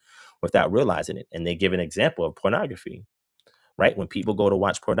wife without realizing it. And they give an example of pornography, right? When people go to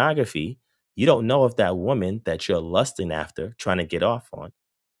watch pornography, you don't know if that woman that you're lusting after, trying to get off on,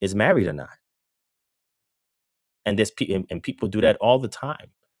 is married or not. And people do that all the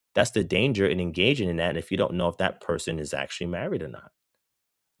time. That's the danger in engaging in that if you don't know if that person is actually married or not.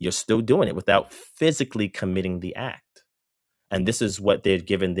 You're still doing it without physically committing the act. And this is what they're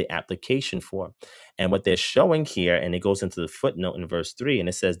given the application for. And what they're showing here, and it goes into the footnote in verse 3, and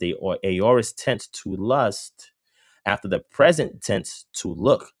it says the aorist tense to lust after the present tense to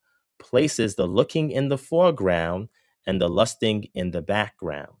look places the looking in the foreground and the lusting in the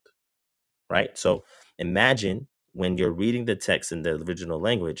background, right? So imagine when you're reading the text in the original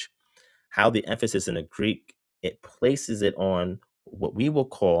language, how the emphasis in the Greek, it places it on what we will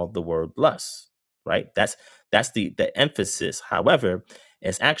call the word lust, right? That's the emphasis. However,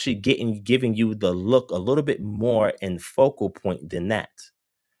 it's actually giving you the look a little bit more in focal point than that.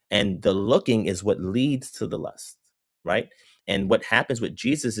 And the looking is what leads to the lust, right? And what happens with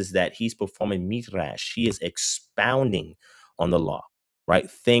Jesus is that he's performing midrash. He is expounding on the law, right?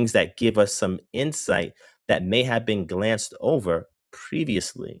 Things that give us some insight that may have been glanced over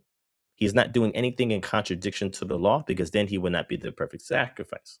previously. He's not doing anything in contradiction to the law, because then he would not be the perfect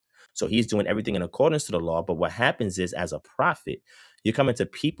sacrifice. So he's doing everything in accordance to the law. But what happens is, as a prophet, you're coming to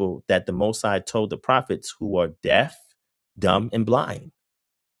people that the Most High told the prophets who are deaf, dumb, and blind.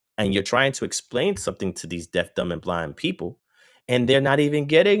 And you're trying to explain something to these deaf, dumb, and blind people, and they're not even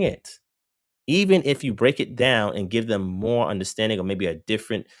getting it. Even if you break it down and give them more understanding or maybe a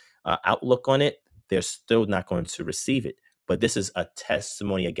different outlook on it, they're still not going to receive it. But this is a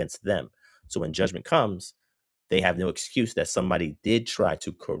testimony against them. So when judgment comes, they have no excuse that somebody did try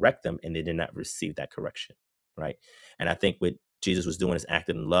to correct them and they did not receive that correction, right? And I think what Jesus was doing is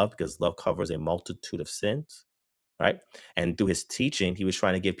acting in love, because love covers a multitude of sins, right? And through his teaching, he was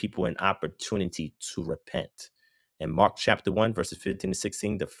trying to give people an opportunity to repent. In Mark chapter 1, verses 15 to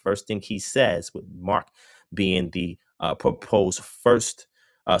 16, the first thing he says, with Mark being the proposed first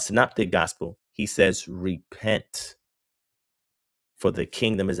synoptic gospel, he says, repent, for the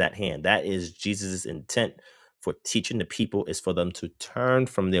kingdom is at hand. That is Jesus' intent for teaching the people, is for them to turn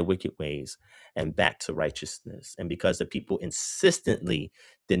from their wicked ways and back to righteousness. And because the people insistently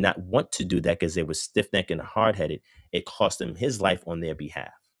did not want to do that because they were stiff-necked and hard-headed, it cost them his life on their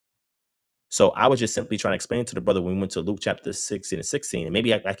behalf. So I was just simply trying to explain to the brother when we went to Luke chapter 16 and 16, and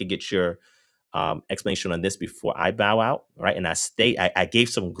maybe I could get your explanation on this before I bow out, right? And I gave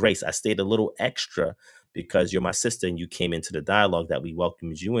some grace. I stayed a little extra because you're my sister and you came into the dialogue that we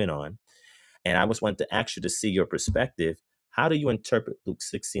welcomed you in on. And I just wanted to ask you to see your perspective. How do you interpret Luke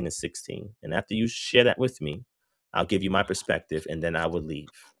 16 and 16? And after you share that with me, I'll give you my perspective and then I will leave.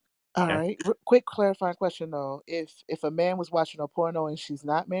 All Okay? right. Quick clarifying question though. If a man was watching a porno and she's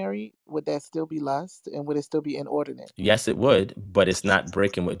not married, would that still be lust, and would it still be inordinate? Yes, it would, but it's not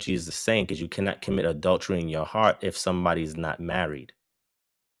breaking what Jesus is saying, because you cannot commit adultery in your heart if somebody's not married.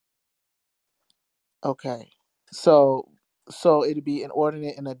 Okay. So it'd be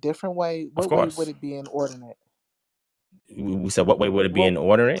inordinate in a different way. Of What way would course. it be inordinate? We said, what way would it be What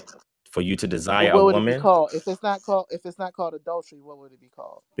inordinate for you to desire a what would it be woman? called? If it's not called adultery, what would it be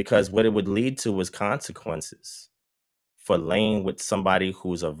called? Because what it would lead to was consequences for laying with somebody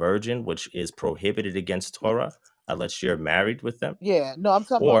who's a virgin, which is prohibited against Torah unless you're married with them, Yeah, no, I'm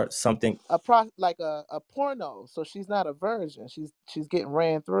talking about or something. like a porno. So she's not a virgin. She's getting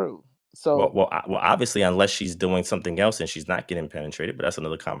ran through. So Well, obviously, unless she's doing something else and she's not getting penetrated, but that's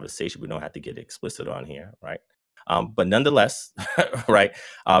another conversation. We don't have to get explicit on here, right? But nonetheless, right?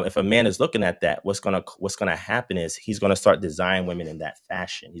 If a man is looking at that, what's gonna happen is he's gonna start desiring women in that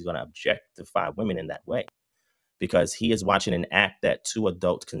fashion. He's gonna objectify women in that way, because he is watching an act that two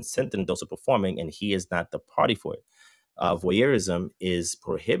adults, consenting adults, are performing, and he is not the party for it. Voyeurism is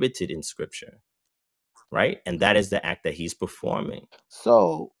prohibited in Scripture, right? And that is the act that he's performing.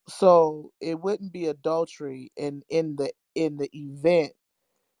 so it wouldn't be adultery in the event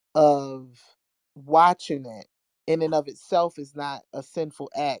of watching it in and of itself is not a sinful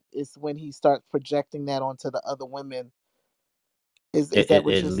act. It's when he starts projecting that onto the other women. Is that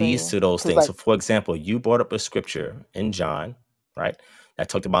what It you're leads saying? to those Because things. like So, for example, you brought up a scripture in John, right, that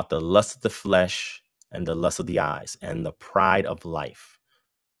talked about the lust of the flesh and the lust of the eyes and the pride of life.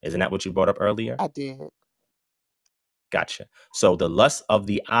 Isn't that what you brought up earlier? I did. Gotcha. So the lust of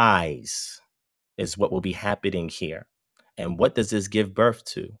the eyes is what will be happening here. And what does this give birth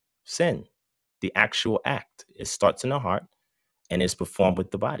to? Sin. The actual act. It starts in the heart and is performed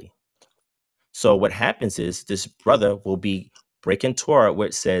with the body. So what happens is this brother will be breaking Torah where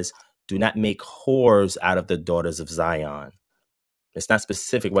it says, do not make whores out of the daughters of Zion. It's not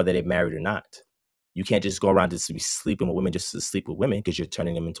specific whether they're married or not. You can't just go around just be sleeping with women just to sleep with women, because you're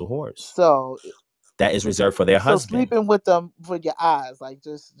turning them into whores. So That is reserved for their husband. sleeping with them with your eyes, like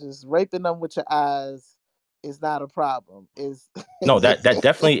just raping them with your eyes, is not a problem. Is No, that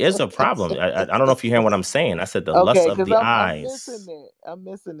definitely is a problem. I don't know if you're hearing what I'm saying. I said the lust okay? of Because the I'm missing eyes. it. I'm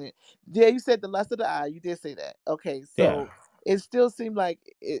missing it. Yeah, you said the lust of the eye. You did say that. Okay, Yeah. so it still seemed like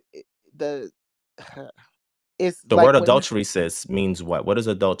the it's The like word when he. adultery means what? What does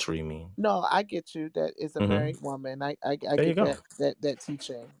adultery mean? No, I get you. That is a Hmm. married woman. I There you get go. that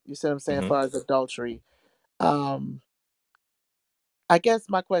teaching. You see what I'm saying? As Hmm. far as adultery, um, I guess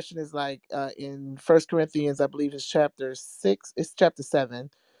my question is like in First Corinthians, I believe it's chapter 6. It's chapter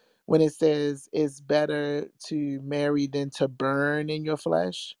 7 when it says it's better to marry than to burn in your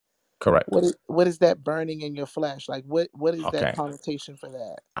flesh. Correct. What is that burning in your flesh? Like what is that Okay. connotation for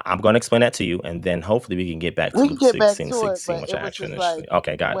that? I'm going to explain that to you, and then hopefully we can get back to We can Luke get back 16, to it, 16, but which it I was had just finished. like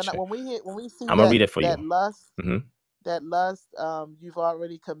Okay, gotcha. when we see I'm going to read it for that you. lust, Hmm. you've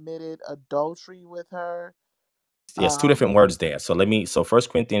already committed adultery with her. Yes, two different words there. So 1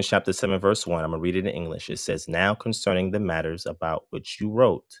 Corinthians chapter 7, verse 1, I'm going to read it in English. It says, now concerning the matters about which you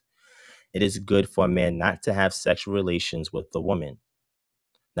wrote, it is good for a man not to have sexual relations with the woman.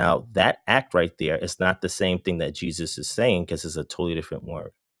 Now, that act right there is not the same thing that Jesus is saying, because it's a totally different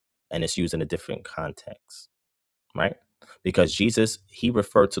word and it's used in a different context, right? because Jesus, he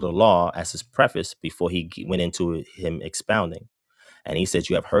referred to the law as his preface before he went into him expounding. And he said,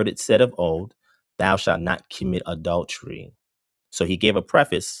 you have heard it said of old, thou shalt not commit adultery. So he gave a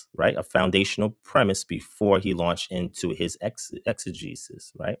preface, right? A foundational premise before he launched into his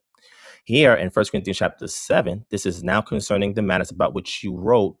exegesis, right? Here in 1 Corinthians chapter 7, this is now concerning the matters about which you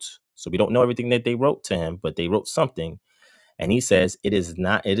wrote. So we don't know everything that they wrote to him, but they wrote something. And he says, it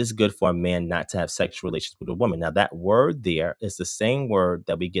is good for a man not to have sexual relations with a woman. Now that word there is the same word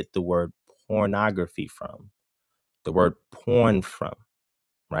that we get the word pornography from, the word porn from,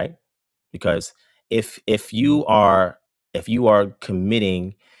 right? Because if you are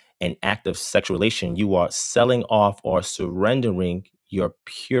committing an act of sexual relation, you are selling off or surrendering your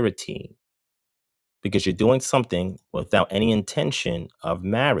purity, because you're doing something without any intention of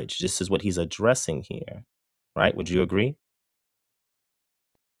marriage. This is what he's addressing here, right? Would you agree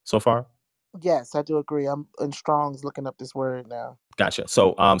so far? Yes, I do agree. I'm in Strong's looking up this word now. Gotcha.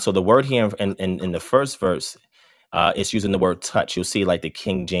 So so the word here in the first verse, it's using the word touch. You'll see like the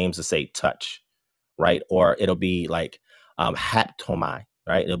King James will say touch, right? Or it'll be like haptomai,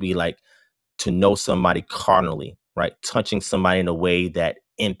 right? It'll be like to know somebody carnally, right? Touching somebody in a way that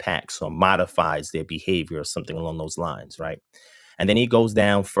impacts or modifies their behavior or something along those lines, right? And then he goes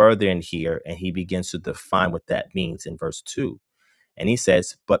down further in here and he begins to define what that means in verse 2. And he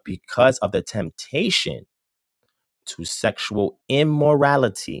says, but because of the temptation to sexual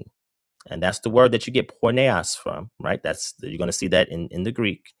immorality, and that's the word that you get porneas from, right? You're going to see that in the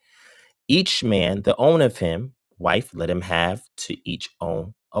Greek. Each man, the own of him, wife, let him have to each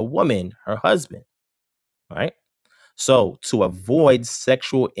own a woman, her husband, right? So to avoid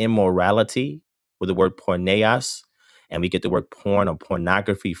sexual immorality with the word porneas, and we get the word porn or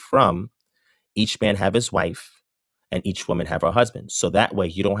pornography from, each man have his wife and each woman have her husband. So that way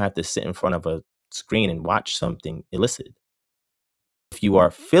you don't have to sit in front of a screen and watch something illicit. If you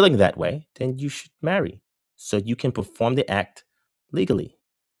are feeling that way, then you should marry so you can perform the act legally,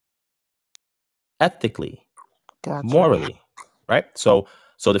 ethically, Gotcha. morally, right? So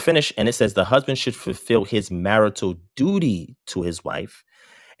to finish, and it says the husband should fulfill his marital duty to his wife,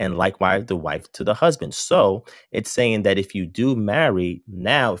 and likewise the wife to the husband. So it's saying that if you do marry,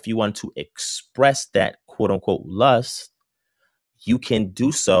 now if you want to express that quote unquote lust, you can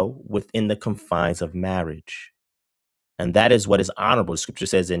do so within the confines of marriage. And that is what is honorable. The scripture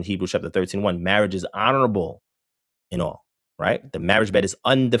says in Hebrews chapter 13:1, marriage is honorable in all, right? The marriage bed is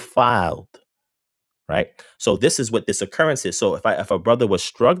undefiled, right? So this is what this occurrence is. So if a brother was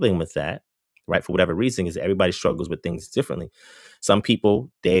struggling with that, right, for whatever reason, is everybody struggles with things differently. Some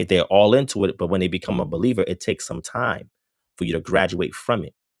people, they're all into it, but when they become a believer, it takes some time for you to graduate from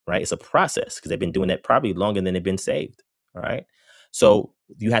it, right? It's a process because they've been doing that probably longer than they've been saved, all right? So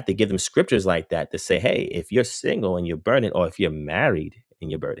you have to give them scriptures like that to say, hey, if you're single and you're burdened, or if you're married and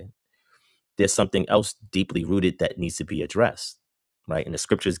you're burdened, there's something else deeply rooted that needs to be addressed, right? And the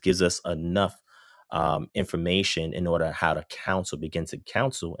scriptures gives us enough information in order how to begin to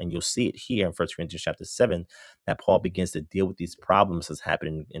counsel. And you'll see it here in 1 Corinthians chapter 7, that Paul begins to deal with these problems that's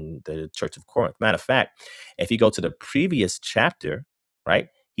happening in the church of Corinth. Matter of fact, if you go to the previous chapter, right,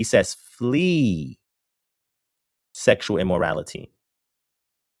 he says, flee sexual immorality.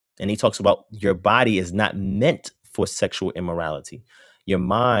 And he talks about your body is not meant for sexual immorality. Your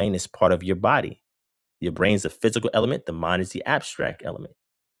mind is part of your body. Your brain's the physical element. The mind is the abstract element.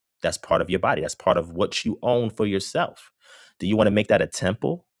 That's part of your body. That's part of what you own for yourself. Do you want to make that a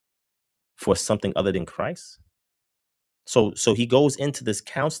temple for something other than Christ? So he goes into this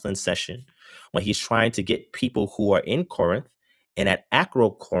counseling session when he's trying to get people who are in Corinth. And at Acro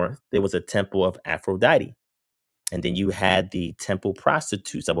Corinth, there was a temple of Aphrodite. And then you had the temple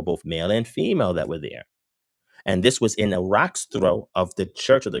prostitutes that were both male and female that were there. And this was in a rock's throw of the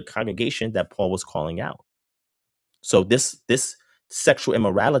church or the congregation that Paul was calling out. So this sexual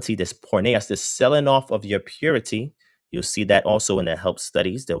immorality, this porneas, this selling off of your purity, you'll see that also in the help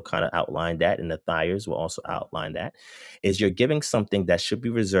studies. They'll kind of outline that, and the Thyers will also outline that, is you're giving something that should be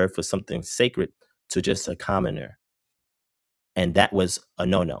reserved for something sacred to just a commoner. And that was a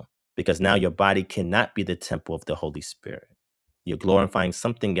no-no, because now your body cannot be the temple of the Holy Spirit. You're glorifying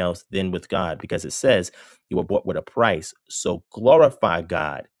something else than with God, because it says you were bought with a price. So glorify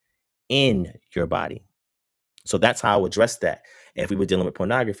God in your body. So that's how I would address that. If we were dealing with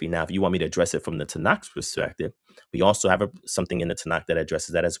pornography, now, if you want me to address it from the Tanakh's perspective, we also have something in the Tanakh that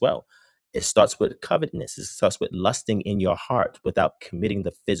addresses that as well. It starts with covetousness. It starts with lusting in your heart without committing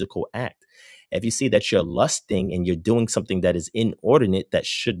the physical act. If you see that you're lusting and you're doing something that is inordinate, that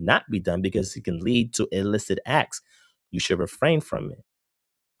should not be done because it can lead to illicit acts, you should refrain from it.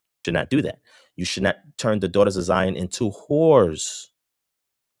 Should not do that. You should not turn the daughters of Zion into whores.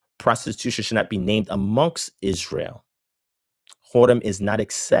 Prostitution should not be named amongst Israel. Whoredom is not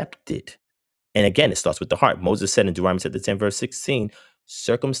accepted. And again, it starts with the heart. Moses said in Deuteronomy chapter 10, verse 16,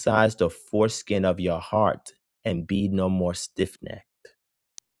 circumcise the foreskin of your heart and be no more stiff-necked.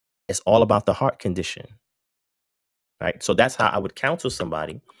 It's all about the heart condition, right? So that's how I would counsel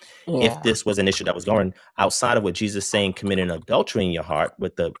somebody if Yeah. this was an issue that was going outside of what Jesus is saying, committing adultery in your heart,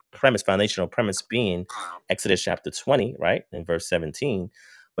 with the foundational premise being Exodus chapter 20, right, in verse 17.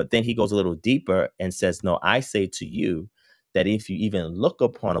 But then he goes a little deeper and says, no, I say to you that if you even look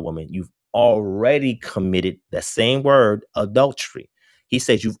upon a woman, you've already committed the same word, adultery. He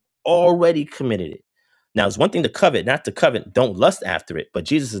says you've already committed it. Now, it's one thing to covet, not to covet, don't lust after it. But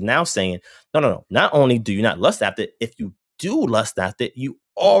Jesus is now saying, no. Not only do you not lust after it, if you do lust after it, you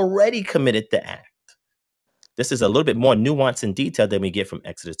already committed the act. This is a little bit more nuanced and detailed than we get from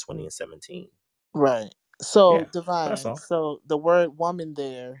Exodus 20 and 17. Right. So Yeah, that's divine. all. So the word woman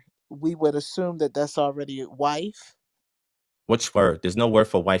there, we would assume that that's already wife. Which word? There's no word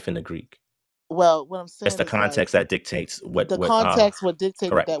for wife in the Greek. Well, what I'm It's saying the is like context that dictates the what context would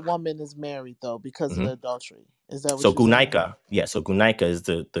dictate that correct. that woman is married though because of hmm the adultery. Is that So what you're saying? gunaika, so gunaika is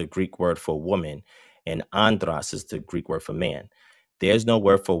the Greek word for woman, and andros is the Greek word for man. There's no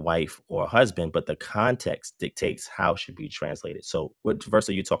word for wife or husband, but the context dictates how it should be translated. So what verse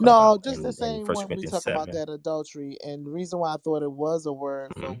are you talking No, about just the in same First when we Corinthians talk about 7? that adultery. And the reason why I thought it was a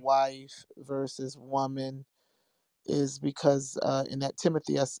word for hmm wife versus woman is because in that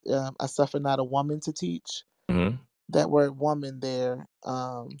Timothy, I suffer not a woman to teach. hmm That word woman there,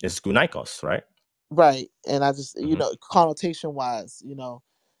 It's gunaikos, right? right. And I just, hmm connotation wise,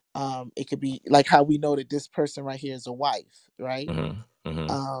 it could be like how we know that this person right here is a wife, right? hmm hmm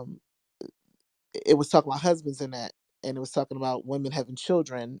Um, it was talking about husbands in that, and it was talking about women having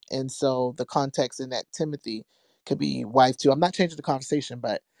children, and so the context in that Timothy could be wife too. I'm not changing the conversation,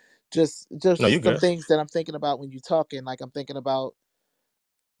 but No, you're just some good. things that I'm thinking about when you're talking. Like I'm thinking about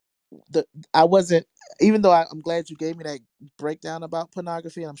the I wasn't even though I'm glad you gave me that breakdown about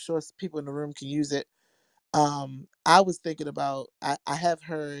pornography. And I'm sure people in the room can use it. I was thinking about I have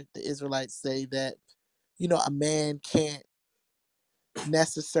heard the Israelites say that a man can't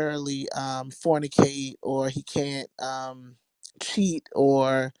necessarily fornicate or he can't cheat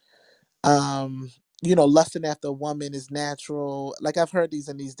or lusting after a woman is natural. Like I've heard these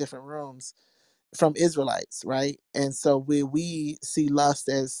in these different rooms from Israelites, right? And so where we see lust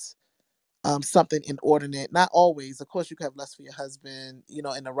as something inordinate, not always. Of course, you can have lust for your husband,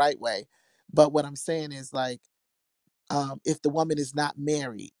 in the right way. But what I'm saying is like, if the woman is not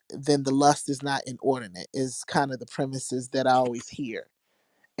married, then the lust is not inordinate. Is kind of the premises that I always hear.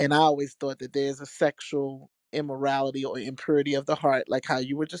 And I always thought that there's a sexual immorality or impurity of the heart, like how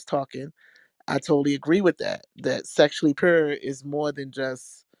you were just talking. I totally agree with that. That sexually pure is more than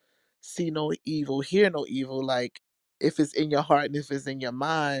just see no evil, hear no evil. Like if it's in your heart and if it's in your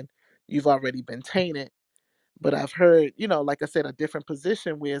mind, you've already been tainted. But I've heard, like I said, a different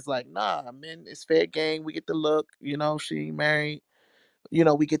position where it's like, nah, man, it's fair game. We get the look, she ain't married,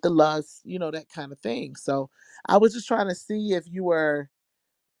 we get the lust, that kind of thing. So I was just trying to see if you were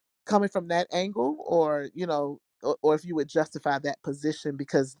coming from that angle or or if you would justify that position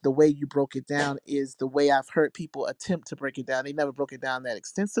because the way you broke it down is the way I've heard people attempt to break it down. They never broke it down that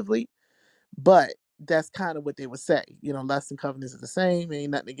extensively, but that's kind of what they would say. Lust and covenants is the same.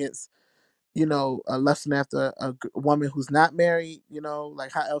 Ain't nothing against lusting after a woman who's not married.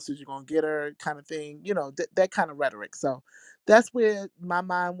 Like how else is you gonna get her, kind of thing. That kind of rhetoric. So that's where my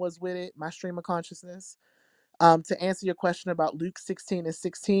mind was with it, my stream of consciousness. To answer your question about Luke 16 and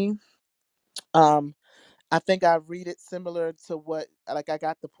 16, um, I think I read it similar to what, like, I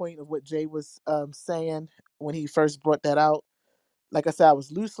got the point of what Jay was saying when he first brought that out. Like I said, I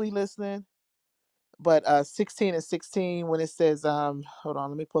was loosely listening, but 16 and 16, when it says, hold on,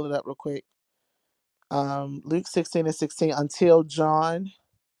 let me pull it up real quick. Luke 16 and 16, until John,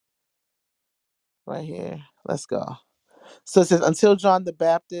 right here. Let's go. So it says, until John the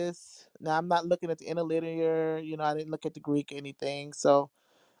Baptist. Now, I'm not looking at the interlinear, I didn't look at the Greek or anything. So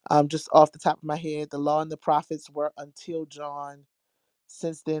just off the top of my head, the law and the prophets were until John.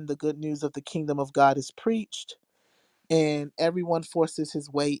 Since then, the good news of the kingdom of God is preached, and everyone forces his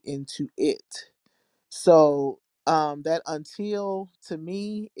way into it. So, that until to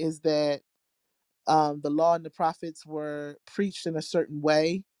me is that the law and the prophets were preached in a certain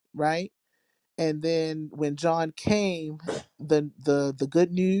way, right? And then when John came, the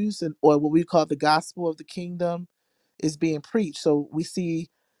good news and or what we call the gospel of the kingdom is being preached. So we see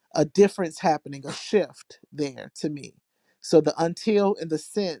a difference happening, a shift there to me. So the until in the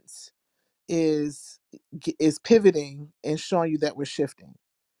sense is pivoting and showing you that we're shifting.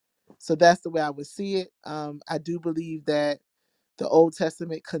 So that's the way I would see it. I do believe that the Old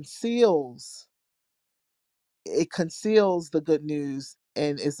Testament conceals the good news,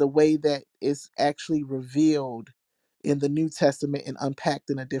 and is a way that is actually revealed in the New Testament and unpacked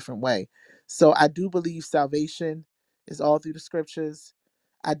in a different way. So I do believe salvation is all through the scriptures.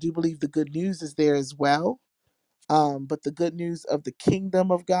 I do believe the good news is there as well. But the good news of the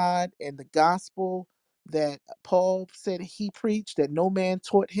kingdom of God and the gospel that Paul said he preached, that no man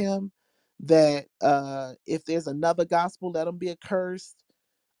taught him, that if there's another gospel, let him be accursed,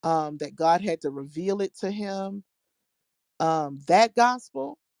 that God had to reveal it to him. That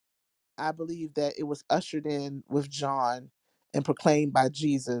gospel, I believe that it was ushered in with John and proclaimed by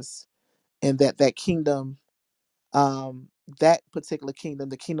Jesus, and that kingdom, um, that particular kingdom,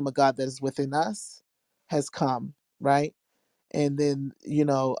 the kingdom of God that is within us, has come, right? And then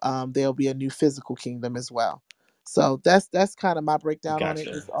there'll be a new physical kingdom as well. So that's kind of my breakdown on it,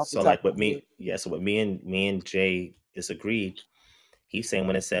 Gotcha. just off the So top like of what my head. me, yeah. So what me and Jay disagreed. He's saying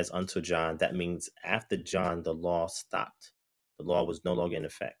when it says unto John, that means after John, the law stopped. The law was no longer in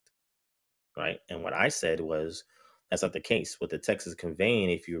effect, right? And what I said was that's not the case. What the text is conveying,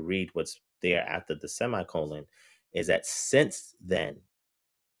 if you read what's there after the semicolon, is that since then,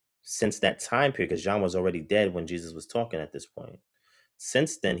 since that time period, because John was already dead when Jesus was talking at this point.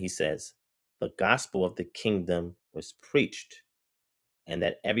 Since then, he says, the gospel of the kingdom was preached and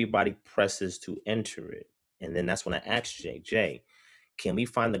that everybody presses to enter it. And then that's when I asked Jay, can we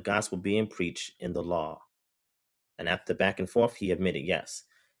find the gospel being preached in the law? And after back and forth, he admitted yes.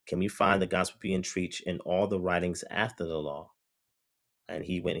 Can we find the gospel being preached in all the writings after the law? And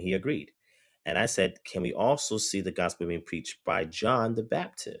he agreed. And I said, can we also see the gospel being preached by John the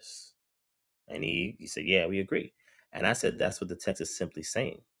Baptist? And he said, yeah, we agree. And I said, that's what the text is simply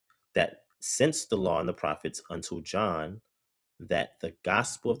saying. That since the law and the prophets until John, that the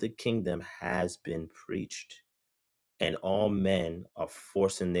gospel of the kingdom has been preached. And all men are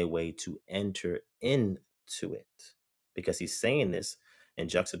forcing their way to enter into it. Because he's saying this in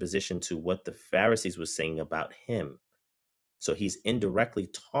juxtaposition to what the Pharisees were saying about him. So he's indirectly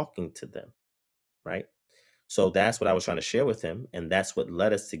talking to them, right? So that's what I was trying to share with him. And that's what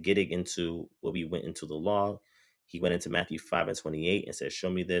led us to getting into what we went into the law. He went into Matthew 5:28 and said, show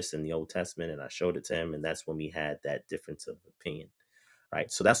me this in the Old Testament. And I showed it to him. And that's when we had that difference of opinion,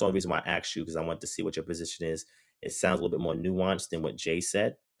 right? So that's the only reason why I asked you, because I wanted to see what your position is. It sounds a little bit more nuanced than what Jay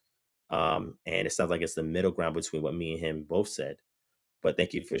said. And it sounds like it's the middle ground between what me and him both said. But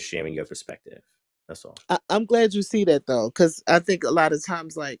thank you for sharing your perspective. That's all. I'm glad you see that though, because I think a lot of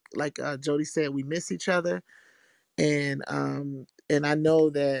times, like Jody said, we miss each other, and I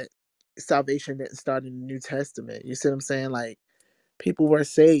know that salvation didn't start in the New Testament. You see what I'm saying? Like, people were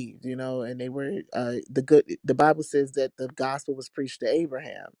saved, and they were the Bible says that the gospel was preached to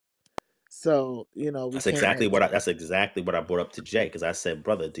Abraham. So we That's can't. exactly what I brought up to Jay, because I said,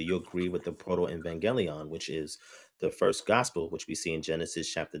 brother, do you agree with the proto-evangelion, which is the first gospel, which we see in Genesis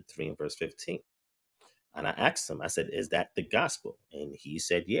chapter 3 and verse 15? And I asked him, I said, is that the gospel? And he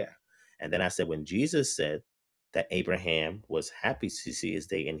said, yeah. And then I said, when Jesus said that Abraham was happy to see his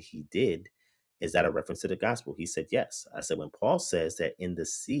day, and he did, is that a reference to the gospel? He said, yes. I said, when Paul says that in the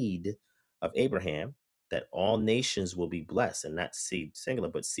seed of Abraham, that all nations will be blessed, and not seed singular,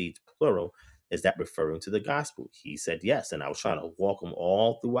 but seed plural, is that referring to the gospel? He said, yes. And I was trying to walk him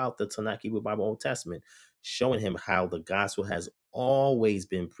all throughout the Tanakh, Hebrew Bible, Old Testament, showing him how the gospel has always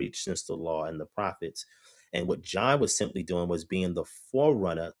been preached since the law and the prophets. And what John was simply doing was being the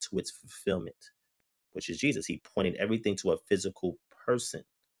forerunner to its fulfillment, which is Jesus. He pointed everything to a physical person,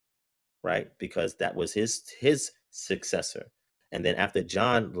 right? Because that was his successor. And then after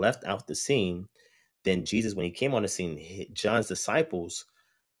John left out the scene, then Jesus, when he came on the scene, John's disciples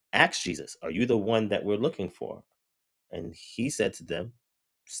asked Jesus, are you the one that we're looking for? And he said to them,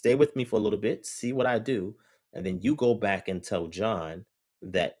 stay with me for a little bit, see what I do. And then you go back and tell John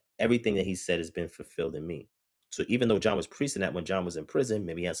that everything that he said has been fulfilled in me. So even though John was preaching that when John was in prison,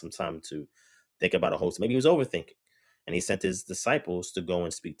 maybe he had some time to think about a host. Maybe he was overthinking. And he sent his disciples to go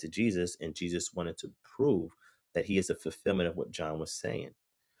and speak to Jesus. And Jesus wanted to prove that he is a fulfillment of what John was saying.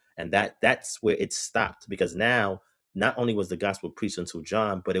 And that's where it stopped, because now not only was the gospel preached unto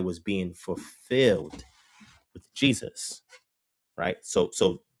John, but it was being fulfilled with Jesus, right? So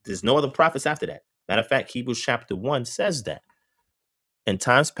there's no other prophets after that. Matter of fact, Hebrews chapter 1 says that. In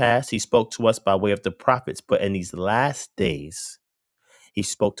times past, he spoke to us by way of the prophets, but in these last days, he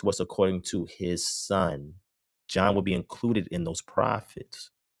spoke to us according to his son. John will be included in those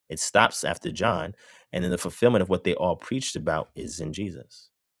prophets. It stops after John, And then the fulfillment of what they all preached about is in Jesus.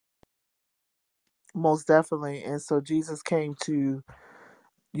 Most definitely. And so Jesus came to,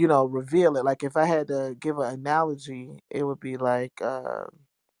 reveal it. Like if I had to give an analogy, it would be like,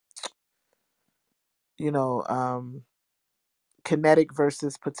 you know, um, kinetic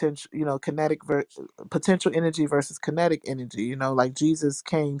versus potential, potential energy versus kinetic energy. Like Jesus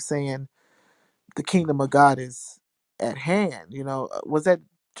came saying the kingdom of God is at hand. Was that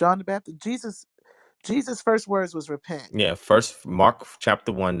John the Baptist? Jesus' first words was repent. Yeah, first Mark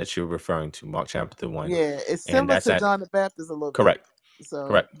chapter 1 that you're referring to, Mark chapter 1. Yeah, it's And similar that's to at John the Baptist a little bit. correct. So,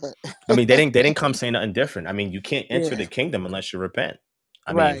 Correct. but I mean, they didn't come saying nothing different. I mean, you can't enter yeah, the kingdom unless you repent.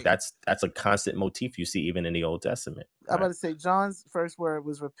 I mean, right. that's a constant motif you see even in the Old Testament, I'm about right? to say John's first word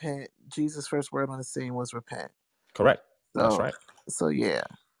was repent. Jesus' first word on the scene was repent. Correct. That's So, right. so yeah,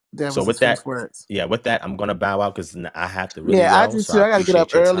 that So was his with first that, words. yeah, with that, I'm gonna bow out because I have to really Yeah, I go. do So too. I I got to get up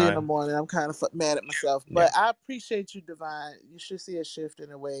appreciate your early in the time. morning. I'm kind of mad at myself, Yeah. but I appreciate you, Divine. You should see a shift in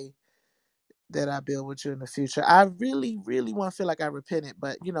the way that I build with you in the future. I really, really want to feel like I repented,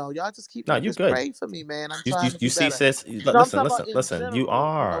 but y'all just keep No, me, you just good. pray for me, man. I'm You trying to you be see, better. sis. No, I'm Listen, talking about listen, in listen. You general,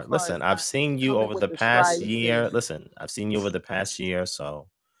 are. far as Listen, I've not seen you coming over with the the past strife year. and Listen, I've seen you over the past year or so,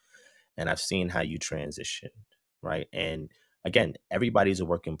 and I've seen how you transition, right? And again, everybody's a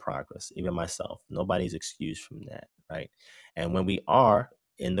work in progress, even myself. Nobody's excused from that, right? And when we are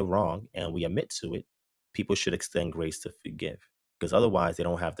in the wrong and we admit to it, people should extend grace to forgive, because otherwise they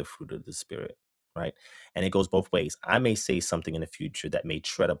don't have the fruit of the spirit, right? And it goes both ways. I may say something in the future that may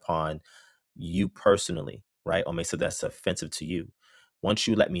tread upon you personally, right? Or may say that's offensive to you. Once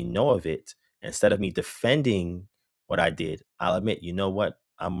you let me know of it, instead of me defending what I did, I'll admit, you know what?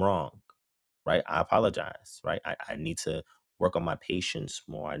 I'm wrong, right? I apologize, right? I need to work on my patience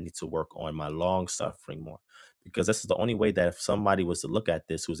more. I need to work on my long suffering more, because this is the only way that if somebody was to look at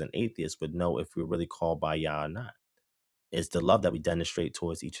this who's an atheist would know if we're really called by Yah or not. It's the love that we demonstrate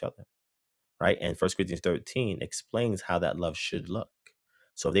towards each other, right? And 1 Corinthians 13 explains how that love should look.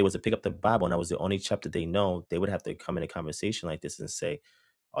 So if they was to pick up the Bible and that was the only chapter they know, they would have to come in a conversation like this and say,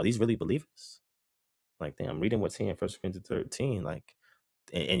 are these really believers? Like, damn, I'm reading what's here in 1 Corinthians 13. Like,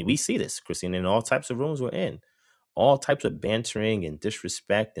 and we see this, Christine, in all types of rooms we're in, all types of bantering and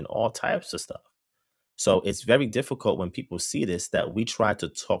disrespect and all types of stuff. So it's very difficult when people see this that we try to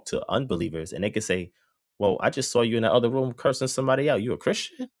talk to unbelievers and they can say, well, I just saw you in the other room cursing somebody out. You a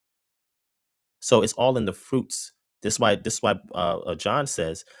Christian? So it's all in the fruits. This is why John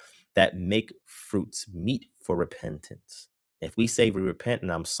says that make fruits meet for repentance. If we say we repent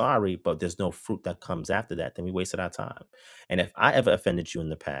and I'm sorry, but there's no fruit that comes after that, then we wasted our time. And if I ever offended you in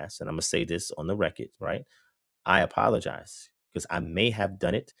the past, and I'm gonna say this on the record, right? I apologize because I may have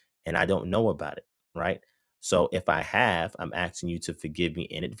done it and I don't know about it, right? So if I have, I'm asking you to forgive me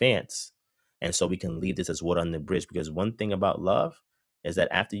in advance. And so we can leave this as water on the bridge, because one thing about love is that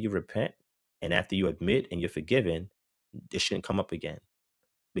after you repent and after you admit and you're forgiven, it shouldn't come up again.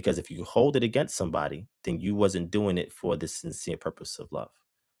 Because if you hold it against somebody, then you wasn't doing it for the sincere purpose of love.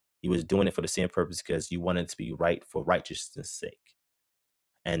 You was doing it for the same purpose because you wanted to be right for righteousness' sake.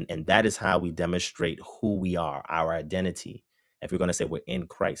 And that is how we demonstrate who we are, our identity. If we're going to say we're in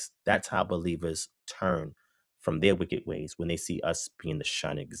Christ, that's how believers turn from their wicked ways when they see us being the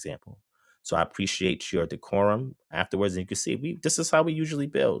shining example. So I appreciate your decorum afterwards. And you can see this is how we usually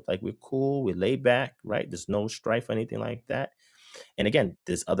build. Like, we're cool, we're laid back, right? There's no strife or anything like that. And again,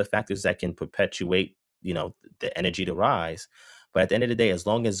 there's other factors that can perpetuate, the energy to rise. But at the end of the day, as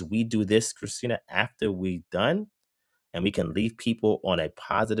long as we do this, Christina, after we done, and we can leave people on a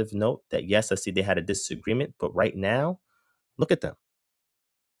positive note that, yes, I see they had a disagreement, but right now, look at them.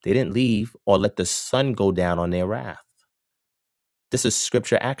 They didn't leave or let the sun go down on their wrath. This is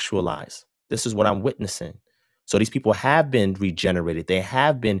scripture actualized. This is what I'm witnessing. So these people have been regenerated. They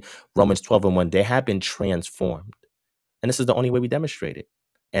have been Romans 12:1. They have been transformed. And this is the only way we demonstrate it.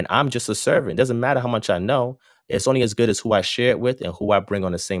 And I'm just a servant. It doesn't matter how much I know. It's only as good as who I share it with and who I bring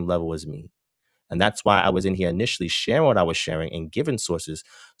on the same level as me. And that's why I was in here initially sharing what I was sharing and giving sources,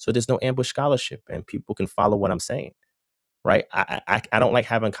 so there's no ambush scholarship and people can follow what I'm saying, right? I don't like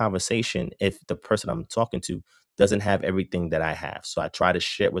having conversation if the person I'm talking to doesn't have everything that I have. So I try to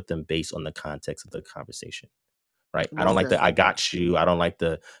share it with them based on the context of the conversation, right? I don't most like the I definitely. got you. I don't like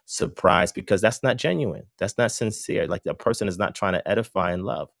the surprise, because that's not genuine. That's not sincere. Like, the person is not trying to edify and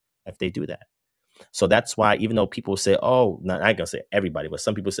love if they do that. So that's why, even though people say, oh, not, I ain't gonna say everybody, but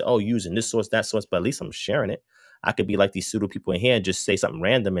some people say, oh, using this source, that source, but at least I'm sharing it. I could be like these pseudo people in here and just say something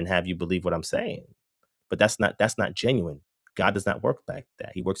random and have you believe what I'm saying. But that's not genuine. God does not work like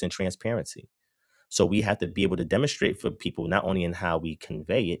that. He works in transparency. So we have to be able to demonstrate for people, not only in how we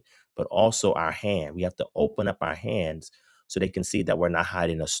convey it, but also our hand. We have to open up our hands so they can see that we're not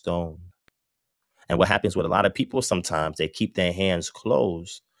hiding a stone. And what happens with a lot of people sometimes, they keep their hands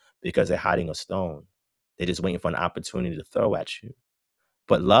closed because they're hiding a stone. They're just waiting for an opportunity to throw at you.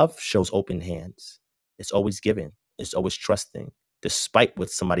 But love shows open hands. It's always giving. It's always trusting. Despite what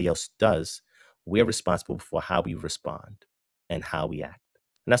somebody else does, we're responsible for how we respond and how we act.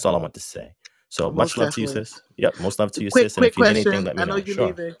 And that's all I want to say. So much Most love to you, definitely. sis. Yep, most love to you, Quick sis. And if you need anything, question. let me I know know. you're Sure.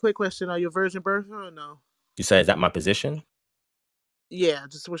 leaving. Quick question. Are you a virgin birth or no? You said, is that my position? Yeah,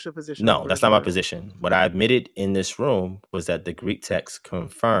 just what's your position on No, that's virgin not my birth? position. What I admitted in this room was that the Greek text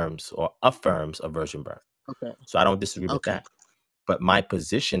confirms or affirms a virgin birth. Okay. So I don't disagree with Okay. that. But my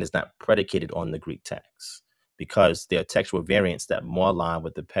position is not predicated on the Greek text because there are textual variants that more align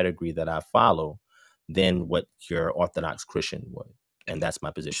with the pedigree that I follow than what your Orthodox Christian would. And that's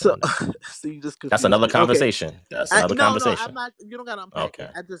my position So, on that. so you just That's confused another me. Okay. conversation. That's another No, I'm conversation. not. You don't got to unpack Okay. it.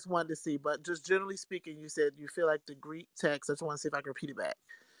 I just wanted to see. But just generally speaking, you said you feel like the Greek text. I just want to see if I can repeat it back.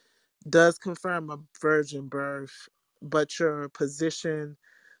 Does confirm a virgin birth, but your position,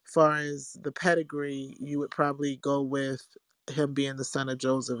 far as the pedigree, you would probably go with him being the son of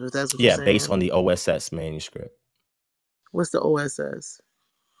Joseph. If that's what you're Yeah, based saying. on the OSS manuscript, What's the OSS?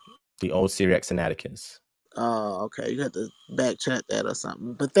 the Old Syriac Sinaiticus. Oh, okay. You have to back chat that or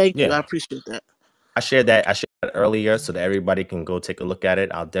something. But thank you. I Yeah. appreciate that. I shared that earlier so that everybody can go take a look at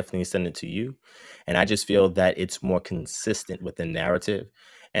it. I'll definitely send it to you. And I just feel that it's more consistent with the narrative.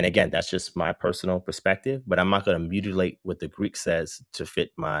 And again, that's just my personal perspective, but I'm not going to mutilate what the Greek says to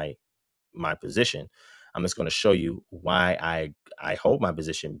fit my position. I'm just going to show you why I hold my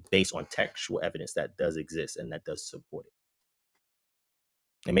position based on textual evidence that does exist and that does support it.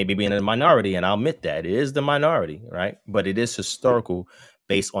 It may be being a minority, and I'll admit that it is the minority, right? But it is historical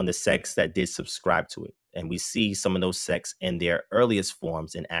based on the sects that did subscribe to it. And we see some of those sects in their earliest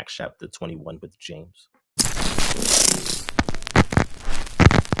forms in Acts chapter 21 with James.